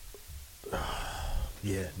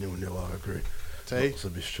 Yeah, 0-0, I agree. Tay. Lots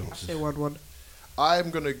of missed chances. Say 1-1. I'm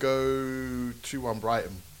going to go 2-1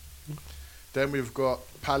 Brighton. Then we've got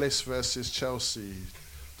Palace versus Chelsea.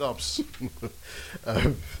 Dubs.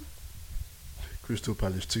 Crystal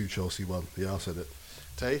Palace 2, Chelsea 1. Yeah, I said it.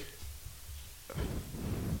 Tay.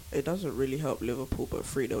 It doesn't really help Liverpool, but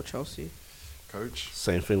 3-0 Chelsea. Coach.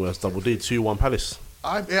 Same thing where it's double D. 2-1 Palace.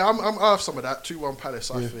 I have some of that. 2-1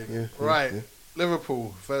 Palace, I think. Right.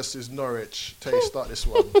 Liverpool versus Norwich. Tay, start this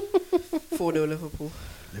one. 4-0 Liverpool.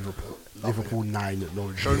 Liverpool 9 at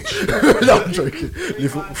Norwich. No, I'm joking.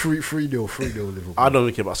 Liverpool 3-0 Liverpool. I don't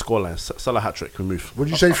care about scoreline. Salah hat-trick, we move. What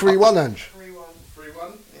did you say, 3-1, Ange?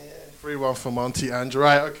 3-1? Yeah. 3-1 from Auntie Ange.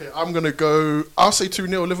 Right, okay. I'm going to go... I'll say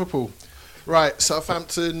 2-0 Liverpool. Right,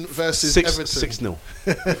 Southampton versus Everton. 6-0.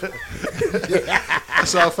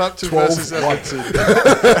 Southampton versus Everton.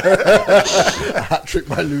 A hat-trick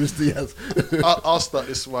by Luis Diaz. I'll start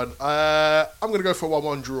this one. I'm going to go for a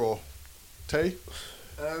 1-1 draw. Tay?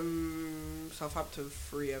 Southampton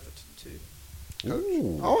 3, Everton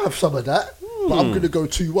 2. I'll have some of that. But I'm going to go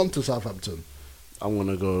 2-1 to Southampton. I'm going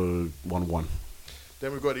to go 1-1.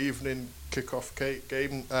 Then we've got the evening kick-off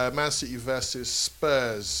game. Man City versus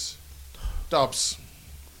Spurs. Dubs.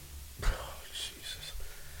 Jesus.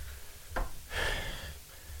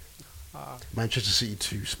 Manchester City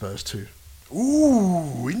 2, Spurs 2.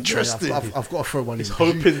 Ooh, interesting. Yeah, I've got to throw one in.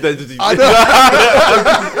 Hoping that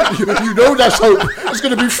you know that's hope. It's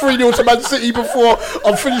going to be 3-0 to Man City before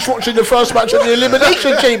I'm finished watching the first match of the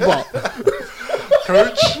Elimination Chamber.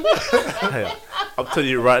 Coach? Hey, I'm telling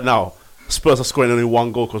you right now, Spurs are scoring only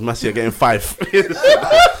 1 goal because Man City are getting 5.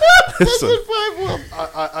 Listen.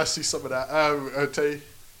 I see some of that. Tay?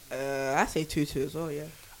 I say 2-2 as well, yeah.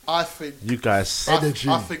 I think You guys. Energy.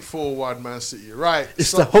 I think 4-1 Man City. Right.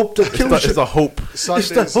 It's the hope that kills you. It's a hope. It's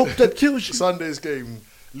the hope that kills you. Sunday's game.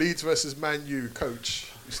 Leeds versus Man U.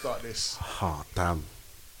 Coach, you start this. Oh, damn.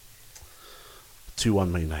 2-1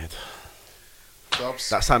 Man United. Dubs.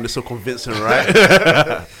 That sounded so convincing, right?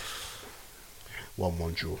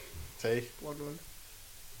 1-1 draw. Tay? 1-1.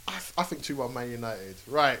 I think 2-1 Man United.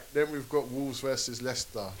 Right. Then we've got Wolves versus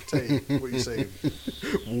Leicester. Tay, what are you saying?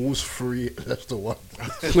 Wolves 3, Leicester 1.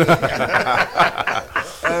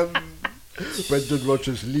 Brendan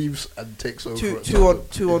Rodgers leaves and takes over. 2 on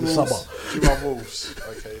Wolves. Wolves. 2-1 Wolves.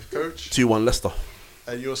 Okay. Coach? 2-1 Leicester.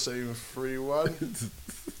 And you're saying 3-1?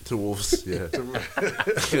 To Wolves, yeah.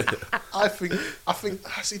 I think I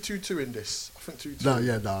see 2-2 in this. I think 2-2. No,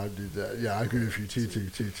 I do that. Yeah, I agree with you.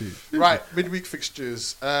 2-2. Right, midweek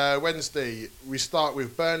fixtures. Wednesday, we start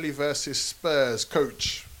with Burnley versus Spurs.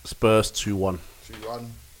 Coach? Spurs 2-1.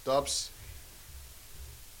 2-1. Dubs?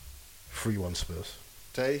 3-1 Spurs.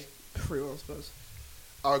 Tay? 3-1 Spurs.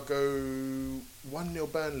 I'll go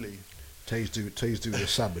 1-0 Burnley. Tays do the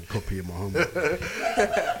salmon copy in my home.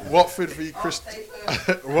 Watford v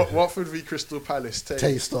Crystal Palace.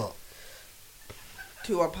 Tay start.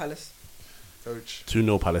 2-1 Palace. Coach?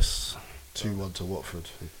 2-0 Palace. 2-1 to Watford.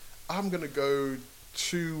 I'm going to go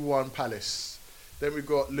 2-1 Palace. Then we've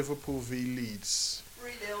got Liverpool v Leeds.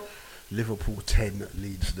 3-0. Liverpool 10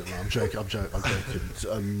 Leeds. No, I'm joking.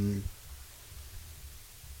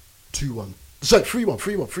 2-1. Sorry,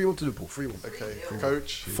 3-1 to Liverpool. 3-1. Okay.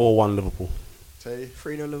 Coach? 4-1 Liverpool. Tay?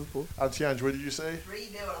 3-0 Liverpool. Auntie Ange, what did you say?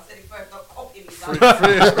 3-0. I said it first. Don't copy me.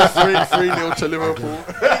 3-0 to Liverpool.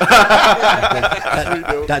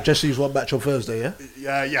 3-0. That just leaves one match on Thursday, yeah?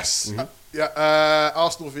 Yeah, yes. Mm-hmm.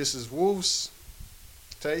 Arsenal versus Wolves.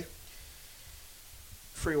 Tay?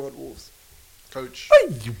 3-1 Wolves. Coach?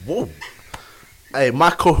 Whoa. Hey, my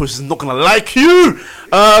co-host is not gonna like you.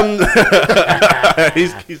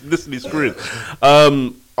 He's literally screwed.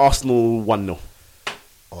 Arsenal 1-0.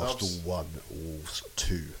 Arsenal 1, Wolves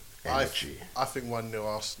 2. Energy. I think 1-0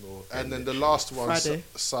 Arsenal. And then the last one,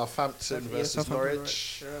 Southampton versus Southampton,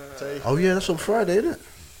 Norwich. Tay? Oh yeah, that's on Friday, isn't it?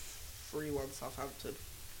 3-1 Southampton.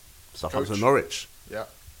 Southampton Coach. Norwich. Yeah.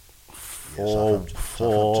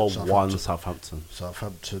 4-1 Southampton.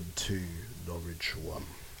 Southampton 2, Norwich 1.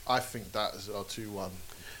 I think that is our 2-1.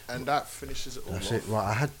 And that finishes it all That's off. it. Right,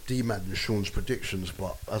 I had D-Man and Sean's predictions,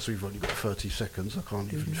 but as we've only got 30 seconds, I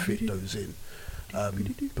can't even fit those in.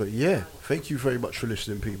 But yeah, thank you very much for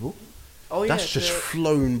listening, people. Oh yeah, That's just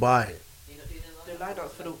flown by. the lineup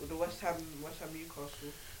for the West Ham Newcastle.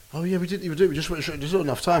 Oh yeah, we didn't even do it. We just went straight. There's not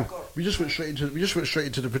enough time. We just went straight into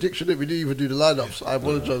the prediction. We didn't even do the lineups. I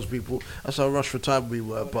apologise, people. That's how rushed for time we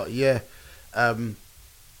were. But yeah,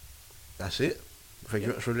 that's it. Thank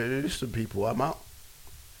you very much for listening, people. I'm out.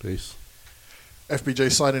 Peace.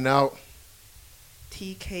 FBJ signing out.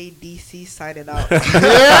 TKDC signing out.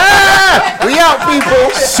 Yeah, we out,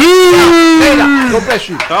 people. See. God bless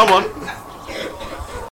you. Come on.